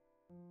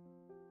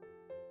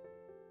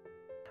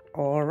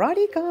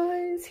 Alrighty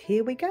guys,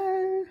 here we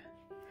go.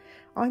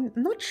 I'm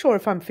not sure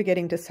if I'm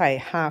forgetting to say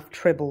half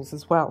trebles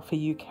as well for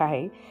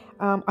UK.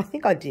 I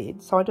think I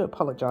did, so I do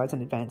apologise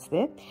in advance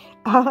there.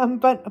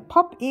 But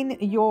pop in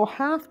your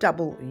half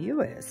double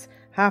US,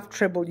 half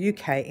treble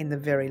UK in the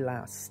very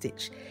last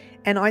stitch.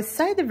 And I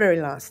say the very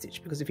last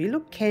stitch because if you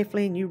look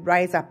carefully and you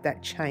raise up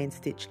that chain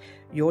stitch,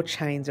 your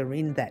chains are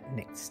in that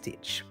next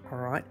stitch, all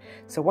right?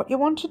 So what you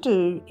want to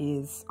do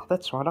is, oh,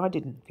 that's right, I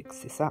didn't fix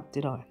this up,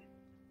 did I?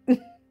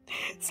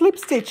 Slip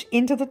stitch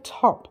into the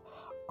top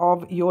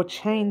of your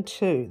chain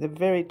 2, the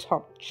very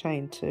top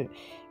chain 2,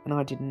 and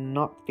I did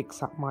not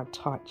fix up my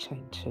tight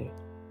chain 2.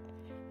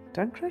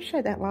 Don't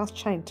crochet that last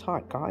chain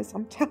tight, guys.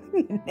 I'm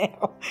telling you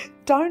now,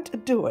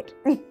 don't do it.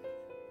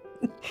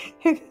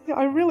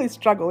 I really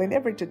struggle in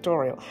every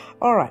tutorial.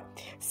 All right,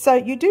 so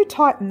you do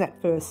tighten that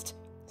first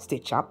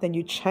stitch up, then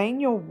you chain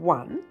your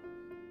 1,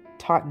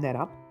 tighten that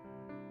up,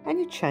 and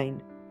you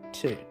chain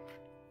 2.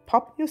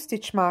 Pop your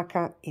stitch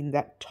marker in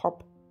that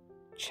top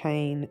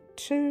chain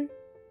 2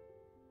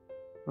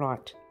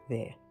 right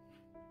there.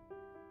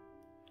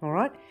 All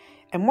right,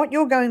 and what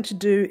you're going to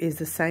do is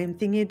the same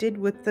thing you did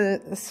with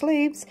the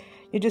sleeves.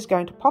 You're just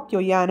going to pop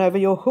your yarn over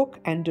your hook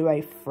and do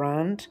a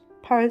front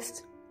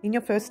post in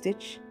your first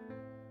stitch.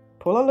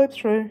 Pull a loop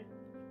through,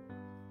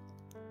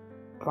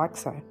 like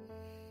so.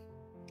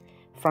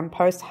 Front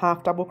post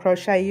half double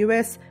crochet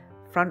US,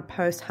 front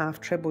post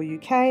half treble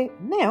UK.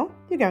 Now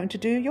you're going to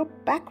do your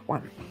back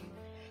one.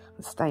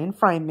 Stay in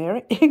frame,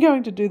 Mary. You're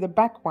going to do the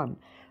back one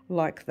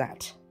like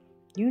that.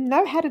 You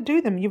know how to do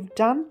them. You've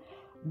done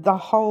the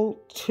whole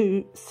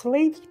 2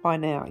 sleeves by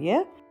now,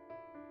 yeah?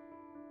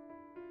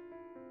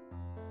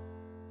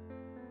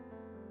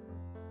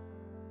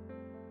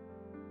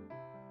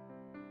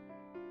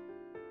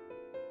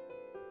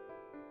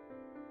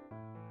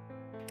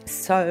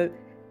 So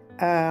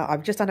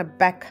I've just done a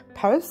back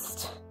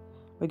post.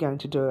 We're going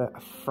to do a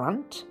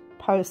front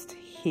post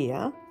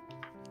here.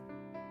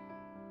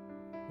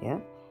 Yeah.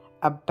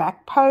 A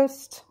back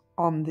post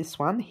on this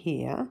one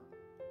here.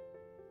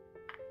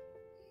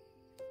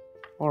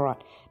 All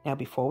right, now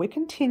before we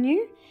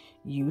continue,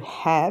 you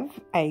have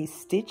a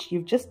stitch.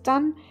 You've just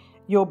done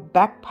your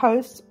back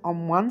post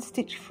on 1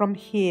 stitch from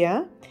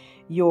here.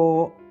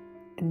 Your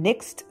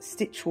next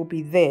stitch will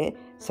be there,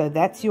 so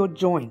that's your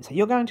join. So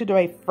you're going to do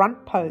a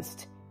front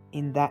post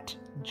in that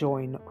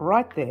join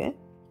right there,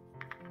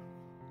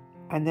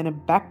 and then a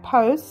back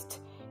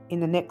post in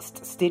the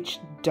next stitch.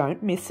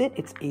 Don't miss it,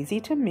 it's easy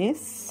to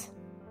miss,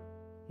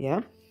 yeah,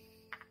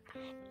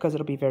 because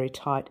it'll be very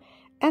tight.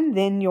 And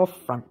then your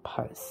front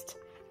post.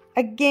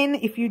 Again,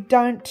 if you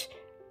don't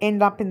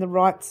end up in the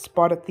right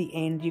spot at the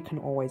end, you can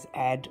always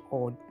add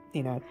or,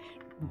 you know,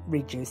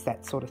 reduce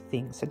that sort of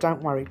thing. So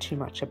don't worry too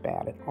much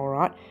about it, all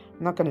right?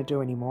 I'm not going to do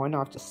any more.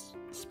 No, I've just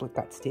split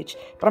that stitch.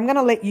 But I'm going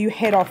to let you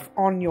head off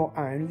on your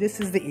own.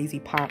 This is the easy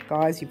part,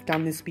 guys. You've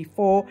done this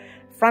before.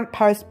 Front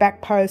post, back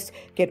post,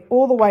 get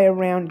all the way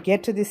around,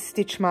 get to this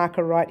stitch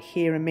marker right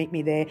here and meet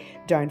me there.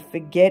 Don't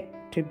forget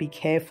to be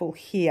careful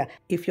here.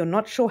 If you're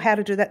not sure how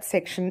to do that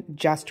section,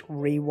 just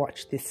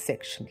rewatch this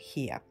section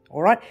here.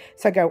 All right,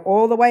 so go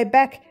all the way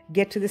back,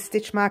 get to the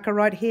stitch marker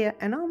right here,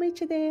 and I'll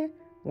meet you there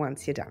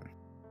once you're done.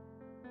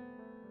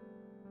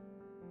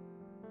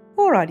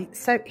 Alrighty,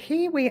 so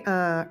here we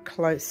are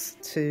close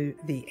to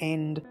the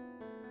end.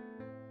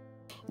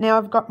 Now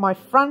I've got my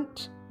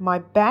front, my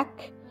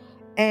back,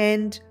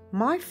 and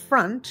my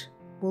front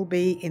will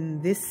be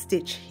in this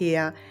stitch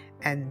here,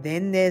 and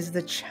then there's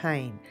the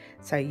chain.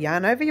 So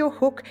yarn over your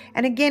hook,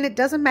 and again, it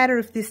doesn't matter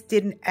if this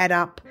didn't add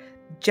up,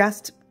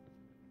 just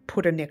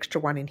put an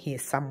extra one in here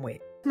somewhere.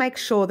 Make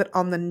sure that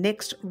on the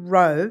next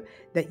row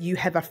that you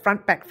have a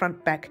front,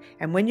 back,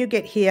 and when you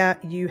get here,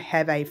 you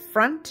have a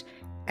front,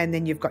 and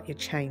then you've got your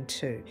chain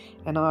 2.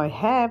 And I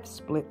have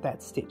split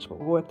that stitch, but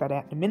we'll work that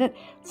out in a minute.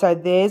 So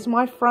there's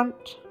my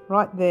front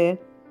right there.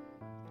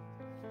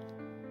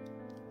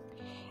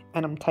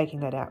 And I'm taking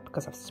that out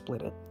because I've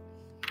split it.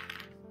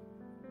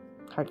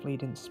 Hopefully you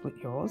didn't split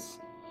yours.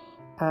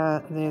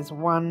 There's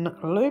 1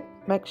 loop.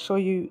 Make sure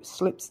you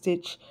slip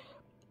stitch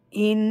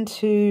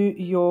into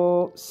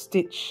your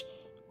stitch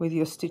with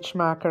your stitch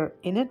marker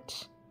in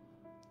it,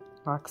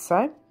 like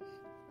so.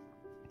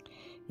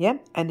 Yeah,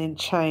 and then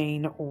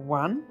chain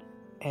 1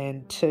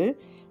 and 2.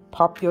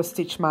 Pop your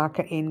stitch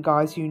marker in,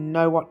 guys. You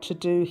know what to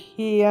do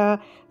here.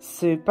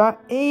 Super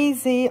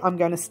easy. I'm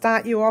going to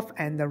start you off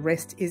and the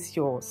rest is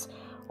yours.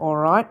 All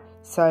right,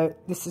 so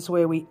this is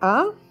where we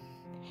are.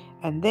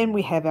 And then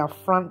we have our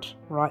front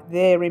right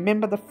there.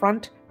 Remember, the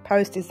front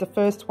post is the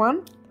first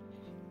one.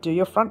 Do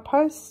your front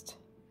post.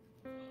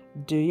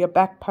 Do your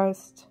back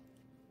post.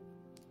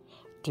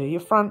 Do your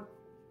front.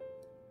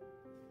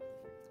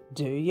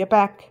 Do your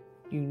back.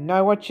 You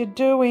know what you're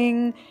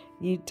doing.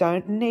 You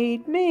don't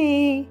need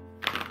me.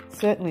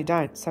 Certainly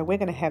don't. So we're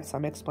going to have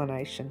some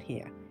explanation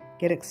here.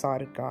 Get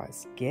excited,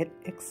 guys. Get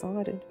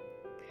excited.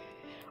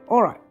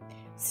 All right.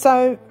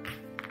 So,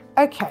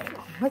 okay,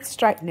 let's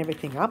straighten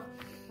everything up.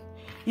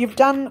 You've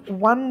done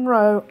 1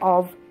 row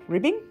of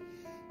ribbing.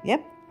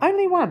 Yep,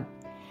 only 1.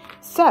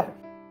 So,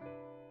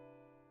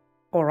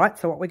 all right,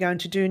 so what we're going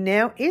to do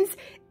now is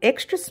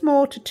extra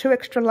small to 2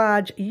 extra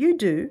large. You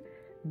do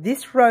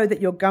this row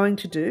that you're going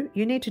to do.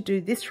 You need to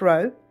do this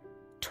row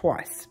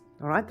twice.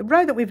 All right, the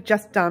row that we've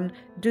just done,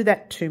 do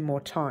that 2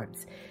 more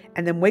times.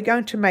 And then we're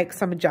going to make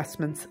some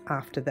adjustments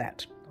after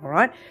that. All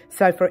right,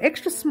 so for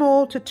extra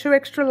small to 2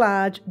 extra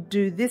large,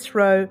 do this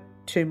row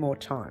 2 more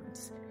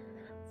times.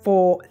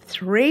 For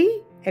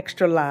 3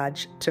 extra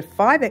large to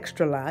 5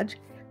 extra large,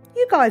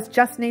 you guys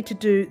just need to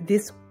do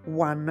this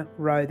 1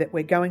 row that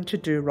we're going to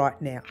do right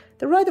now.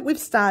 The row that we've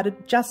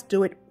started, just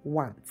do it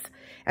once.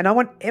 And I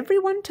want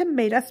everyone to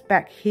meet us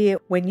back here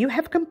when you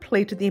have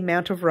completed the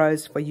amount of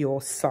rows for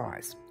your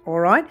size. All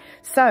right,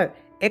 so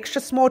extra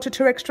small to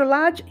 2 extra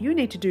large, you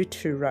need to do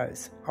 2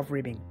 rows of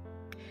ribbing.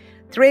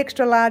 3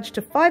 extra large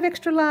to 5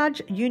 extra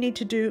large, you need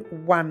to do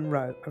 1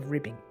 row of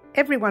ribbing.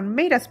 Everyone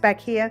meet us back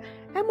here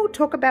and we'll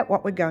talk about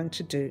what we're going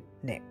to do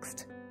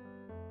next.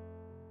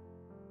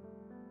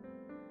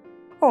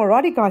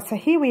 Alrighty guys, so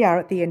here we are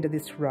at the end of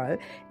this row.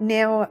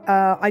 Now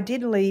I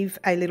did leave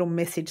a little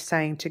message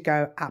saying to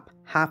go up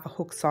half a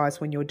hook size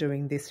when you're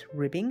doing this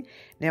ribbing.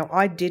 Now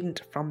I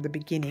didn't from the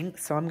beginning,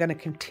 so I'm going to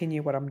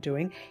continue what I'm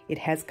doing. It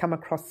has come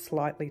across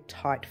slightly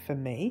tight for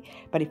me,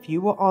 but if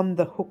you were on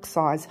the hook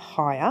size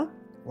higher,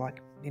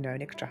 like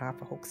an extra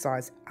half a hook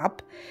size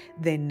up,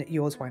 then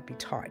yours won't be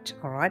tight.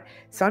 All right,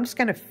 so I'm just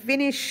going to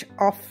finish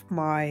off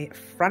my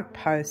front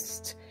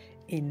post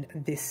in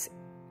this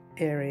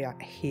area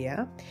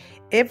here.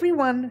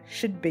 Everyone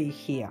should be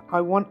here.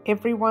 I want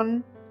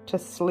everyone to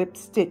slip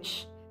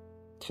stitch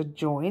to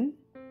join.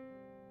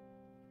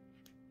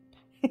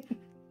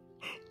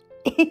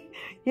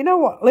 You know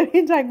what, let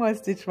me take my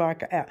stitch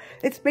marker out.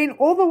 It's been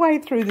all the way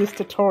through this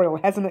tutorial,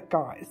 hasn't it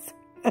guys?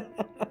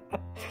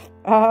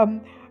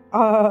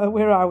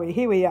 Where are we?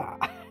 Here we are.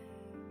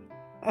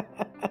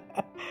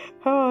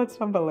 Oh, it's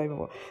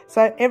unbelievable.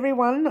 So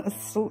everyone,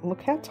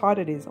 look how tight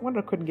it is. I wonder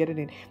if I couldn't get it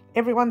in.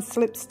 Everyone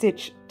slip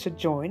stitch to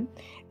join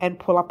and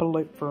pull up a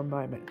loop for a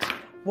moment.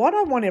 What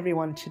I want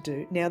everyone to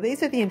do, now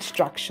these are the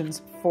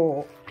instructions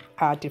for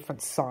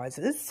different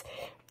sizes.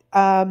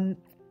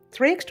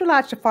 3 extra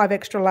large to 5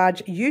 extra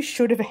large, you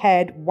should have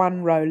had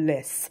 1 row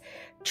less.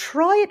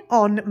 Try it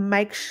on,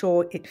 make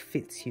sure it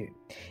fits you.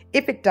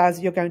 If it does,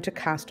 you're going to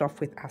cast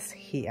off with us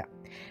here.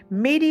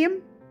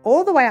 Medium,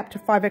 all the way up to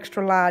 5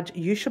 extra large,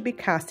 you should be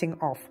casting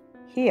off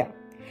here.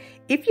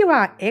 If you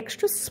are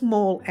extra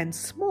small and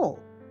small,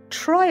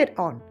 try it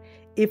on.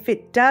 If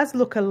it does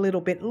look a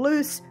little bit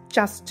loose,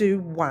 just do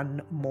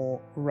 1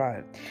 more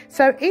row.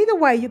 So either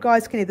way, you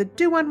guys can either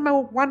do one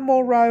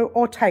more row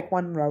or take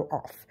 1 row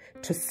off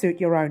to suit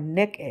your own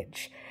neck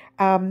edge.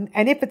 And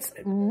if it's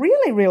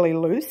really, really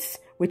loose,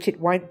 which it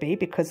won't be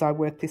because I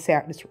worked this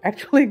out and it's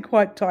actually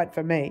quite tight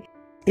for me.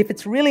 If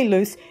it's really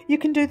loose, you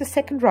can do the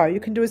second row. You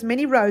can do as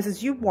many rows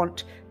as you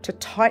want to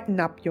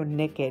tighten up your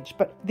neck edge.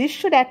 But this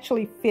should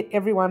actually fit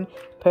everyone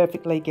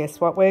perfectly.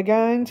 Guess what we're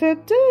going to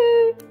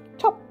do?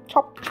 Chop,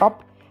 chop,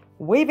 chop.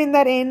 Weave in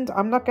that end.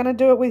 I'm not going to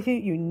do it with you.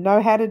 You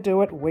know how to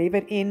do it. Weave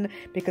it in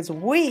because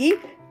we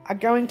are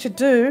going to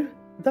do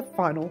the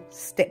final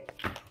step.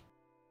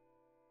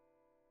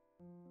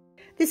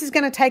 This is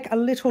going to take a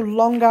little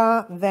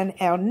longer than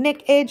our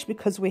neck edge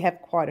because we have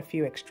quite a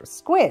few extra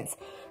squares.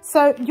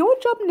 So your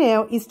job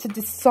now is to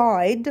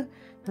decide,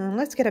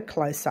 let's get a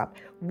close-up,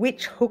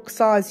 which hook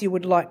size you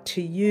would like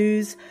to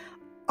use.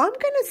 I'm going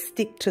to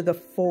stick to the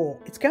 4.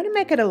 It's going to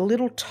make it a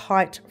little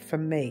tight for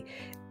me.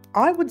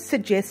 I would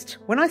suggest,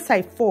 when I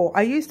say 4,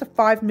 I use the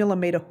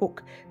 5mm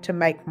hook to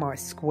make my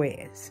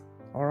squares.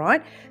 All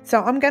right,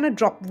 so I'm going to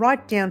drop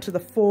right down to the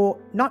 4.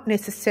 Not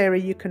necessary,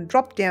 you can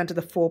drop down to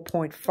the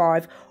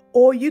 4.5,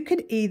 or you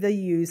could either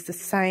use the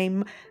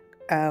same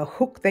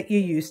hook that you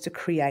use to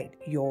create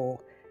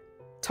your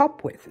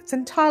top with. It's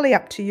entirely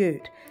up to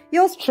you.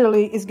 Yours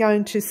truly is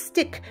going to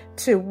stick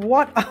to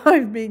what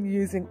I've been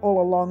using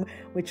all along,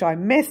 which I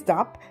messed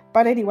up.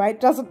 But anyway, it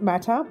doesn't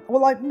matter.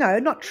 Well, no,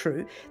 not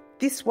true.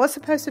 This was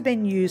supposed to have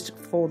been used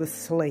for the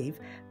sleeve,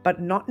 but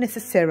not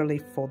necessarily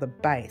for the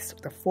base.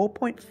 The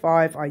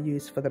 4.5 I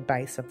use for the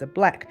base of the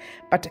black.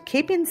 But to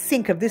keep in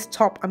sync of this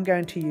top, I'm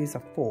going to use a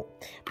 4.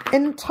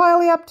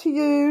 Entirely up to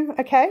you,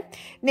 okay?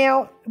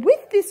 Now,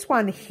 with this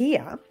one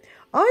here,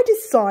 I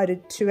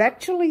decided to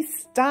actually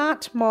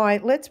start my,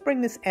 let's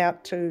bring this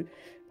out to,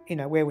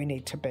 where we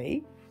need to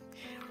be.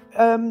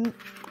 All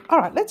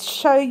right, let's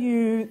show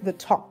you the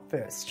top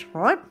first,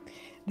 right?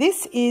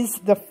 This is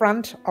the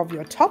front of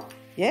your top.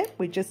 Yeah,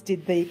 we just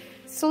did the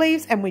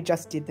sleeves and we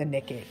just did the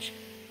neck edge.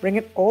 Bring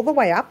it all the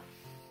way up.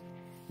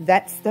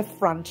 That's the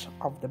front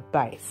of the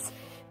base.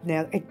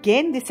 Now,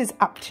 again, this is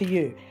up to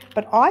you,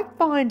 but I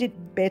find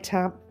it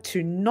better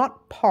to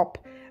not pop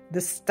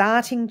the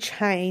starting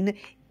chain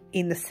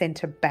in the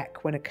center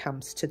back when it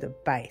comes to the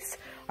base.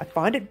 I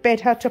find it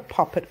better to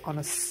pop it on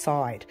a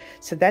side.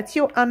 So that's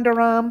your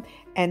underarm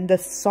and the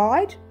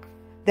side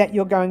that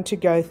you're going to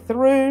go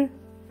through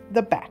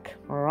the back,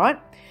 all right?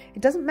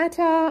 It doesn't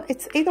matter,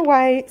 it's either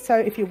way. So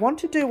if you want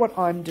to do what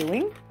I'm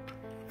doing,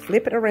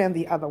 flip it around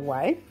the other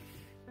way.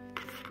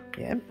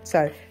 Yeah,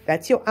 so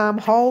that's your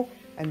armhole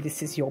and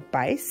this is your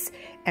base.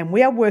 And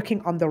we are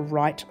working on the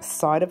right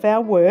side of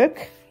our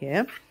work,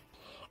 yeah.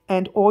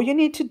 And all you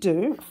need to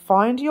do,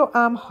 find your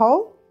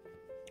armhole.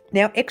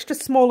 Now, extra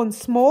small and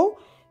small,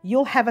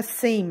 you'll have a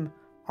seam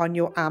on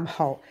your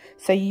armhole.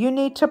 So you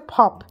need to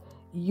pop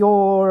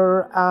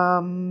your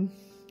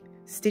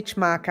stitch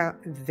marker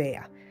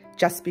there,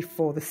 just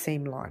before the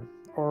seam line,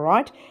 all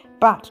right?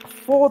 But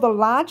for the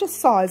larger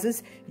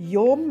sizes,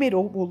 your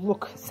middle will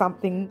look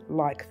something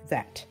like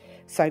that.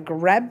 So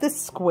grab the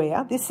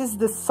square. This is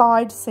the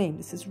side seam.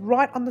 This is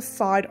right on the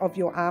side of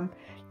your arm.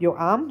 Your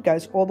arm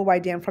goes all the way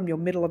down from your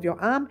middle of your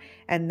arm,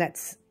 and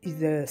that's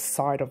the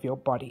side of your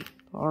body,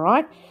 all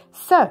right?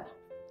 So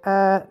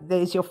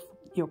there's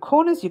your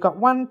corners. You've got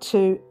 1,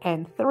 2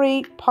 and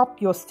 3.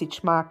 Pop your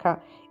stitch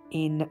marker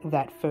in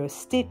that first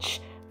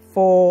stitch.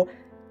 For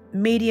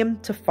medium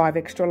to 5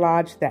 extra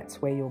large,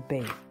 that's where you'll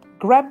be.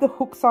 Grab the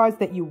hook size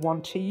that you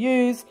want to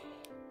use,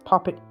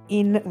 pop it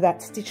in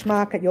that stitch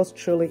marker. Yours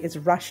truly is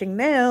rushing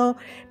now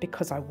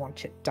because I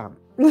want it done.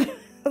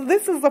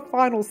 This is the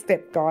final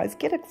step, guys.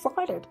 Get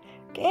excited.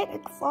 Get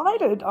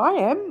excited. I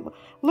am.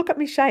 Look at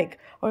me shake.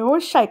 I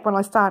always shake when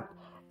I start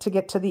to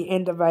get to the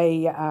end of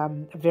a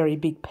very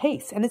big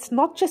piece. And it's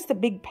not just the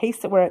big piece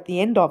that we're at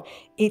the end of.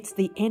 It's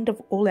the end of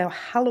all our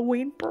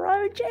Halloween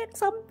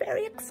projects. I'm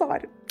very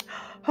excited.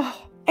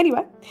 Oh,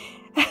 anyway,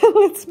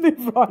 let's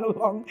move right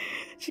along.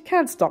 She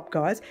can't stop,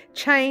 guys.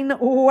 Chain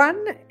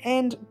 1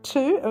 and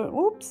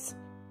 2.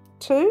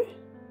 2.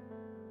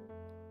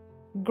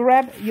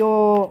 Grab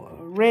your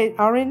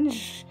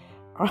orange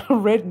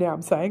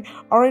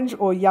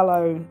or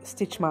yellow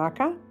stitch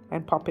marker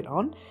and pop it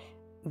on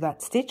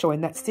that stitch, or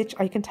in that stitch.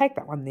 Oh, you can take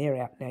that one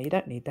there out now. You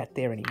don't need that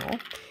there anymore.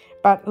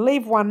 But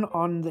leave one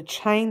on the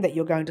chain that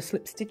you're going to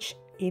slip stitch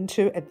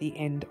into at the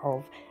end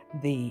of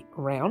the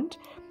round.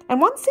 And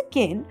once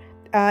again,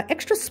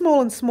 extra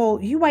small and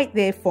small, you wait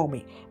there for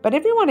me. But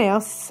everyone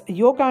else,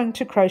 you're going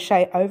to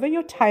crochet over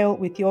your tail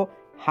with your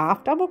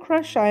half double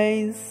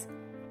crochets.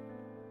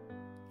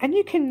 And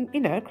you can,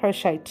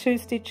 crochet 2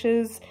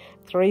 stitches,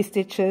 3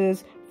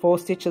 stitches, 4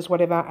 stitches,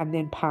 whatever, and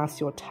then pass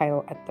your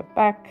tail at the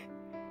back,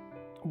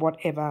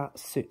 whatever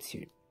suits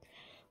you.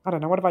 I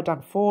don't know, what have I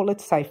done? 4,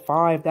 let's say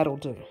 5, that'll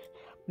do.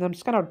 And I'm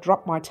just going to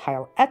drop my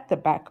tail at the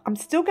back. I'm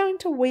still going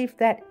to weave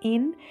that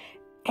in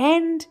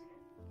and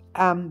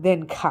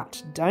then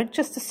cut. Don't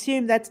just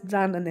assume that's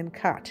done and then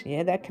cut.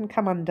 Yeah, that can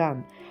come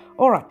undone.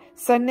 All right,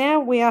 so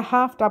now we are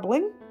half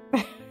doubling,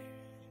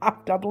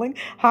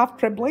 half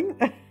trebling,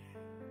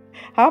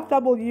 half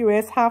double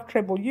US, half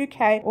treble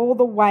UK, all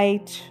the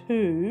way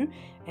to,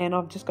 and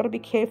I've just got to be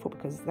careful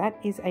because that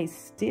is a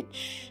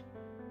stitch,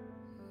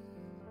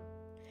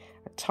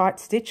 a tight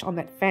stitch on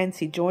that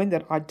fancy join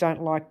that I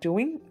don't like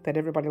doing, that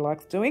everybody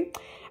likes doing.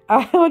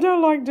 I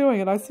don't like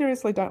doing it. I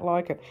seriously don't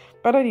like it.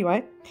 But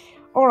anyway,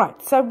 all right,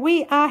 so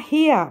we are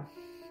here.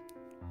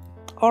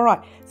 All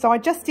right, so I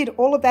just did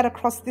all of that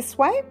across this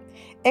way,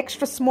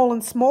 extra small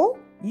and small.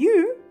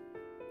 You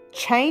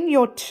chain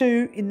your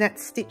 2 in that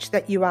stitch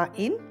that you are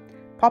in,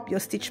 pop your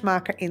stitch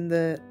marker in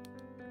the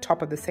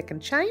top of the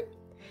second chain,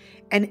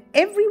 and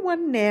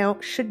everyone now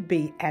should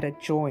be at a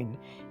join.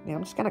 Now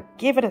I'm just going to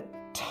give it a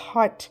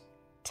tight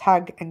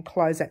tug and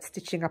close that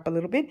stitching up a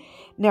little bit.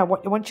 Now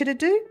what I want you to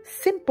do,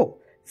 simple,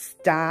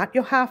 start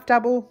your half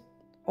double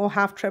or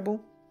half treble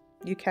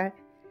UK,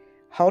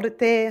 hold it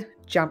there,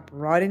 jump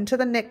right into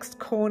the next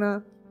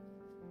corner,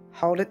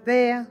 hold it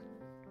there,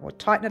 or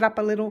tighten it up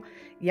a little,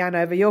 yarn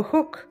over your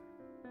hook,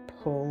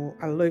 pull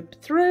a loop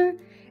through,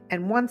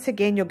 and once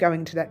again you're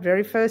going to that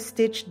very first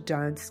stitch,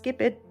 don't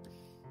skip it,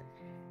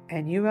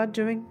 and you are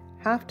doing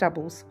half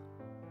doubles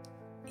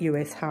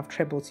US, half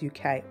trebles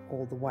UK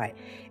all the way.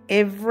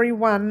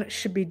 Everyone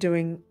should be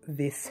doing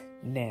this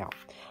now.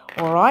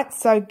 All right,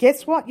 so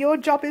guess what your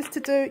job is to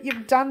do?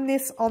 You've done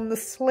this on the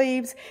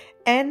sleeves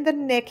and the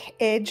neck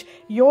edge.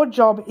 Your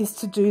job is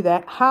to do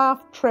that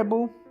half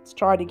treble, let's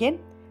try it again,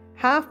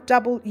 half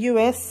double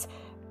US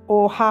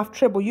or half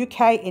treble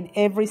UK in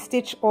every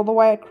stitch all the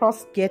way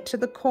across. Get to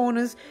the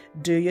corners,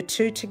 do your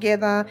 2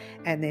 together,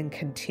 and then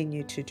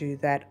continue to do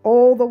that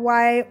all the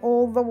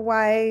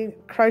way,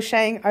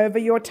 crocheting over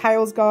your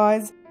tails,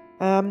 guys.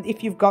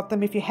 If you've got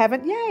them, if you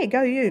haven't, yay,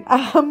 go you.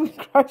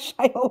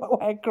 Crochet all the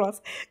way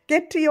across.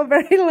 Get to your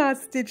very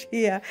last stitch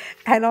here,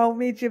 and I'll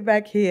meet you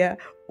back here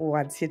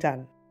once you're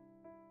done.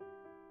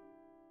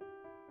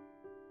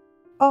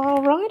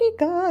 Alrighty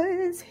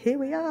guys, here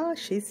we are.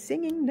 She's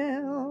singing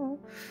now.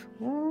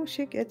 Oh,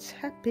 she gets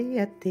happy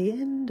at the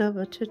end of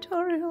a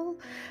tutorial.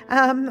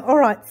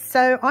 Alright,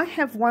 so I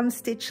have 1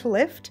 stitch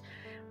left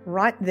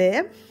right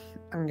there.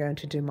 I'm going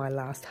to do my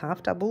last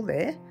half double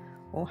there,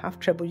 or half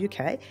treble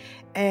UK,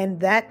 and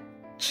that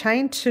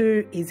chain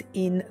 2 is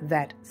in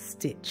that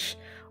stitch.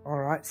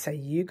 Alright, so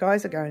you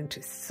guys are going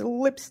to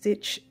slip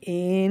stitch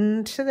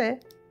into there,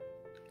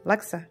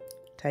 like so,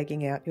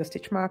 taking out your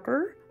stitch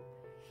marker.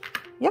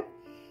 Yep.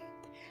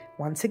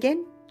 Once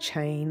again,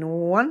 chain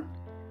 1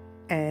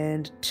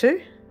 and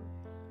 2,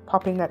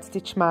 popping that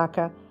stitch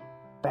marker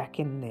back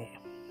in there.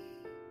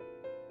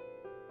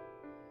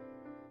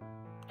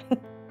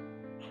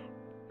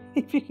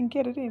 If you can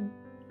get it in.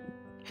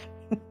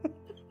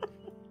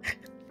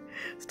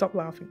 Stop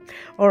laughing.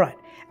 All right,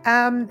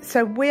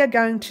 so we are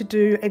going to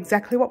do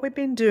exactly what we've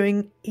been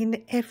doing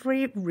in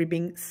every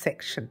ribbing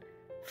section.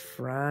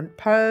 Front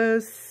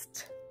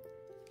post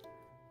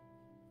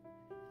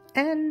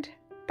and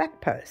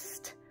back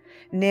post.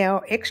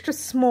 Now, extra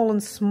small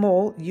and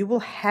small, you will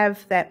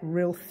have that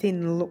real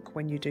thin look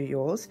when you do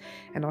yours,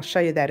 and I'll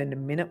show you that in a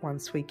minute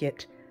once we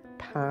get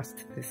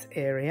past this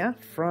area.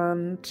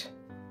 Front.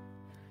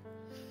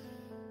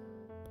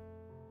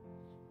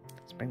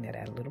 Let's bring that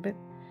out a little bit.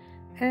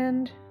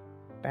 And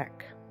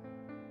back.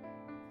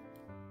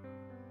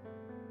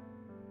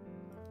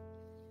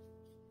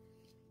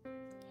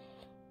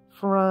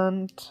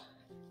 front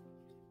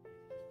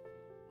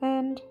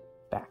and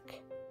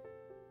back.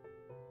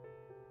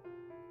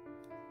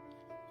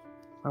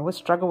 I always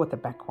struggle with the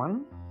back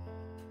one.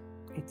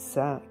 It's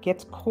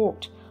gets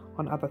caught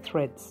on other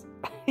threads.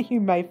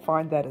 You may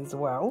find that as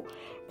well,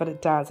 but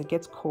it does. It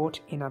gets caught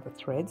in other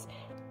threads.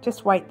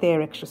 Just wait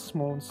there extra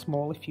small and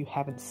small if you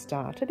haven't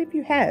started. If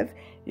you have,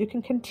 you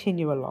can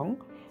continue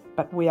along,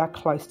 but we are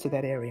close to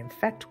that area. In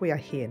fact, we are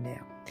here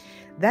now.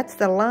 That's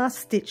the last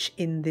stitch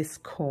in this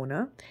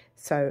corner.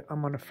 So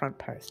I'm on a front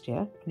post,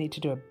 yeah? I need to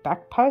do a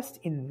back post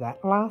in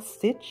that last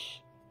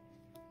stitch.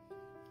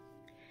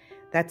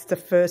 That's the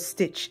first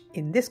stitch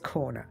in this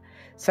corner.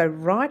 So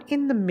right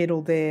in the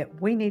middle there,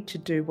 we need to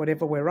do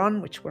whatever we're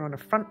on, which we're on a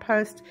front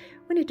post.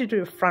 We need to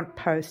do a front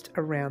post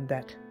around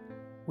that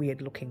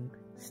weird looking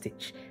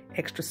stitch.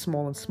 Extra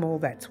small and small,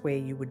 that's where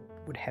you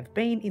would have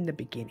been in the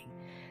beginning.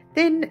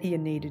 Then you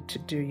needed to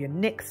do your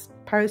next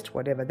post,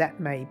 whatever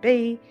that may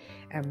be.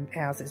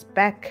 Ours is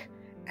back,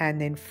 and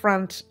then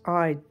front.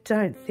 I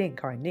don't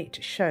think I need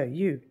to show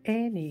you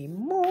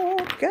anymore.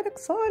 Get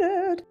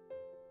excited.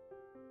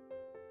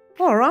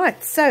 All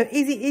right, so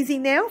easy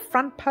now,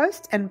 front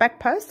post and back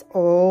post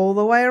all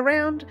the way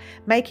around,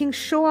 making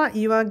sure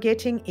you are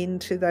getting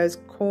into those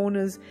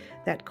corners,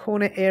 that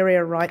corner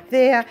area right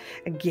there.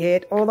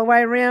 Get all the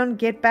way around,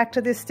 get back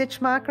to this stitch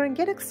marker and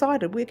get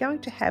excited. We're going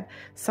to have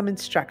some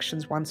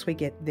instructions once we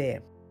get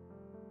there.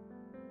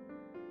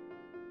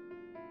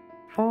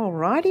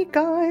 Alrighty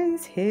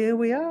guys, here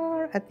we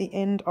are at the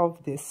end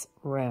of this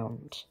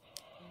round.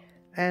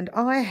 And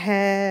I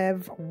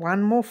have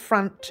one more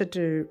front to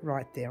do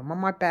right there. I'm on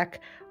my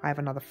back, I have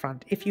another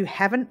front. If you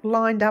haven't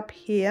lined up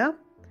here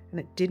and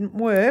it didn't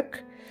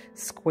work,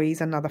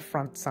 squeeze another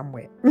front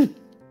somewhere.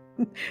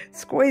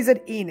 Squeeze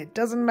it in. It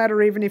doesn't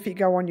matter even if you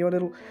go on your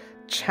little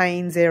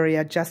chains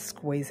area, just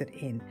squeeze it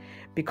in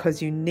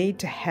because you need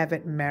to have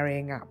it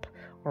marrying up.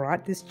 All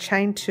right, this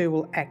chain 2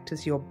 will act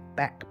as your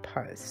back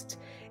post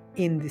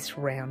in this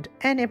round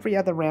and every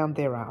other round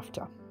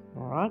thereafter.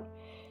 All right.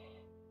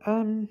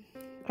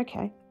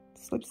 Okay,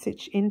 slip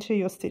stitch into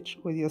your stitch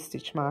with your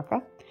stitch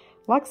marker,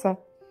 like so.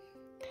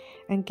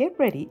 And get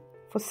ready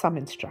for some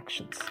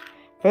instructions.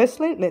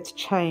 Firstly, let's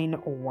chain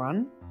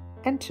 1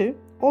 and 2,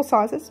 all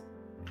sizes.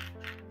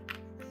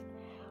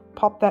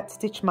 Pop that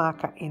stitch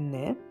marker in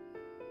there.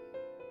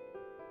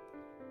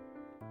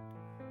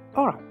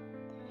 All right.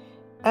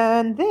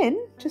 And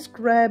then just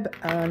grab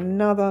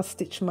another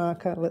stitch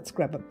marker. Let's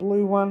grab a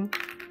blue one.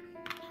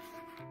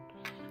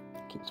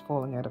 Keeps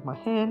falling out of my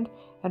hand.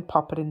 And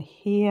pop it in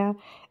here,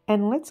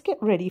 and let's get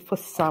ready for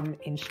some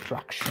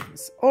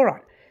instructions. All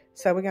right,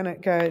 so we're going to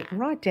go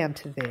right down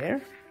to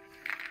there,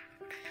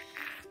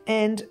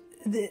 and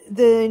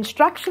the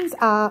instructions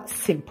are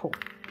simple.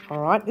 All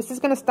right, this is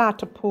going to start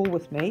to pull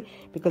with me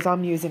because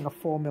I'm using a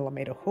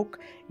 4mm hook.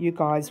 You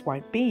guys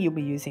won't be, you'll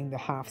be using the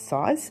half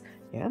size.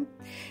 Yeah,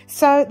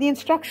 so the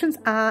instructions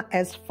are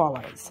as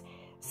follows.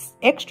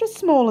 Extra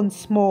small and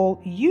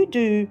small, you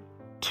do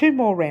 2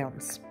 more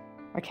rounds.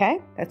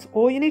 Okay, that's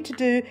all you need to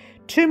do.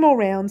 2 more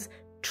rounds.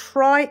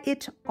 Try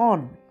it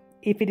on.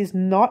 If it is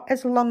not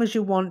as long as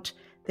you want,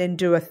 then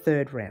do a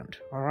 3rd round.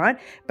 All right,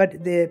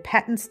 but the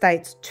pattern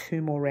states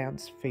 2 more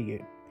rounds for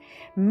you.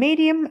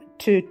 Medium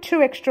to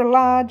 2 extra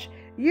large,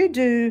 you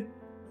do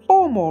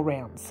 4 more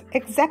rounds.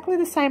 Exactly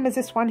the same as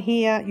this one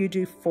here, you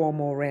do 4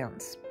 more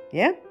rounds.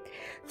 Yeah,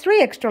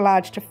 3 extra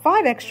large to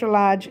 5 extra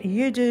large,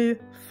 you do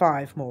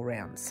 5 more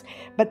rounds.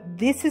 But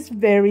this is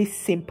very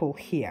simple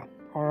here.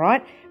 All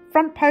right.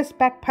 Front post,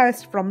 back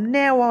post, from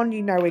now on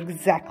you know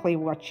exactly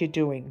what you're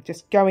doing.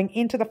 Just going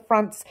into the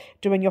fronts,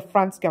 doing your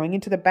fronts, going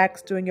into the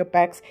backs, doing your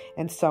backs,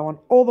 and so on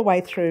all the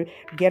way through.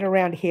 Get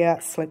around here,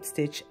 slip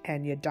stitch,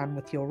 and you're done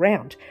with your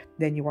round.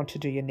 Then you want to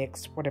do your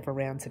next whatever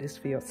rounds it is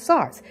for your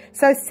size.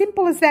 So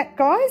simple as that,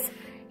 guys.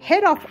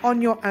 Head off on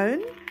your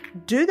own.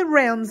 Do the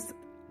rounds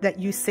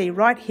that you see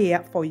right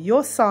here for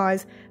your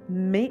size.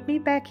 Meet me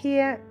back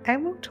here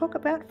and we'll talk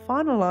about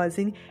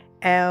finalising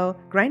our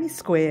granny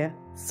square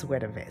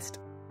sweater vest.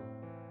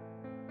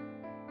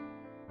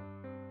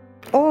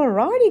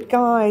 Alrighty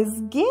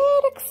guys,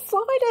 get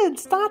excited,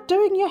 start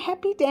doing your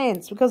happy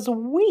dance because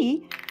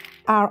we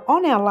are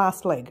on our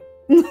last leg.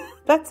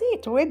 That's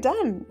it, we're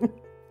done.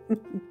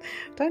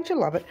 Don't you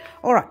love it?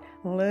 Alright,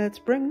 let's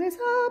bring this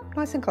up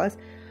nice and close.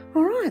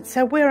 Alright,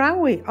 so where are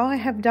we? I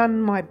have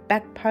done my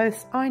back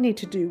post. I need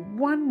to do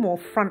one more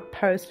front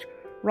post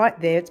right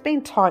there. It's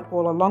been tight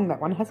all along,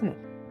 that one, hasn't it?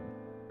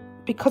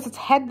 Because it's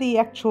had the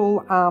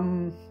actual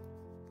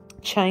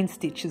chain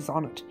stitches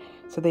on it.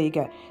 So there you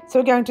go. So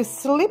we're going to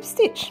slip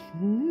stitch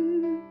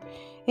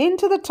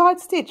into the tight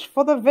stitch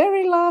for the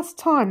very last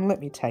time. Let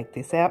me take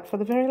this out for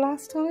the very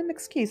last time.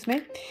 Excuse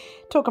me.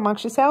 Talk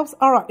amongst yourselves.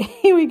 All right,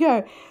 here we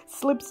go.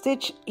 Slip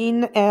stitch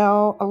in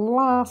our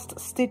last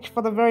stitch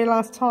for the very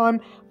last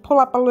time. Pull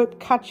up a loop,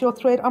 cut your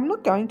thread. I'm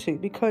not going to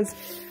because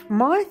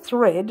my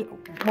thread,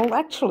 well,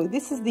 actually,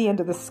 this is the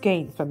end of the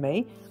skein for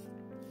me.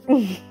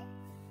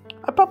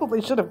 I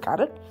probably should have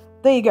cut it.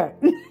 There you go.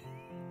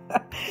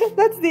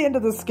 That's the end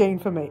of the skein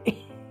for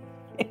me.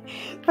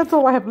 That's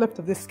all I have left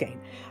of this skein.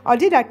 I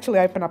did actually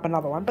open up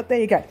another one, but there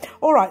you go.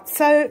 All right,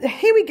 so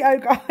here we go,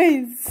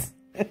 guys.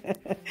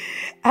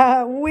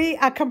 We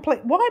are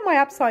complete. Why am I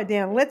upside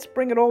down? Let's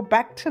bring it all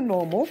back to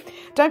normal.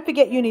 Don't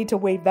forget you need to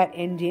weave that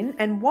end in.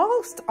 And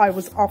whilst I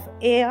was off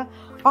air,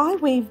 I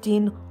weaved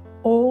in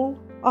all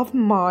of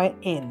my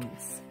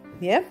ends.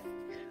 Yeah?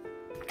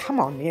 Come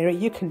on, Mary,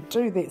 you can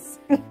do this.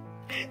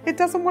 It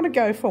doesn't want to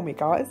go for me,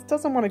 guys. It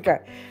doesn't want to go.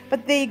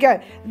 But there you go.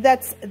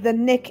 That's the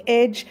neck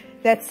edge.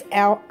 That's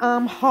our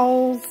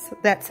armholes.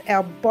 That's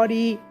our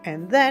body.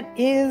 And that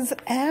is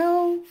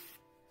our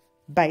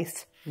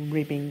base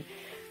ribbing.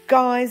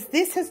 Guys,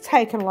 this has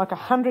taken like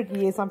 100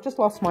 years. I've just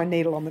lost my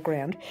needle on the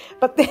ground.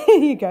 But there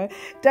you go.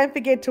 Don't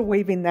forget to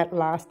weave in that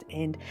last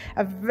end.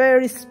 A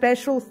very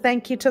special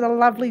thank you to the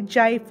lovely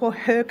Jay for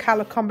her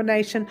colour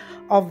combination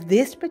of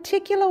this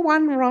particular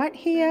one right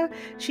here.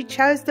 She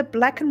chose the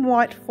black and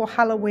white for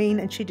Halloween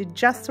and she did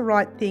just the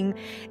right thing.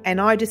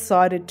 And I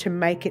decided to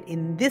make it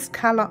in this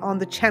colour on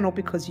the channel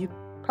because you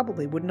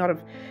probably would not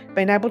have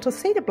been able to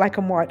see the black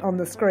and white on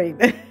the screen.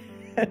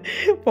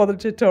 For the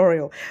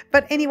tutorial.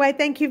 But anyway,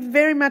 thank you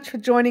very much for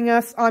joining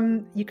us.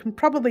 You can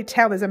probably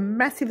tell there's a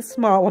massive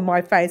smile on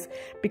my face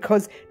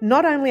because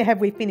not only have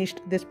we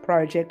finished this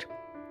project,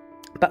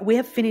 but we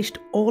have finished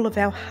all of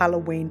our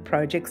Halloween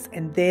projects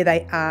and there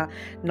they are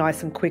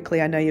nice and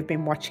quickly. I know you've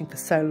been watching for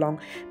so long,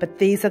 but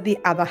these are the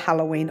other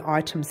Halloween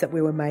items that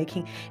we were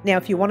making. Now,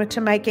 if you wanted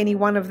to make any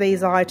one of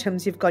these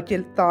items, you've got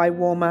your thigh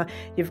warmer,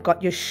 you've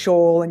got your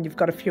shawl, and you've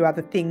got a few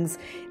other things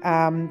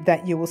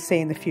that you will see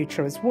in the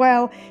future as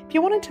well. If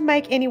you wanted to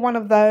make any one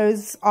of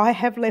those, I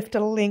have left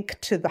a link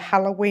to the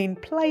Halloween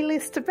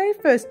playlist, the very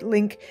first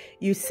link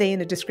you see in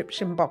the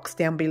description box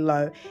down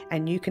below,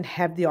 and you can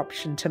have the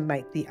option to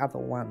make the other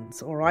ones.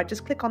 All right,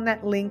 just click on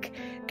that link,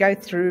 go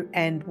through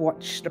and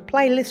watch the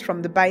playlist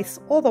from the base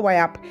all the way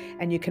up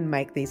and you can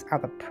make these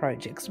other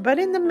projects. But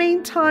in the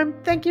meantime,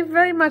 thank you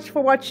very much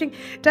for watching.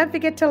 Don't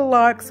forget to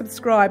like,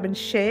 subscribe and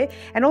share.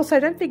 And also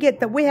don't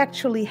forget that we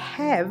actually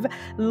have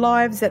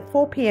lives at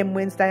 4 p.m.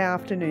 Wednesday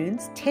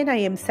afternoons, 10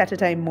 a.m.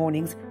 Saturday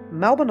mornings,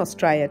 Melbourne,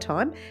 Australia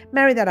time.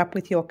 Marry that up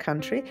with your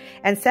country.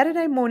 And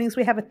Saturday mornings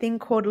we have a thing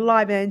called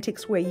Live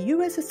Antics where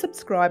you as a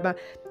subscriber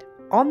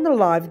on the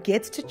live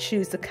gets to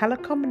choose the colour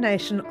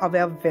combination of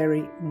our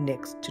very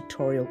next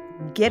tutorial.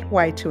 Get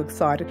way too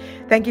excited.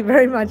 Thank you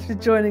very much for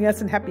joining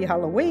us and happy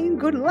Halloween.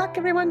 Good luck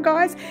everyone,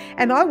 guys.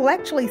 And I will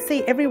actually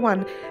see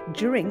everyone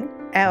during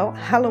our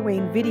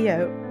Halloween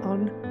video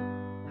on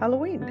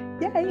Halloween.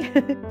 Yay.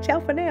 Ciao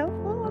for now.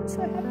 Oh, I'm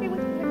so happy with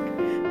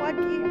my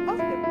gear. Oh,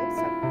 they're all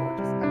so gorgeous.